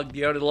of Doug,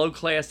 the low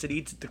class that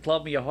eats at the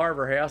Columbia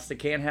Harbor House that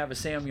can't have a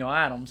Samuel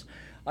Adams.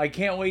 I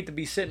can't wait to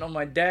be sitting on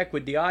my deck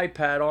with the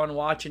iPad on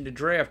watching the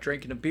draft,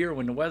 drinking a beer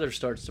when the weather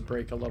starts to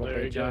break a little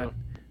bit, John. Go.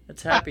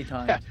 It's happy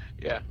times.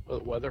 Yeah,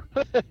 weather.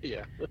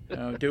 Yeah.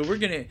 Oh, dude,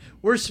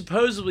 we're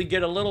supposedly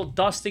get a little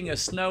dusting of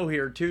snow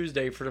here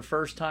Tuesday for the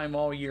first time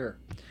all year,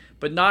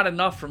 but not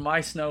enough for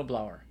my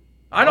snowblower.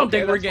 I don't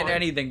think we're getting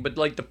anything, but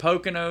like the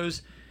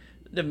Poconos,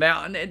 the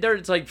mountain,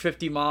 it's like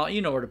 50 miles.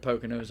 You know where the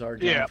Poconos are,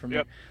 John, from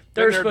here.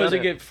 They're supposed to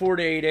get 4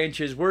 to 8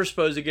 inches. We're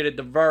supposed to get at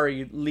the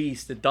very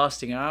least the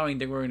dusting. I don't even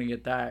think we're going to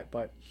get that,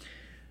 but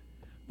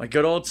my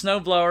good old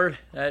snowblower,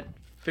 that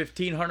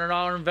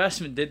 $1,500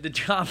 investment did the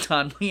job,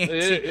 Don.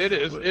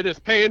 It is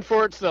paying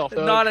for itself.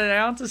 Though. Not an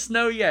ounce of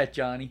snow yet,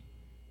 Johnny.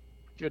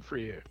 Good for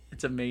you.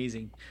 It's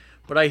amazing.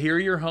 But I hear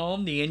you're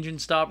home. The engine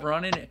stopped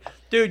running.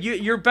 Dude,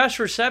 your best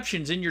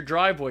reception's in your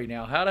driveway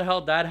now. How the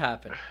hell did that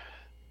happen?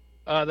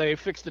 They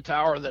fixed the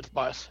tower that's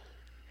by us.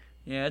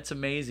 Yeah, it's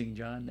amazing,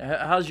 John.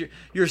 How's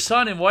your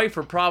son and wife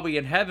are probably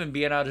in heaven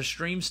being able to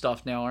stream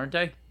stuff now, aren't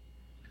they?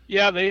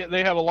 Yeah,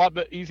 they have a lot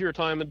easier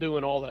time in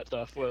doing all that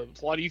stuff. Well,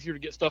 it's a lot easier to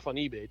get stuff on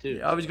eBay, too.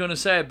 Yeah, I was going to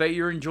say, I bet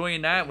you're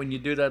enjoying that when you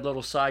do that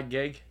little side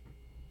gig.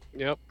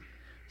 Yep.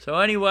 So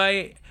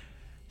anyway,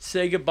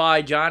 say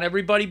goodbye, John.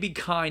 Everybody be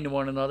kind to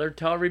one another.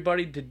 Tell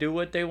everybody to do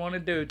what they want to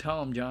do. Tell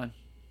them, John.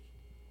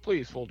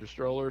 please fold your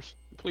strollers.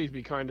 Please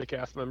be kind to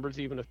cast members,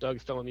 even if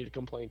Doug's telling you to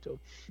complain to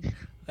him.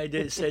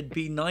 I said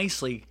be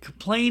nicely.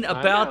 Complain I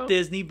about know.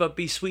 Disney, but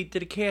be sweet to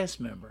the cast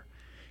member.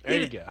 There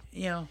you go.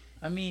 You know,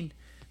 I mean,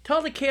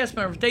 tell the cast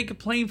member if they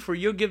complain for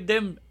you, you'll give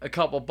them a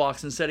couple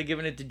bucks instead of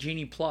giving it to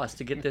Genie Plus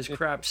to get this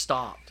crap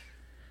stopped.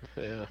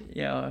 Yeah.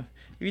 You know,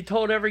 if you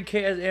told every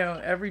cast,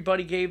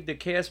 everybody gave the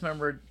cast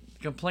member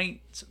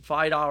complaints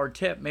 $5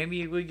 tip,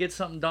 maybe we get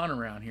something done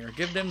around here.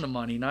 Give them the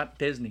money, not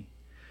Disney.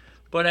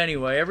 But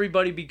anyway,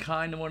 everybody be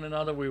kind to one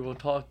another. We will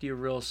talk to you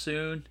real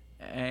soon.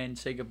 And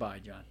say goodbye,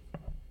 John.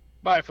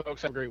 Bye,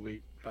 folks. Have a great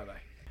week.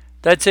 Bye-bye.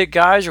 That's it,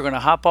 guys. We're going to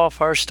hop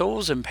off our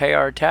stools and pay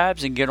our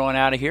tabs and get on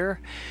out of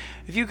here.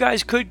 If you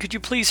guys could you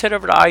please head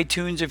over to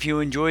iTunes if you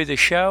enjoy the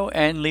show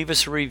and leave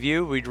us a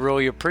review? We'd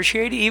really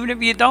appreciate it. Even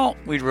if you don't,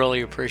 we'd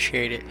really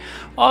appreciate it.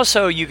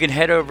 Also, you can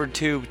head over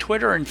to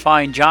Twitter and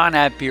find John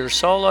at Beer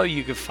Solo.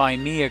 You can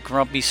find me at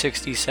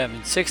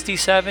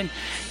Grumpy6767.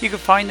 You can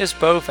find us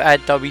both at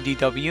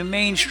WDW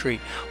Main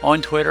Street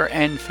on Twitter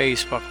and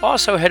Facebook.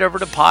 Also, head over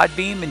to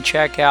Podbeam and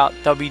check out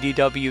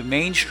WDW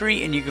Main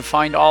Street, and you can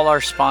find all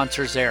our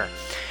sponsors there.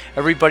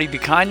 Everybody be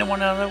kind to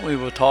one another. We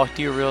will talk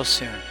to you real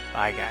soon.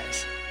 Bye,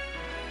 guys.